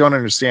 So I don't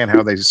understand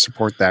how they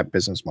support that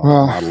business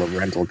model of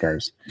rental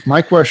cars.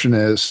 My question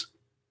is,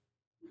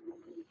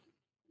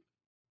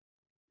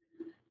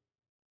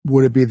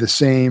 would it be the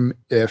same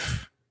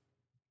if,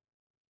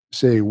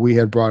 say, we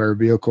had brought our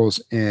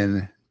vehicles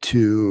in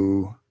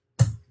to,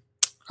 I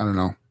don't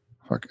know,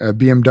 a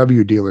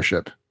BMW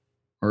dealership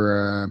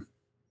or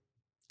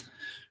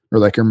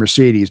like a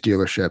Mercedes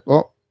dealership?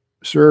 Oh,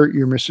 sir,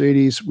 your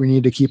Mercedes, we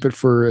need to keep it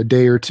for a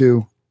day or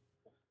two.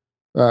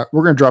 We're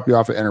going to drop you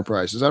off at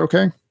Enterprise. Is that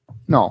okay?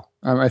 No.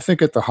 I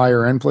think at the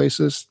higher end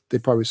places,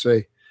 they'd probably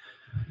say,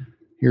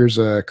 Here's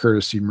a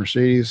courtesy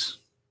Mercedes.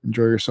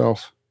 Enjoy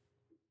yourself.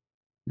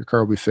 Your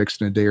car will be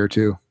fixed in a day or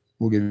two.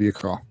 We'll give you a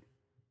call.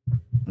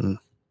 Mm.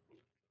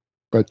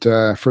 But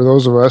for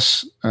those of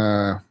us,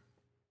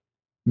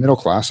 middle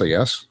class, I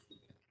guess,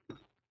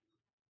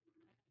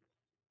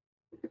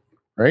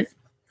 right?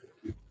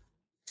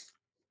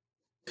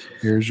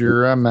 Here's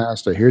your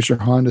Mazda. Here's your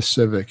Honda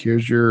Civic.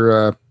 Here's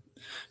your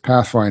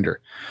Pathfinder.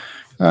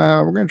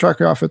 We're going to drop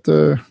you off at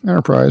the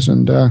Enterprise,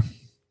 and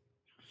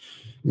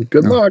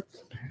Good luck.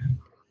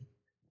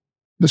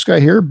 This guy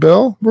here,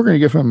 Bill, we're going to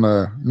give him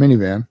a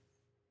minivan.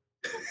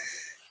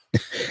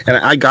 And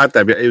I got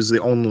that. It was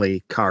the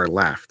only car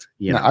left.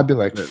 You know? I'd be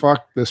like,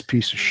 fuck this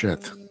piece of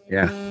shit.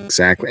 Yeah,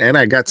 exactly. And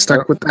I got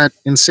stuck with that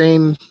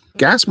insane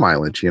gas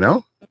mileage,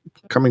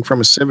 coming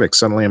from a Civic.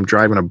 Suddenly I'm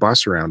driving a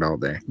bus around all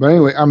day. But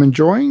anyway, I'm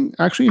enjoying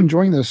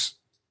this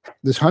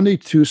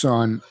Hyundai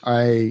Tucson.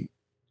 I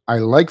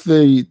like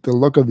the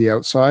look of the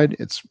outside.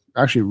 It's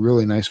actually a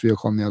really nice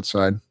vehicle on the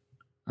outside.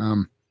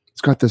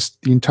 It's got this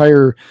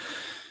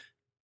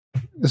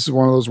is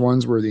one of those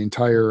ones where the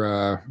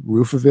entire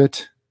roof of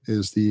it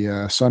is the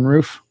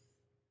sunroof,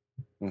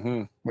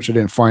 which I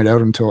didn't find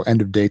out until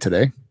end of day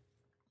today.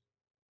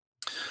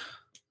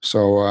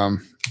 So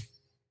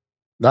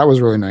that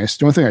was really nice.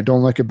 The only thing I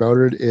don't like about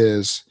it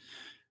is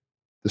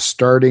the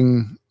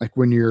starting, like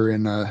when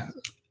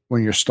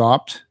you're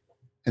stopped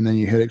and then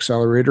you hit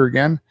accelerator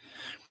again.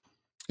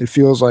 It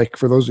feels like,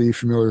 for those of you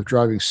familiar with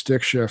driving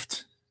stick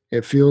shift,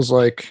 it feels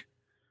like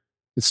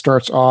it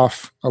starts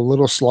off a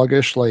little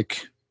sluggish,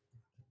 like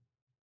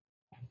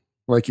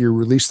you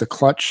release the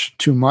clutch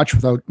too much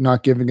without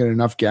not giving it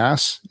enough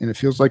gas, and it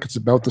feels like it's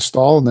about to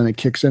stall, and then it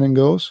kicks in and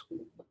goes.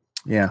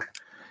 Yeah.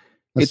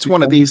 That's It's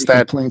one of these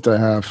that complaint I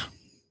have.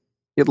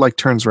 It like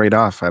turns right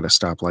off at a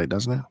stoplight,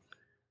 doesn't it?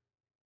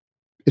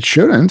 It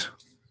shouldn't.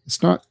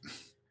 It's not.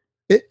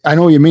 I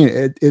know what you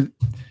mean.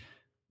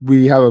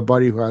 We have a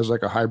buddy who has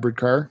like a hybrid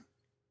car,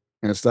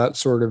 and it's that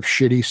sort of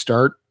shitty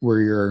start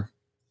where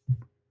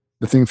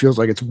the thing feels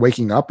like it's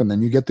waking up and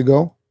then you get to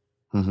go.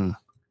 Mm-hmm.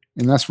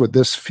 And that's what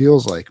this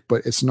feels like,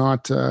 but it's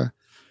not a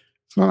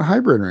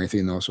hybrid or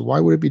anything though. So why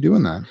would it be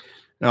doing that?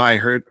 No, I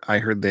heard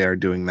they are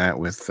doing that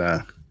with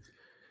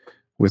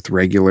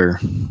regular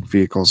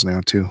vehicles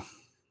now too.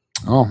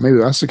 Oh, maybe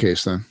that's the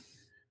case then.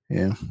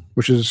 Yeah.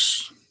 Which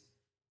is,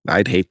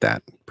 I'd hate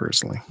that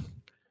personally.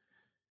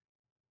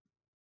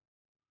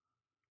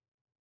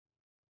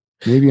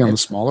 maybe on the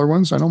smaller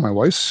ones. I know my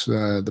wife's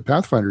the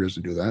Pathfinder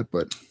doesn't do that,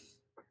 but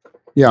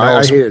yeah, No,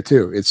 I hate it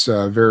too. It's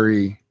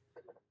very,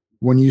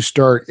 when you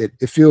start,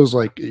 it feels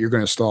like you're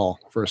going to stall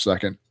for a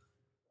second.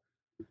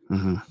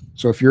 Mm-hmm.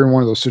 So if you're in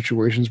one of those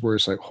situations where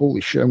it's like,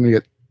 holy shit, I'm going to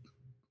get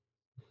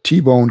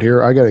T-boned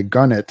here, I got to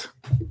gun it.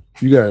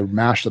 You got to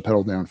mash the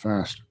pedal down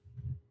fast.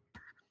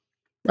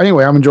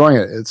 Anyway, I'm enjoying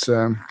it. It's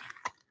I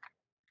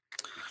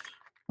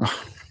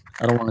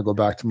don't want to go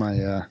back to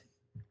my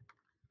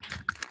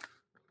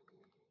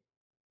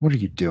what are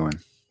you doing?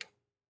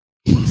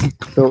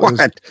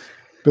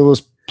 Bill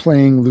is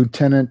playing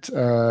Lieutenant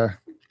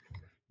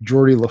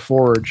Geordie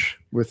LaForge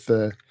with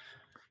the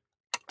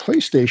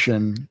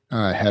PlayStation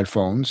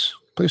headphones,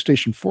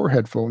 PlayStation 4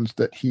 headphones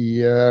that he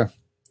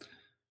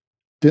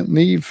didn't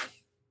leave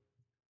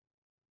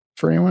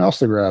for anyone else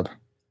to grab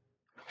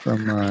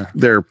from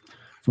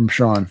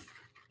Sean.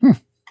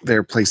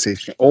 Their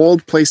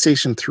old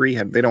PlayStation 3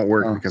 they don't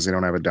work because they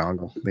don't have a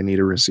dongle. They need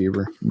a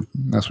receiver.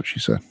 That's what she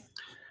said.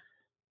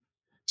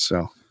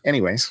 So,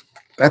 anyways,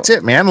 that's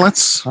it, man.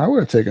 I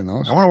would have taken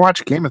those. I want to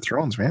watch Game of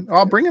Thrones, man.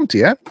 I'll bring them to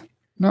you.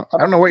 No, I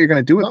don't know what you're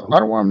going to do with them. I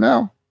don't want them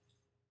now.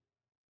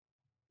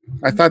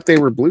 I thought they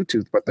were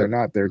Bluetooth, but they're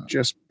not. They're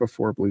just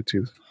before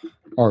Bluetooth.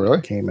 Oh, really?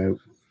 Came out.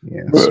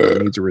 Yeah, so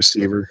it needs a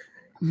receiver.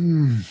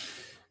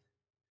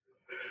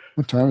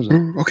 What time is it?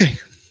 Okay.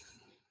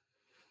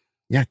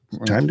 Yeah,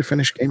 time to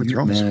finish Game of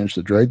Thrones. Managed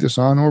to drag this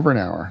on over an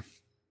hour.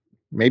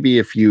 Maybe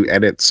if you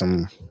edit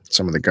some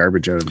of the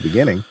garbage out of the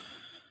beginning.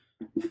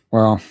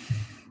 Well,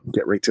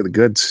 get right to the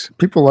goods.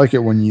 People like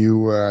it when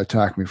you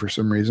attack me for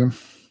some reason.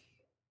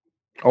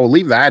 Oh,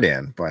 leave that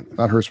in, but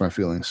that hurts my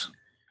feelings.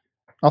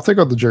 I'll take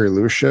out the Jerry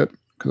Lewis shit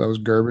because that was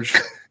garbage.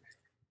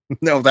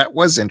 No, that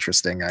was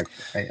interesting.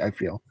 I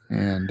feel.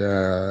 And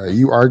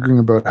you arguing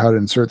about how to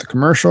insert the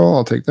commercial,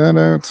 I'll take that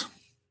out.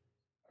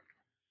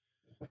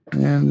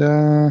 And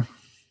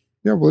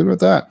yeah, we'll leave it at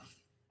that.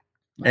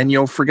 And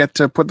you'll forget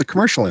to put the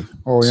commercial in.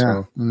 Oh yeah,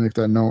 I'll make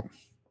that note.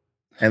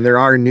 And there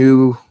are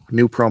new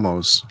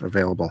promos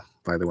available,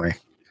 by the way,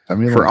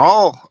 for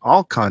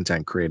all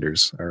content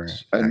creators. All right,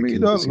 send me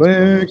the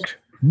link,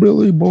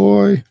 Billy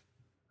boy.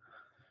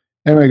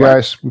 Anyway,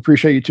 guys, we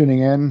appreciate you tuning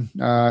in.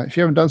 If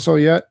you haven't done so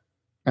yet,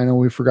 I know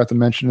we forgot to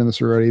mention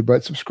this already,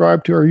 but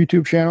subscribe to our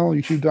YouTube channel,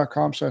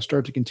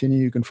 youtube.com/start to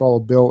continue. You can follow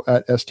Bill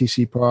at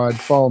STC Pod.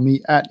 Follow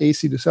me at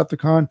AC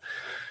Decepticon.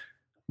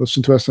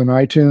 Listen to us on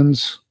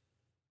iTunes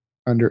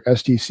under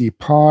STC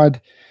Pod.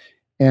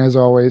 And as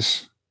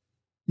always,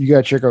 you got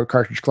to check out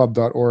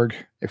cartridgeclub.org.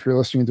 If you're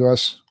listening to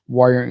us,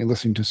 why aren't you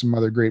listening to some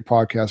other great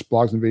podcasts,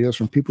 blogs, and videos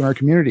from people in our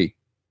community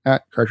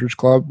at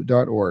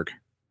cartridgeclub.org?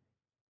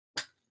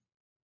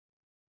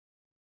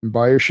 And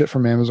buy your shit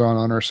from Amazon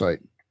on our site,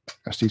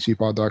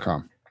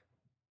 stcpod.com.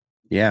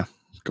 Yeah.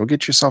 Go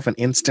get yourself an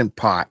Instant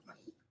Pot.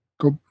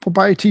 Go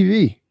buy a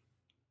TV.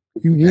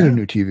 You need a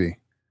new TV.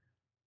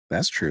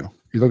 That's true.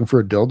 You're looking for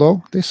a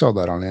dildo? They sell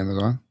that on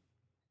Amazon.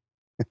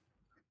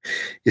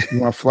 You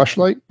want a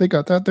fleshlight? They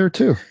got that there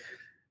too.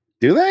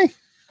 Do they?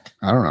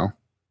 I don't know.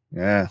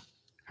 Yeah.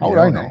 How would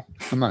I know?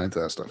 I'm not into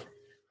that stuff.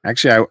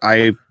 Actually,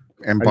 I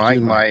am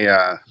buying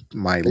my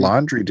my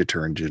laundry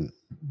detergent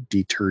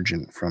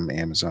from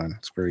Amazon.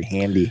 It's very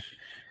handy.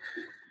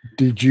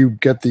 Did you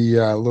get the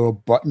little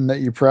button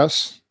that you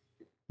press?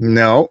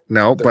 No,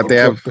 but they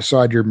have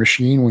beside your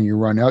machine when you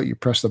run out, you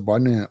press the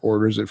button and it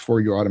orders it for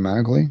you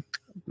automatically.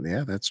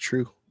 Yeah, that's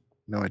true.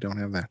 No, I don't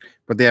have that.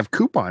 But they have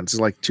coupons.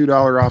 It's like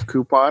 $2 off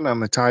coupon on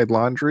the Tide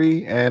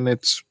laundry, and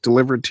it's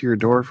delivered to your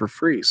door for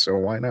free. So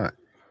why not?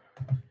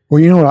 Well,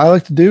 you know what I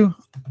like to do?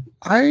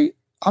 I'm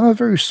a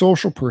very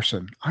social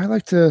person. I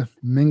like to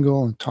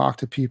mingle and talk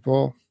to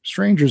people,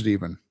 strangers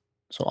even.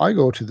 So I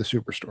go to the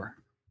superstore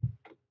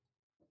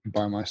and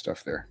buy my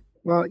stuff there.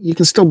 Well, you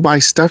can still buy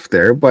stuff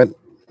there, but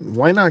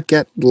why not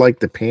get like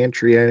the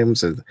pantry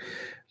items,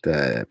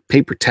 the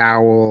paper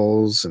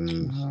towels,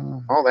 and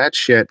all that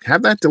shit?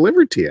 Have that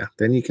delivered to you.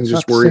 Then you can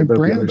just worry about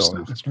the other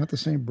stuff. It's not the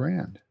same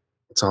brand.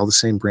 It's all the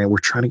same brand. We're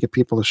trying to get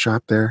people to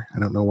shop there. I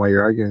don't know why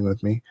you're arguing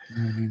with me.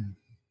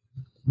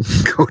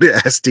 Go to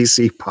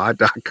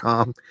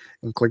stcpod.com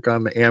and click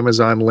on the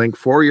Amazon link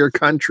for your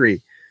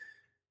country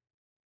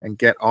and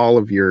get all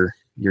of your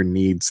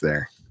needs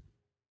there.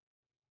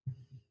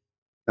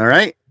 All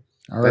right.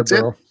 That's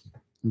bro.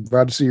 I'm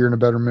glad to see you're in a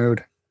better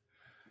mood.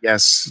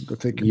 Yes. Go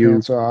take your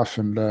pants off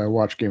and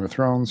watch Game of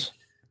Thrones.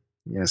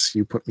 Yes,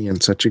 you put me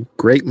in such a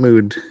great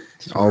mood.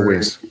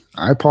 Always.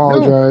 I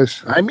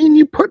apologize. No, I mean,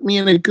 you put me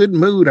in a good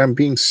mood. I'm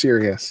being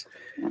serious.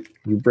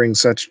 You bring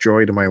such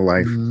joy to my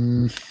life.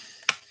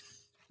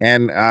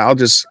 And I'll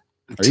just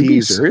tease. Are you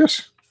being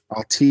serious?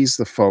 I'll tease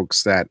the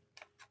folks that,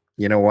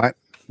 you know what?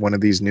 One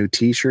of these new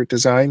t-shirt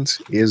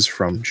designs is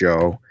from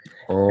Joe.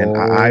 Oh. And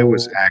I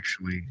was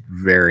actually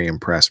very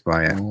impressed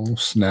by it. Oh,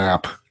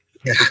 snap.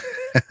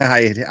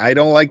 I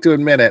don't like to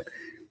admit it,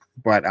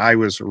 but I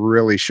was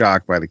really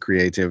shocked by the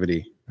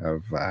creativity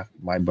of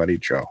my buddy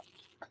Joe.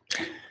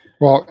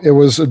 Well, it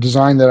was a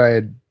design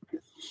that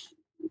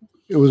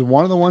it was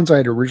one of the ones I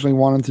had originally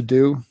wanted to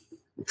do,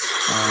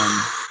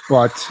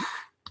 but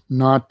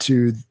not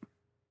to.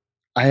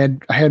 I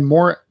had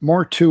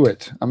more to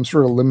it. I'm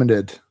sort of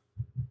limited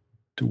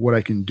to what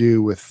I can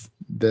do with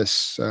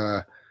this.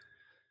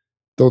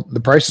 Though the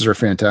prices are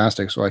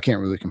fantastic, so I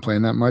can't really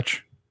complain that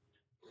much.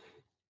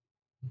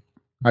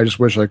 I just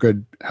wish I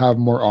could have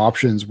more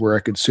options where I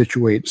could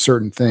situate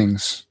certain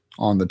things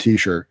on the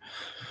t-shirt.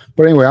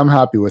 But anyway, I'm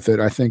happy with it.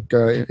 I think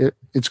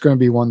it's going to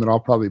be one that I'll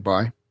probably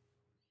buy.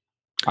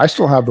 I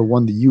still have the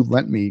one that you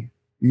lent me.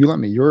 You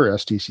lent me your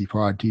STC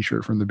Pod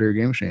t-shirt from the Beer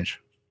Game Exchange.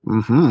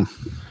 Mm-hmm.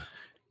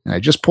 And I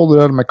just pulled it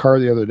out of my car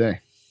the other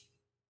day.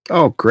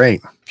 Oh,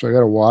 great. So I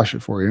got to wash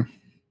it for you.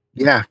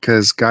 Yeah,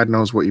 because God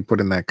knows what you put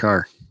in that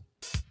car.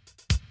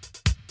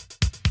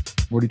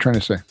 What are you trying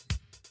to say?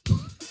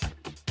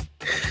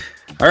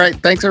 All right.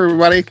 Thanks,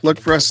 everybody. Look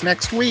for us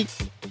next week.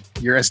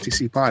 Your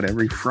STC Pod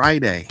every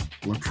Friday.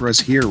 Look for us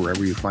here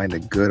wherever you find a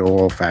good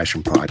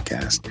old-fashioned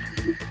podcast.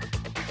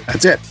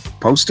 That's it.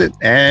 Post it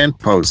and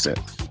post it.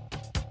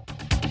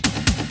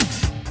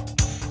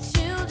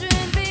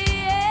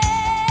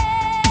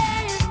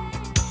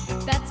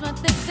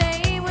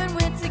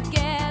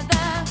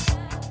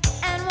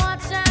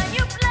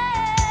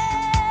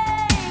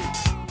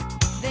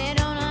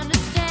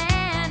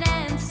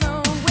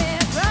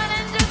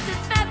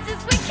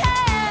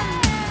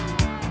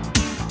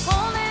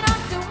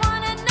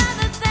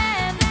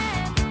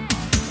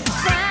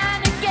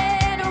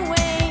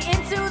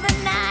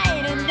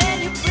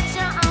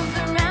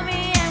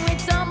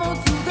 More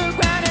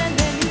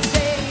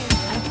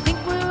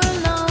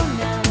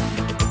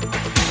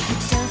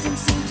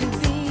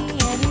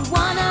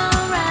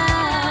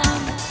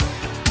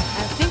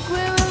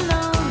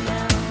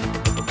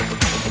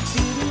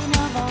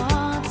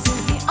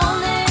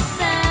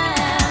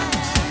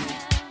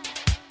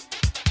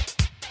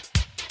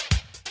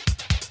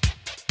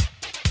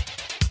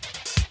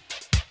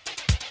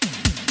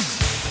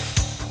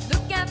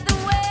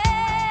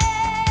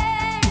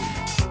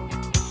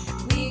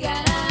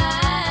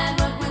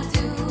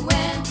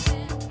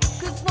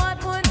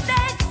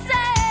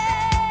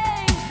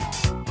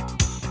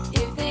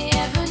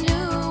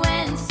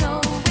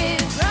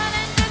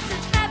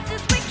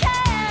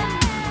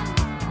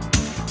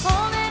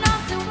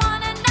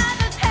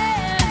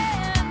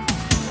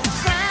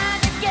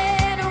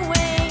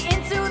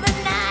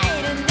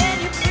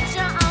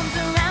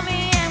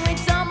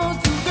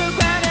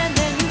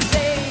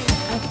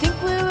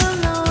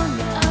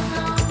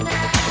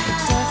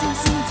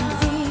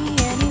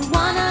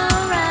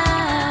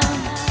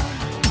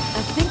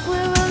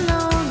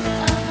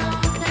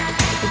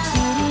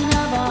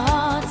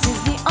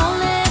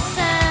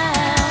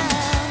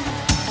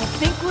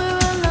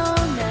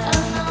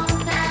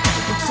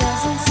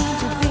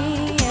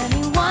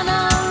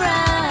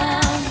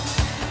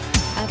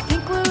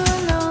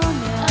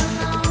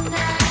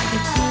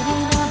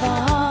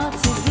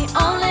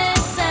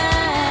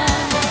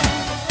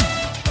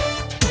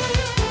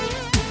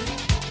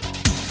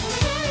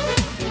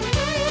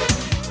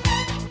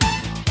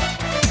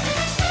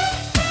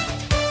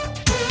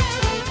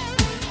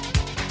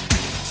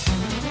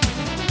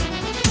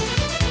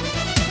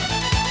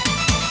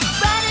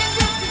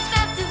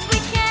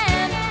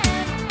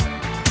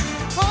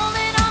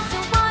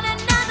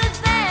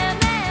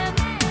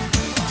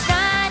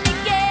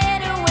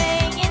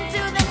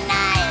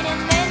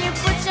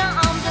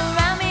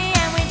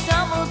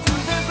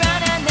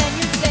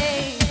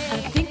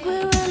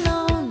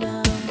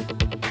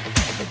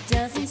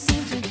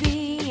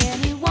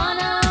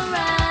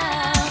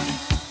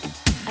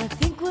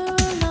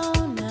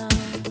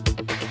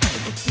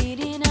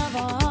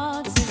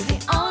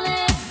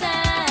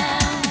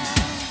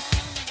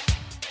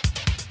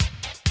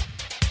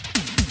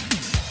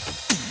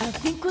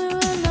think we're